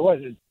Nitschke, but it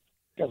wasn't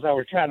because I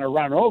was trying to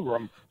run over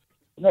him.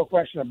 No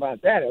question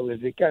about that. It was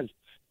because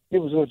he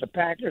was with the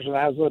Packers and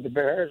I was with the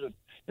Bears, and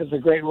it was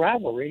a great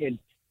rivalry, and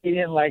he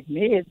didn't like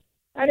me, and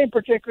I didn't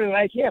particularly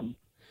like him.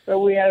 So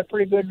we had a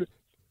pretty good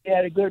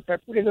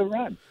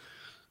run.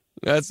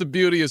 That's the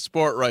beauty of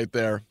sport right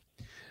there.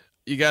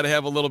 You got to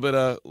have a little bit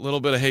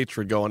of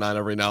hatred going on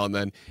every now and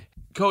then.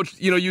 Coach,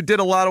 you did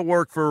a lot of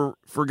work for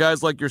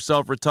guys like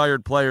yourself,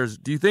 retired players.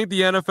 Do you think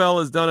the NFL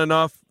has done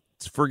enough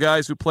for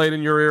guys who played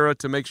in your era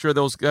to make sure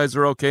those guys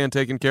are okay and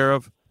taken care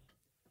of?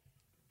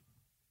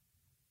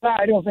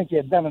 I don't think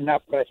they've done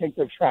enough, but I think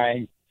they're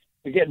trying.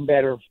 They're getting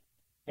better,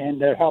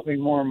 and they're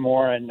helping more and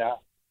more. And,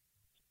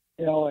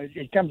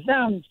 it comes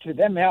down to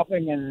them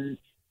helping and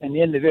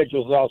the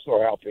individuals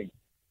also helping.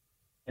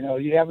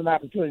 You have an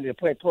opportunity to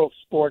play pro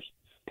sports,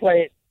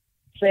 play it,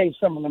 save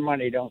some of the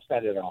money, don't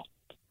spend it all.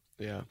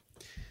 Yeah.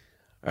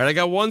 All right, I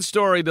got one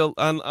story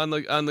on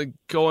the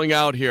going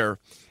out here.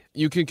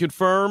 You can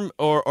confirm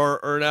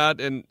or not,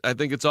 and I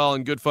think it's all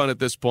in good fun at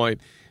this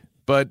point.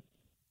 But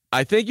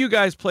I think you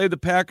guys played the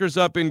Packers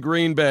up in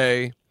Green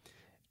Bay,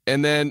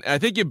 and then I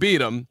think you beat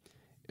them.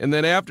 And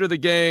then after the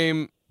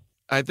game,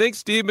 I think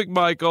Steve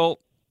McMichael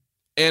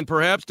and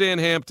perhaps Dan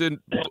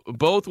Hampton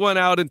both went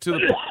out into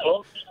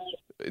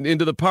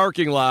the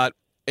parking lot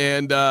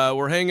and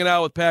were hanging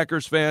out with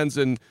Packers fans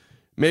and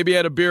maybe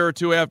had a beer or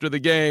two after the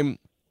game.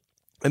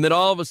 And then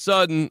all of a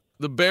sudden,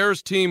 the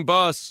Bears team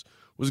bus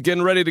was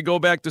getting ready to go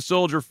back to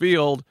Soldier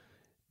Field,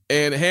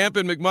 and Hamp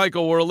and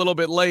McMichael were a little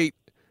bit late.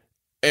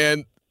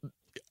 And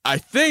I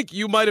think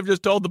you might have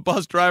just told the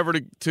bus driver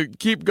to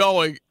keep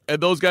going,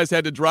 and those guys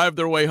had to drive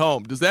their way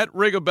home. Does that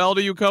ring a bell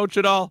to you, Coach,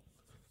 at all?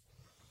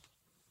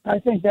 I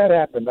think that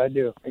happened. I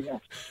do. Yeah.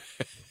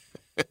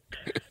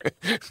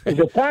 There's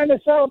a time to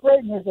celebrate,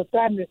 and there's a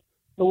time to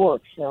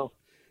work. So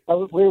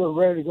we were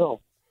ready to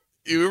go.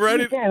 You were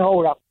ready? You can't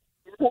hold up.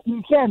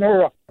 Ken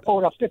Earl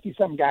pulled up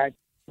 50-some guys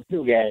for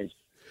 2 games.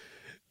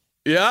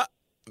 Yeah.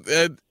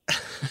 And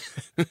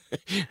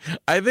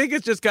I think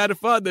it's just kind of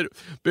fun that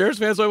Bears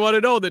fans might want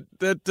to know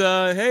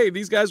that hey,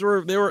 these guys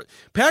were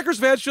Packers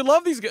fans should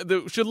love these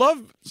guys, should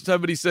love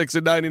 76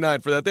 and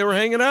 99 for that. They were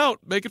hanging out,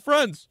 making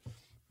friends.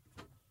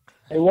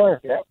 They were,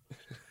 yeah.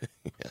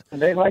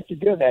 And they like to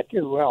do that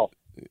too well.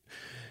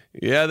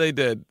 Yeah, they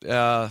did.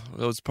 It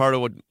was part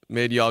of what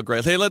made y'all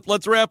great. Hey,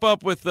 let's wrap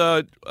up with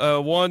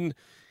one.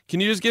 Can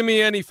you just give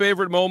me any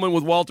favorite moment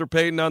with Walter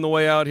Payton on the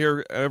way out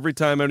here? Every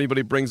time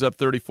anybody brings up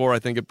 34, I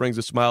think it brings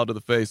a smile to the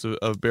face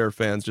of Bear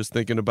fans, just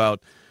thinking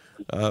about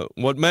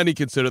what many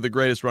consider the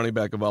greatest running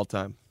back of all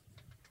time.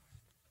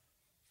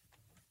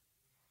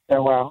 Yeah,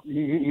 well,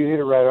 you hit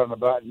it right on the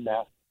button.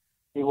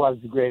 He was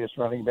the greatest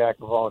running back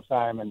of all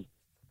time. And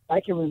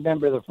I can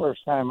remember the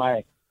first time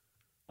I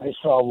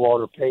saw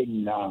Walter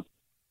Payton. I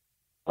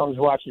was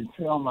watching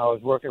film. I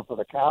was working for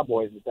the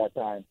Cowboys at that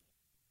time.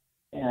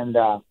 And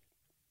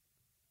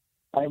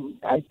I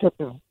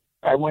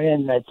went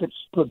in and I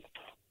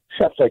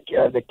shut the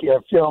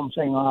film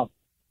thing off.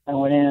 I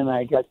went in and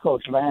I got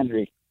Coach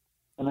Landry.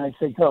 And I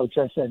said, Coach,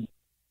 come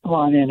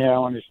on in here. I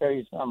want to show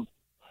you something.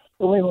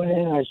 So we went in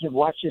and I said,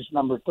 watch this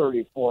number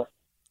 34.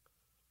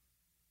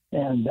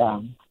 And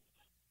that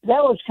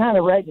was kind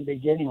of right in the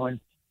beginning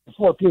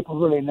before people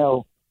really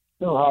know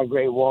how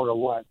great Walter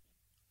was.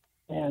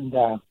 And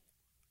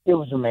it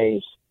was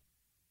amazing.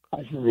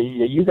 I said,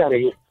 you got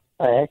a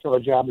heck of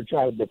a job to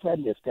try to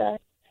defend this guy.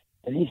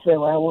 And he said,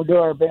 well, we'll do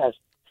our best.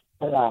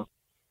 But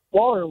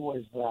Walter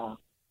was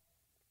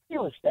he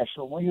was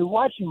special. When you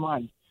watch him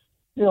on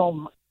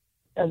film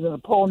as an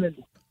opponent,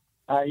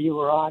 you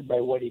were awed by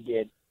what he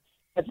did.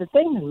 But the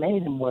thing that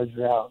made him was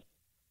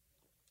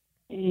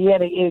he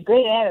had a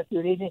great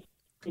attitude.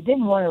 He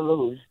didn't want to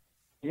lose.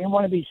 He didn't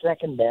want to be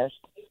second best.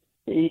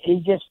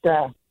 He just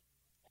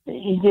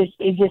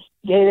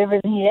gave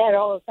everything he had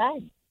all the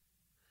time.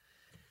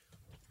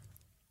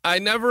 I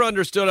never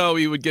understood how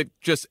he would get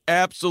just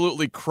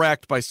absolutely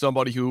cracked by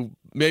somebody who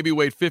maybe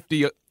weighed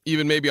 50,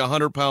 even maybe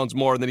 100 pounds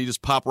more, and then he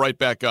just pop right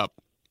back up.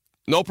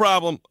 No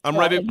problem. I'm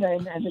ready. And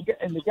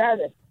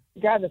the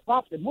guy that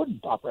popped him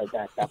wouldn't pop right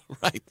back up.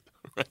 Right.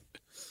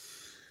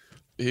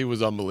 He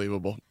was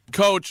unbelievable.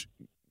 Coach,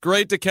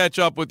 great to catch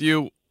up with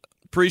you.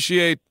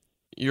 Appreciate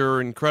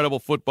your incredible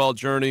football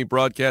journey,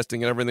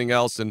 broadcasting, and everything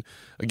else. And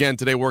again,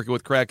 today working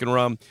with Kraken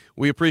Rum.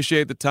 We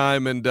appreciate the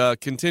time and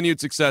continued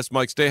success,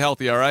 Mike. Stay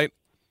healthy, all right?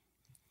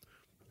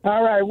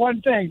 All right,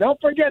 one thing.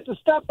 Don't forget to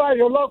stop by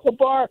your local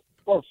bar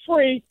for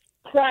free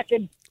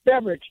Kraken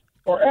beverage,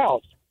 or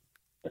else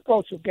the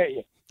coach will get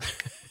you.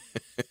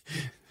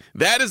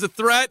 That is a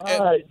threat.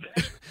 All right.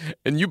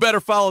 And you better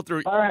follow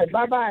through. All right,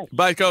 bye-bye.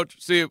 Bye, Coach.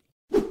 See you.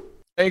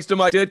 Thanks to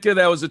Mike Ditka.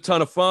 That was a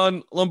ton of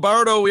fun.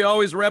 Lombardo, we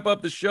always wrap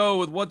up the show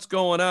with what's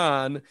going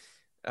on.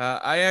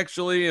 I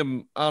actually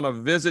am on a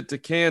visit to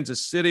Kansas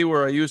City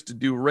where I used to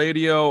do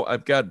radio.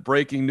 I've got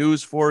breaking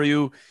news for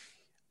you.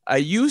 I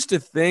used to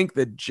think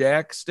that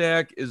Jack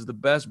Stack is the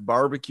best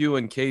barbecue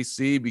in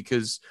KC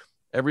because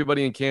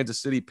everybody in Kansas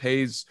City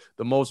pays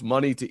the most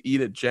money to eat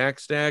at Jack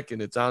Stack,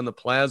 and it's on the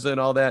plaza and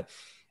all that.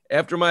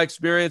 After my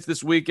experience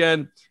this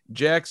weekend,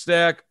 Jack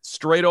Stack,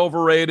 straight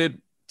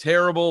overrated,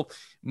 terrible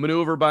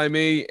maneuver by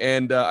me,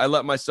 and I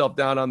let myself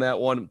down on that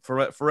one.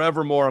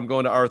 Forevermore, I'm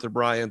going to Arthur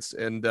Bryant's,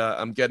 and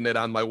I'm getting it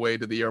on my way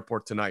to the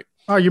airport tonight.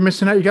 Oh, you're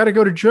missing out. You got to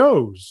go to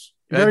Joe's.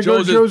 You got to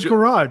go to Joe's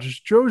Garage.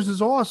 Joe's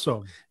is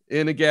awesome.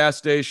 In a gas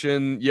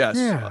station, yes.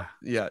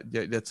 Yeah.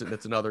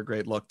 That's another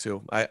great look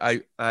too.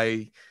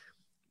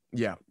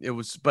 Yeah, it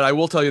was. But I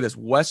will tell you this: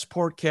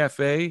 Westport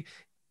Cafe,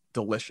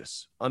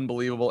 delicious,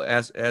 unbelievable,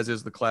 as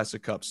is the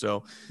Classic Cup.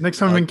 So next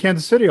time I'm in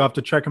Kansas City, I'll have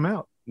to check them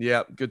out.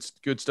 Yeah, good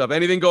stuff.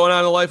 Anything going on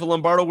in the life of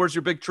Lombardo? Where's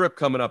your big trip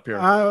coming up here?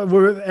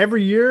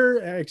 Every year,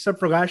 except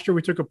for last year,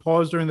 we took a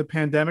pause during the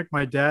pandemic.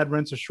 My dad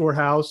rents a short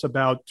house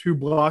about 2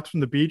 blocks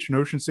from the beach in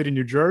Ocean City,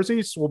 New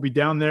Jersey. So we'll be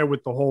down there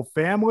with the whole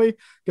family.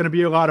 Going to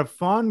be a lot of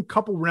fun.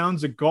 Couple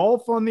rounds of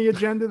golf on the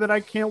agenda that I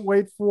can't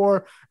wait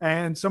for.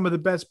 And some of the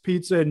best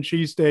pizza and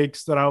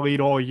cheesesteaks that I'll eat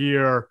all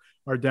year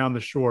are down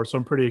the shore. So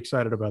I'm pretty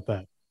excited about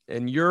that.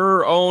 And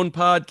your own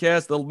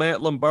podcast, the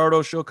Matt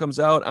Lombardo Show, comes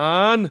out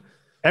on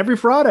every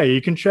Friday.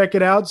 You can check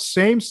it out.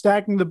 Same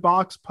Stacking the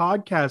Box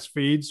podcast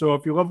feed. So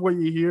if you love what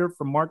you hear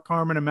from Mark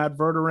Carman and Matt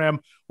Verderam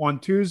on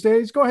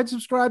Tuesdays, go ahead and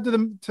subscribe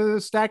to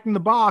Stacking the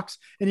Box,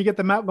 and you get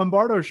the Matt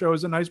Lombardo Show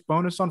as a nice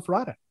bonus on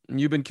Friday.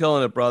 You've been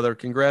killing it, brother.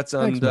 Congrats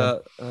on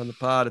Thanks, on the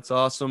pod. It's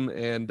awesome,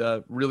 and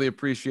really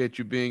appreciate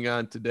you being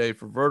on today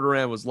for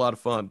Verderam. It was a lot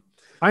of fun.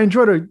 I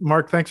enjoyed it,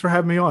 Mark. Thanks for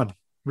having me on.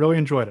 Really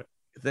enjoyed it.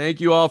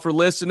 Thank you all for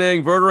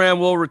listening. Verderam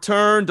will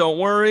return. Don't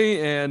worry.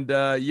 And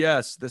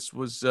yes, this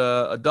was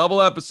a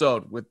double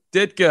episode with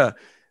Ditka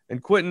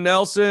and Quentin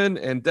Nelson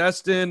and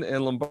Destin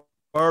and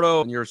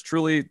Lombardo and yours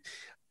truly.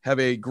 Have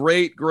a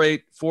great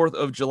 4th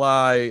of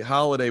July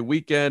holiday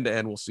weekend,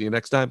 and we'll see you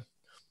next time.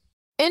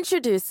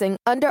 Introducing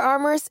Under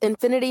Armour's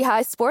Infinity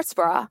High Sports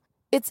Bra.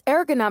 Its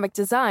ergonomic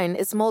design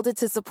is molded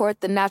to support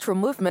the natural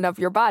movement of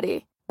your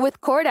body.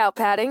 With cord-out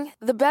padding,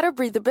 the better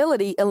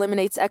breathability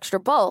eliminates extra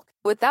bulk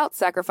without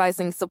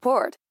sacrificing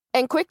support.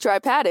 And quick-dry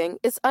padding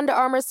is Under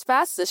Armour's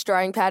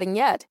fastest-drying padding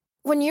yet.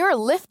 When you're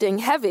lifting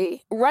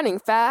heavy, running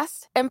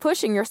fast, and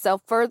pushing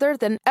yourself further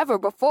than ever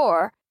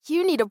before,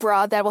 you need a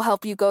bra that will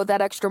help you go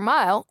that extra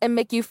mile and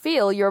make you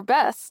feel your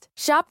best.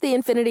 Shop the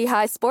Infinity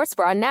High Sports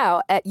Bra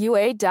now at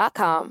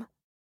UA.com.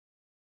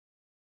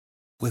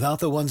 Without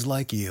the ones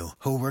like you,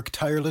 who work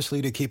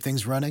tirelessly to keep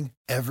things running,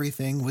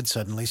 everything would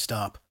suddenly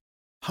stop.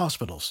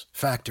 Hospitals,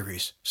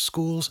 factories,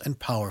 schools, and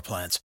power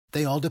plants,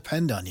 they all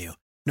depend on you.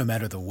 No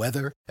matter the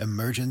weather,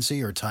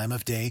 emergency, or time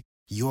of day,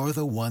 you're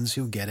the ones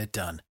who get it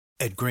done.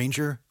 At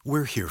Grainger,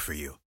 we're here for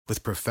you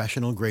with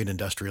professional-grade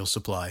industrial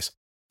supplies.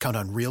 Count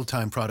on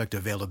real-time product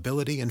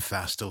availability and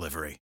fast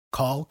delivery.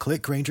 Call,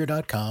 click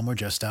Grainger.com, or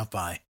just stop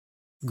by.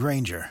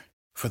 Grainger,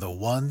 for the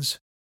ones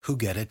who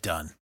get it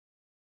done.